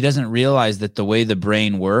 but she doesn't realize that the way the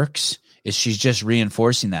brain works is she's just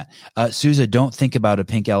reinforcing that. Sousa, don't think about a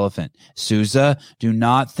pink elephant. Sousa, do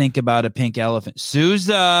not think about a pink elephant.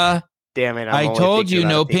 Sousa, Damn it! I told you,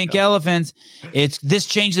 no pink elephants. This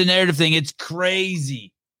changed the narrative thing. It's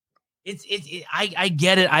crazy. I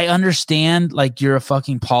get it. I understand. Like, you're a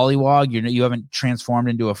fucking pollywog. You haven't transformed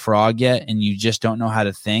into a frog yet, and you just don't know how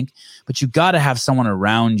to think. But you got to have someone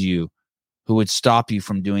around you who would stop you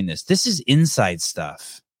from doing this. This is inside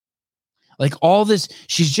stuff. Like, all this,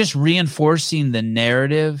 she's just reinforcing the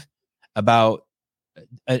narrative about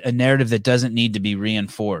a narrative that doesn't need to be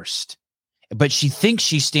reinforced. But she thinks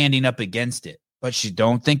she's standing up against it. But she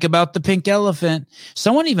don't think about the pink elephant.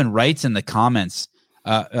 Someone even writes in the comments,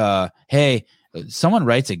 hey, someone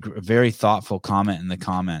writes a very thoughtful comment in the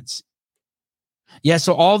comments. Yeah,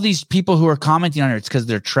 so all these people who are commenting on her, it's because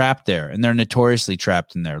they're trapped there, and they're notoriously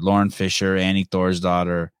trapped in there. Lauren Fisher, Annie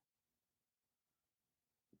Thorsdottir.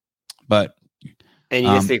 But and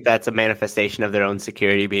you just think that's a manifestation of their own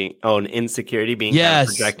insecurity being kind of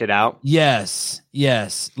projected out? Yes.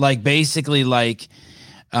 Like, basically, like,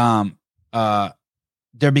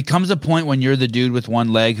 there becomes a point when you're the dude with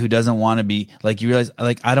one leg who doesn't want to be, like, you realize,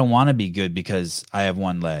 like, I don't want to be good because I have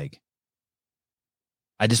one leg.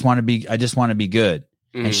 I just want to be good.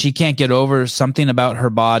 Mm-hmm. And she can't get over something about her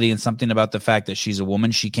body and something about the fact that she's a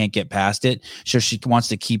woman. She can't get past it. So she wants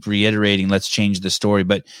to keep reiterating, let's change the story.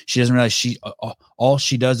 But she doesn't realize all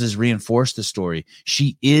she does is reinforce the story.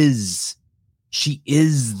 She is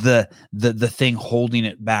the thing holding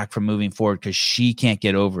it back from moving forward because she can't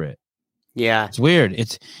get over it. Yeah. It's weird.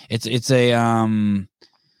 It's a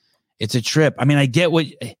trip. I mean, I get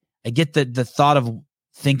the thought of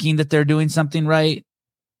thinking that they're doing something right.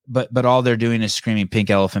 But all they're doing is screaming pink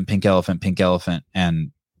elephant, pink elephant, pink elephant,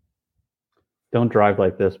 and don't drive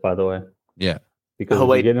like this, by the way. Yeah. Because if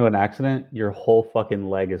you get into an accident, your whole fucking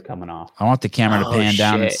leg is coming off. I want the camera to pan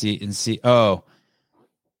down and see. Oh.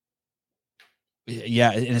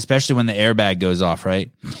 Yeah, and especially when the airbag goes off,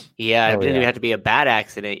 right? Yeah, it didn't even have to be a bad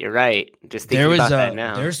accident. You're right. Just thinking about that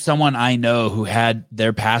now. There's someone I know who had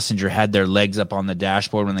their passenger had their legs up on the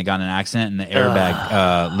dashboard when they got in an accident, and the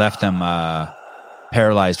airbag left them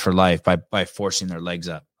paralyzed for life by forcing their legs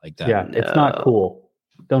up like that. Yeah, it's not cool.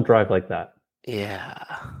 Don't drive like that. Yeah.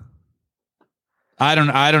 I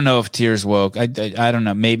don't know if Tears woke. I don't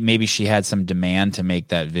know. Maybe she had some demand to make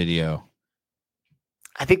that video.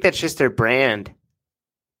 I think that's just her brand.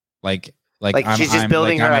 Like she's just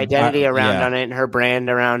building her identity around it and her brand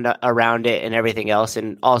around it and everything else.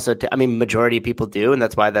 And also, majority of people do, and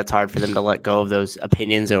that's why that's hard for them to let go of those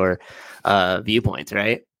opinions or viewpoints,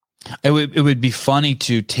 right? It would be funny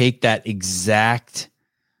to take that exact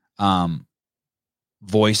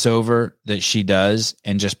voiceover that she does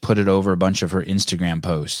and just put it over a bunch of her Instagram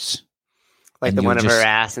posts. Like and the one of her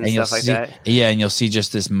ass and stuff like that? Yeah, and you'll see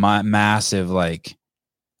just this massive, like,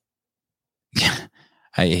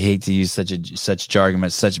 I hate to use such jargon,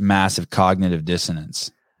 but such massive cognitive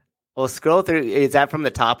dissonance. Well, scroll through. Is that from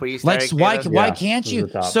the top where you started? Like, why can't you?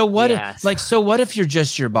 So what? Yes. So what if you're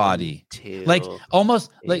just your body? Like, almost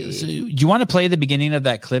like. So you want to play the beginning of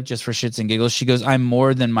that clip just for shits and giggles? She goes, "I'm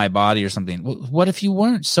more than my body" or something. What if you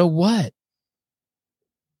weren't? So what?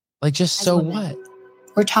 Like, just so what?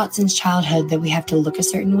 We're taught since childhood that we have to look a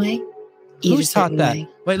certain way. Who's taught that?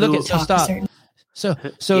 Wait, look at stop. So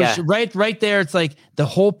yeah. right there, it's like the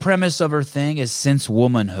whole premise of her thing is since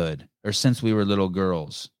womanhood or since we were little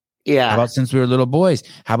girls. Yeah. How about since we were little boys?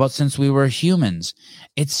 How about since we were humans?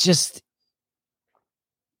 It's just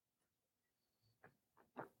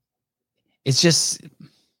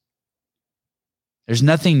there's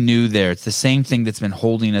nothing new there. It's the same thing that's been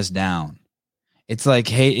holding us down. It's like,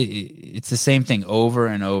 hey, it's the same thing over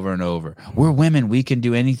and over and over. We're women. We can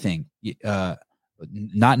do anything.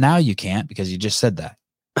 Not now. You can't because you just said that.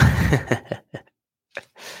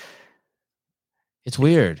 It's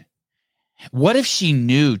weird. What if she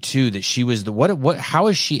knew too that she was the how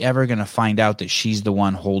is she ever going to find out that she's the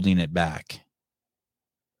one holding it back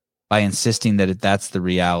by insisting that that's the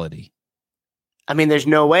reality? I mean, there's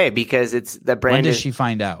no way because it's the brand. When does she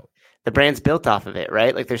find out? The brand's built off of it,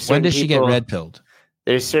 right? Like there's certain when does she get red pilled?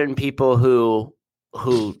 There's certain people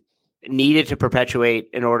who needed to perpetuate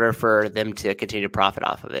in order for them to continue to profit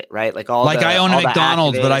off of it, right? Like I own a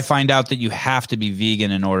McDonald's, but I find out that you have to be vegan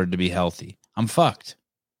in order to be healthy. I'm fucked.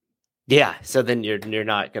 Yeah, so then you're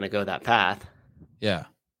not going to go that path. Yeah.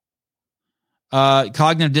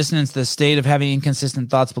 Cognitive dissonance, the state of having inconsistent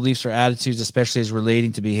thoughts, beliefs, or attitudes, especially as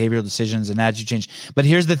relating to behavioral decisions and attitude change. But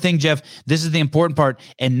here's the thing, Jeff, this is the important part,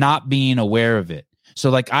 and not being aware of it. So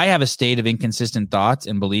like I have a state of inconsistent thoughts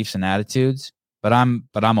and beliefs and attitudes, but I'm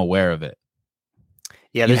aware of it.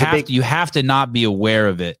 Yeah, you have to not be aware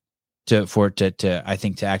of it to I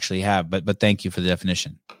think to actually have. But thank you for the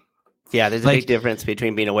definition. Yeah, there's a big difference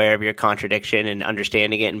between being aware of your contradiction and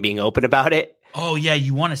understanding it and being open about it. Oh, yeah,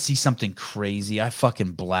 you want to see something crazy? I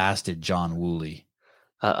fucking blasted John Woolley.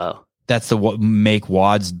 Uh-oh. That's the make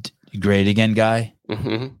WADs great again guy?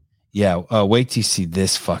 Mm-hmm. Yeah, wait till you see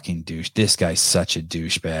this fucking douche. This guy's such a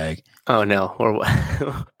douchebag. Oh, no.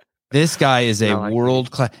 This guy is a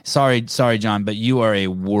world-class... Sorry, John, but you are a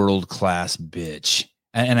world-class bitch.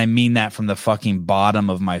 And I mean that from the fucking bottom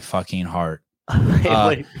of my fucking heart.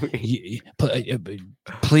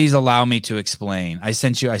 Please allow me to explain. I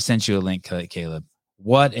sent you a link, Caleb.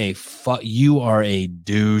 What a you are a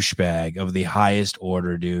douchebag of the highest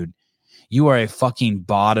order, dude. You are a fucking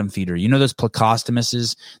bottom feeder. You know those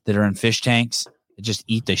plecostomuses that are in fish tanks that just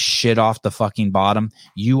eat the shit off the fucking bottom?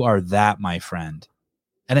 You are that, my friend.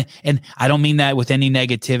 And I don't mean that with any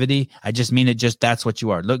negativity. I just mean that's what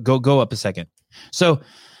you are. Look, go up a second. So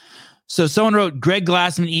someone wrote, Greg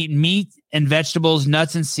Glassman eat meat and vegetables,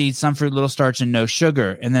 nuts and seeds, some fruit, little starch, and no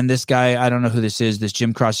sugar. And then this guy, I don't know who this is, this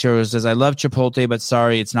Jim Cross Hero says, I love Chipotle, but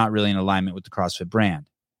sorry, it's not really in alignment with the CrossFit brand.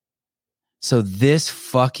 So this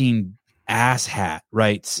fucking asshat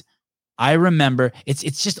writes, I remember, it's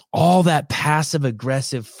just all that passive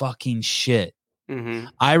aggressive fucking shit. Mm-hmm.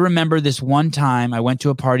 I remember this one time I went to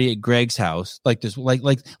a party at Greg's house, like this,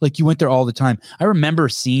 like you went there all the time. I remember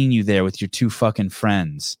seeing you there with your two fucking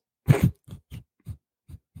friends.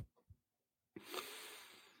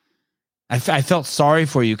 I felt sorry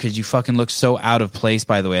for you because you fucking looked so out of place,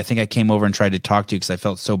 by the way. I think I came over and tried to talk to you because I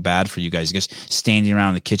felt so bad for you guys just standing around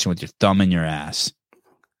in the kitchen with your thumb in your ass.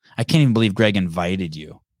 I can't even believe Greg invited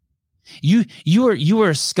you. You were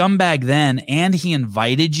a scumbag then, and he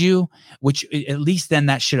invited you, which at least then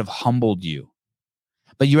that should have humbled you.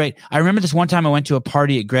 But you're right. I remember this one time I went to a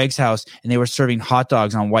party at Greg's house, and they were serving hot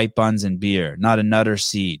dogs on white buns and beer, not a nut or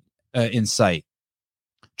seed in sight.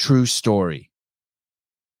 True story.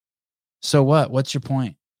 So what? What's your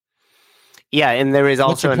point? Yeah, and there is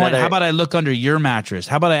also another. How about I look under your mattress?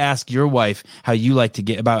 How about I ask your wife how you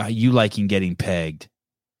liking getting pegged?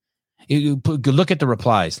 Look at the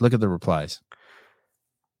replies. Look at the replies.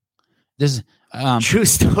 This true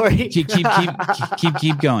story. keep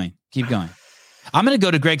going. Keep going. I'm gonna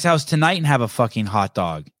go to Greg's house tonight and have a fucking hot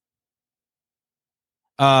dog.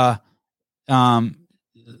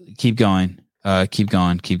 Keep going. Keep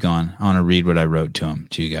going. I want to read what I wrote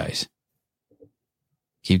to you guys.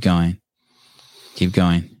 Keep going.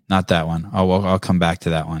 Not that one. I'll come back to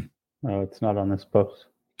that one. No, it's not on this post.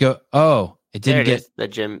 Go. Oh, it didn't get the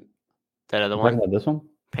gym. That other You're one. talking about this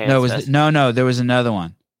one? No. There was another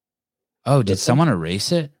one. Oh, did someone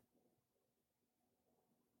erase it?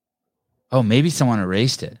 Oh, maybe someone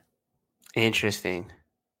erased it. Interesting.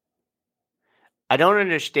 I don't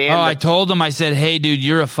understand. I told him, I said, hey, dude,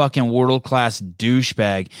 you're a fucking world-class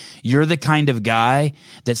douchebag. You're the kind of guy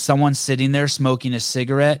that someone sitting there smoking a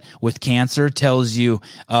cigarette with cancer tells you,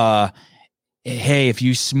 hey, if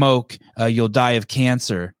you smoke, you'll die of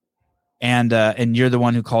cancer. And you're the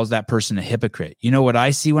one who calls that person a hypocrite. You know what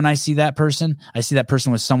I see when I see that person? I see that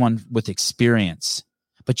person with someone with experience.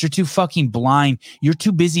 But you're too fucking blind. You're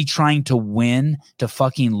too busy trying to win to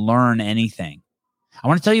fucking learn anything. I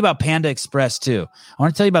want to tell you about Panda Express too. I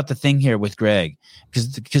want to tell you about the thing here with Greg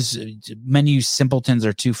because many of you simpletons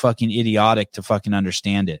are too fucking idiotic to fucking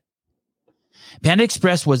understand it. Panda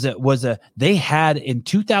Express they had in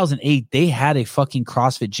 2008, they had a fucking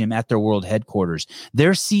CrossFit gym at their world headquarters.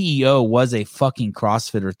 Their CEO was a fucking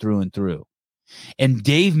CrossFitter through and through. And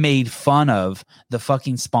Dave made fun of the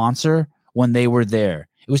fucking sponsor when they were there.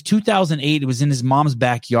 It was 2008. It was in his mom's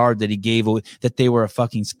backyard that he gave away, that they were a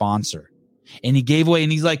fucking sponsor. And he gave away,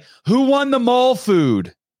 and he's like, who won the mall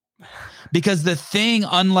food? Because the thing,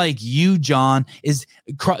 unlike you, John, is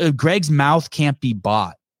Greg's mouth can't be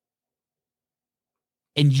bought.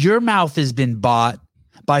 And your mouth has been bought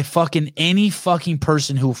by fucking any fucking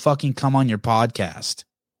person who fucking come on your podcast.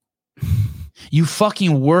 You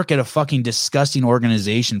fucking work at a fucking disgusting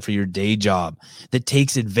organization for your day job that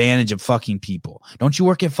takes advantage of fucking people. Don't you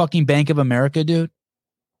work at fucking Bank of America, dude?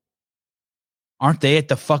 Aren't they at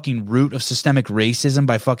the fucking root of systemic racism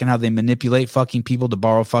by fucking how they manipulate fucking people to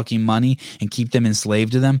borrow fucking money and keep them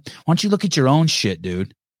enslaved to them? Why don't you look at your own shit,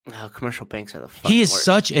 dude? No, commercial banks are the fucking He is worst.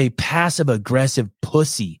 such a passive aggressive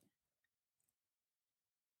pussy.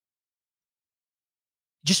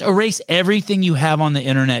 Just erase everything you have on the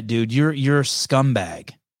internet, dude. You're a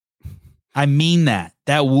scumbag. I mean that.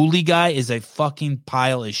 That Woolley guy is a fucking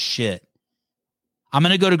pile of shit. I'm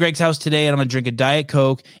going to go to Greg's house today and I'm going to drink a Diet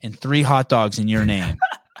Coke and 3 hot dogs in your name.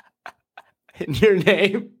 In your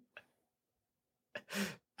name?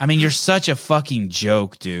 I mean, you're such a fucking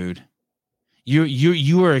joke, dude.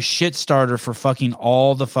 You are a shit starter for fucking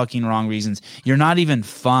all the fucking wrong reasons. You're not even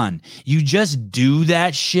fun. You just do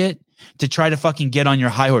that shit to try to fucking get on your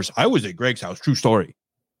high horse. I was at Greg's house. True story.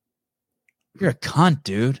 You're a cunt,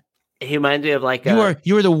 dude. He reminds me of like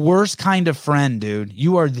you are the worst kind of friend, dude.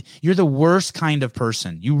 You're the worst kind of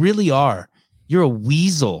person. You really are. You're a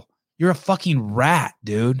weasel. You're a fucking rat,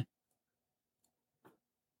 dude.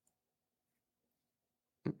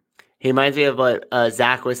 He reminds me of what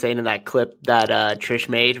Zach was saying in that clip that Trish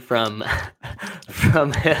made from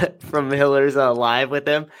Hiller's live with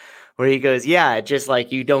him, where he goes, "Yeah, just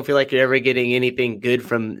like you don't feel like you're ever getting anything good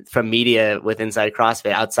from media with Inside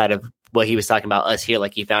CrossFit outside of what he was talking about us here.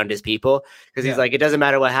 Like he found his people because he's like, it doesn't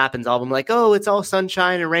matter what happens. All of them like, oh, it's all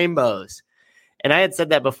sunshine and rainbows." And I had said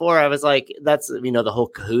that before. I was like, that's, the whole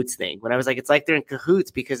cahoots thing. When I was like, it's like they're in cahoots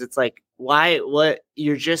because it's like, what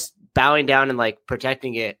you're just bowing down and like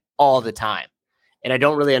protecting it all the time. And I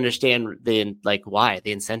don't really understand why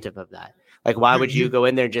the incentive of that. Like, why would you go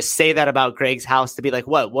in there and just say that about Greg's house to be like,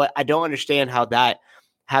 what? I don't understand how that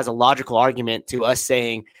has a logical argument to us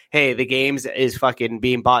saying, hey, the games is fucking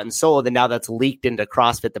being bought and sold. And now that's leaked into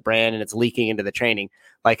CrossFit, the brand, and it's leaking into the training.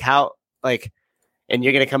 And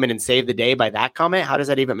you're going to come in and save the day by that comment? How does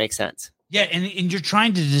that even make sense? Yeah, and you're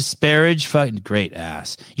trying to disparage fucking great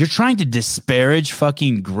ass. You're trying to disparage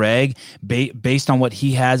fucking Greg based on what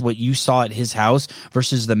he has, what you saw at his house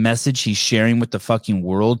versus the message he's sharing with the fucking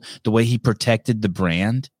world, the way he protected the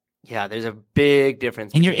brand. Yeah, there's a big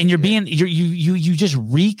difference. And you just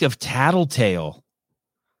reek of tattletale.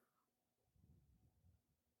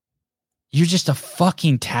 You're just a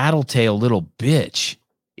fucking tattletale little bitch.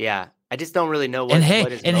 Yeah. I just don't really know what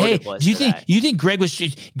his motive was. Do you think Greg was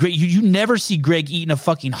great? You never see Greg eating a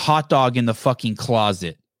fucking hot dog in the fucking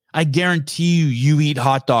closet. I guarantee you eat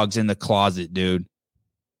hot dogs in the closet, dude.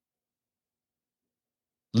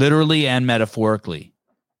 Literally and metaphorically.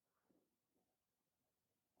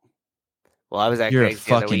 Well, I was at Greg's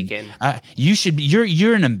the other weekend.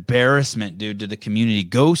 You're an embarrassment, dude, to the community.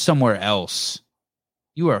 Go somewhere else.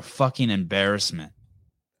 You are a fucking embarrassment.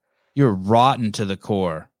 You're rotten to the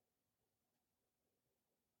core.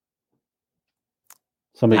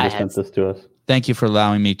 Somebody just sent this to us. Thank you for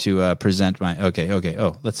allowing me to present my. Okay.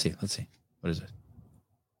 Oh, let's see. What is it?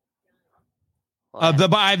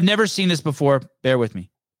 But I've never seen this before. Bear with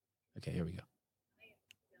me. Okay, here we go.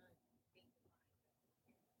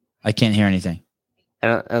 I can't hear anything. I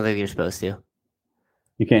don't think you're supposed to.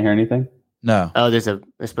 You can't hear anything? No. Oh, there's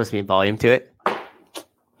supposed to be a volume to it.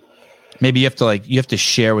 Maybe you have to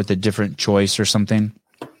share with a different choice or something.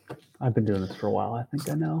 I've been doing this for a while. I think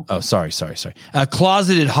I know. Oh, sorry. A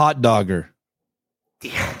closeted hot dogger.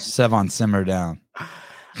 Sevon, simmer down.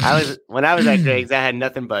 When I was at Greg's, I had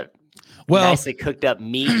nothing but nicely cooked up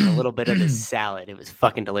meat and a little bit of the salad. It was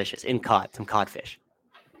fucking delicious. Some codfish.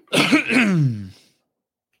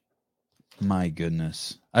 My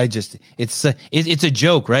goodness. It's a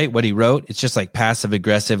joke, right? What he wrote. It's just like passive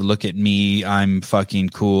aggressive. Look at me. I'm fucking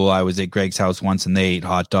cool. I was at Greg's house once and they ate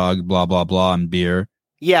hot dog, blah, blah, blah, and beer.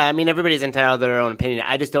 Yeah, I mean, everybody's entitled to their own opinion.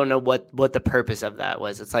 I just don't know what the purpose of that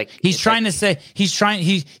was. It's like he's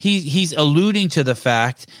alluding to the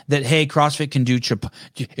fact that, hey, CrossFit can do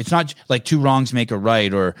it's not like two wrongs make a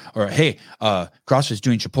right, or hey, CrossFit's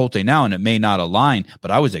doing Chipotle now and it may not align,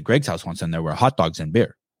 but I was at Greg's house once and there were hot dogs and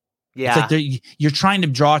beer. Yeah, it's like you're trying to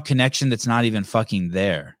draw a connection that's not even fucking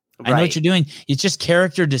there. Right. I know what you're doing. It's just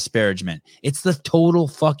character disparagement. It's the total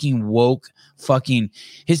fucking woke fucking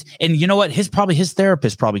and you know what? His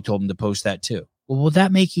therapist probably told him to post that too. Well, will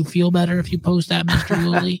that make you feel better if you post that, Mr.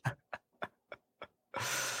 Lilly?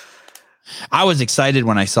 I was excited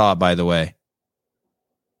when I saw it, by the way.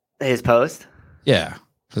 His post? Yeah.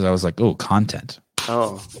 Because I was like, oh, content.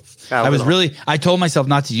 Oh. I told myself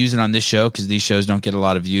not to use it on this show because these shows don't get a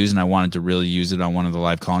lot of views and I wanted to really use it on one of the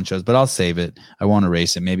live call-in shows, but I'll save it. I won't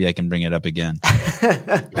erase it. Maybe I can bring it up again.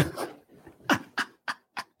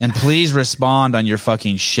 And please respond on your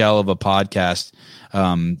fucking shell of a podcast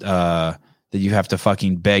that you have to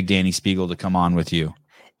fucking beg Danny Spiegel to come on with you.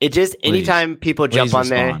 It just, anytime people jump on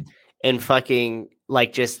there and fucking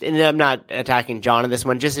and I'm not attacking John in this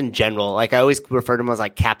one, just in general, like I always refer to him as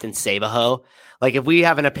like Captain Save-A-Ho. Like if we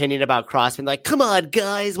have an opinion about CrossFit, like, come on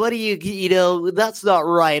guys, what do you that's not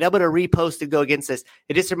right. I'm going to repost to go against this.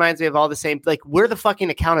 It just reminds me of all the same, like we're the fucking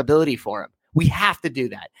accountability for him. We have to do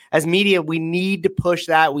that. As media, we need to push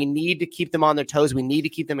that. We need to keep them on their toes. We need to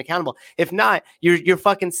keep them accountable. If not, you're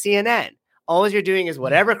fucking CNN. All you're doing is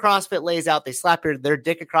whatever CrossFit lays out, they slap their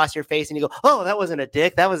dick across your face and you go, oh, that wasn't a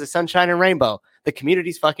dick. That was a sunshine and rainbow. The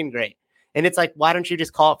community's fucking great. And it's like, why don't you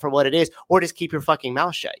just call it for what it is, or just keep your fucking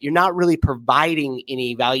mouth shut? You're not really providing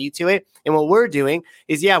any value to it. And what we're doing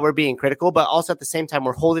is, yeah, we're being critical, but also at the same time,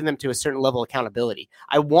 we're holding them to a certain level of accountability.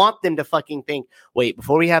 I want them to fucking think, wait,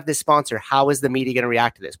 before we have this sponsor, how is the media going to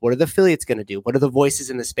react to this? What are the affiliates going to do? What are the voices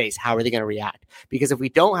in the space? How are they going to react? Because if we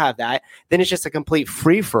don't have that, then it's just a complete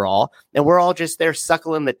free for all. And we're all just there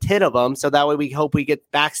suckling the tit of them. So that way we hope we get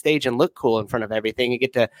backstage and look cool in front of everything and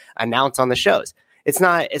get to announce on the shows. It's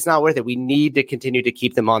not worth it. We need to continue to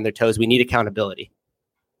keep them on their toes. We need accountability.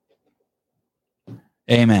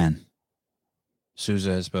 Amen.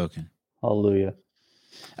 Souza has spoken. Hallelujah.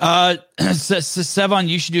 Sevon,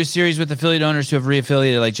 you should do a series with affiliate owners who have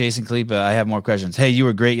reaffiliated like Jason Khalipa. I have more questions. Hey, you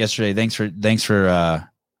were great yesterday. Thanks for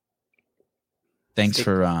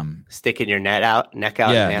sticking your neck out and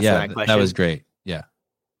answering that question. That was great. Yeah.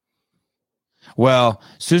 Well,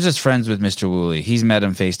 Souza's friends with Mr. Woolley. He's met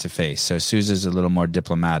him face to face. So Souza's a little more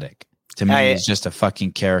diplomatic. To me, he's just a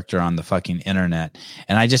fucking character on the fucking internet.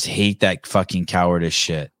 And I just hate that fucking cowardice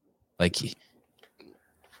shit. Like,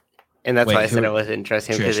 and that's why I said it was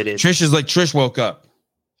interesting, because it is. Trish is like, Trish woke up.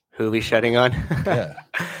 Who are we shutting on? Yeah.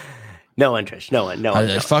 No one, Trish. No one.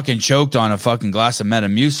 I fucking choked on a fucking glass of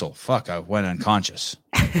Metamucil. Fuck, I went unconscious.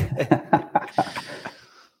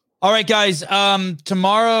 All right, guys.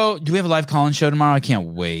 Tomorrow, do we have a live call-in show tomorrow? I can't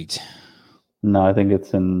wait. No, I think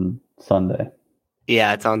it's in Sunday.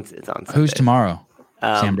 Yeah, it's on Sunday. Who's tomorrow?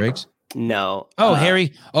 Sam Briggs? No. Oh,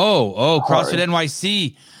 Harry. Oh, CrossFit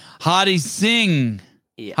NYC. Hadi Singh.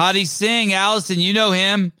 Yes. Hadi Singh. Allison, you know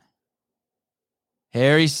him.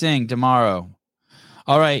 Harry Singh tomorrow.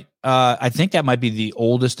 All right. I think that might be the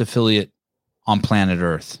oldest affiliate on planet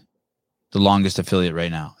Earth. The longest affiliate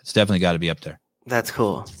right now. It's definitely got to be up there. That's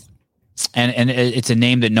cool. And it's a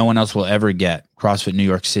name that no one else will ever get. CrossFit New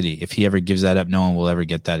York City. If he ever gives that up, no one will ever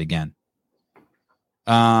get that again.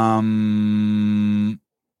 I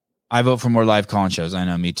vote for more live call-in shows. I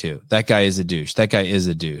know, me too. That guy is a douche.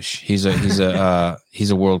 He's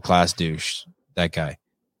a world-class douche. That guy.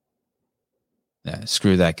 Yeah,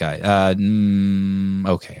 screw that guy.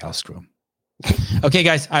 Okay, I'll screw him. Okay,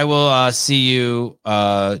 guys, I will see you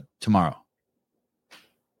tomorrow.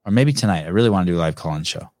 Or maybe tonight. I really want to do a live call-in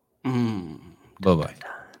show. Bye-bye.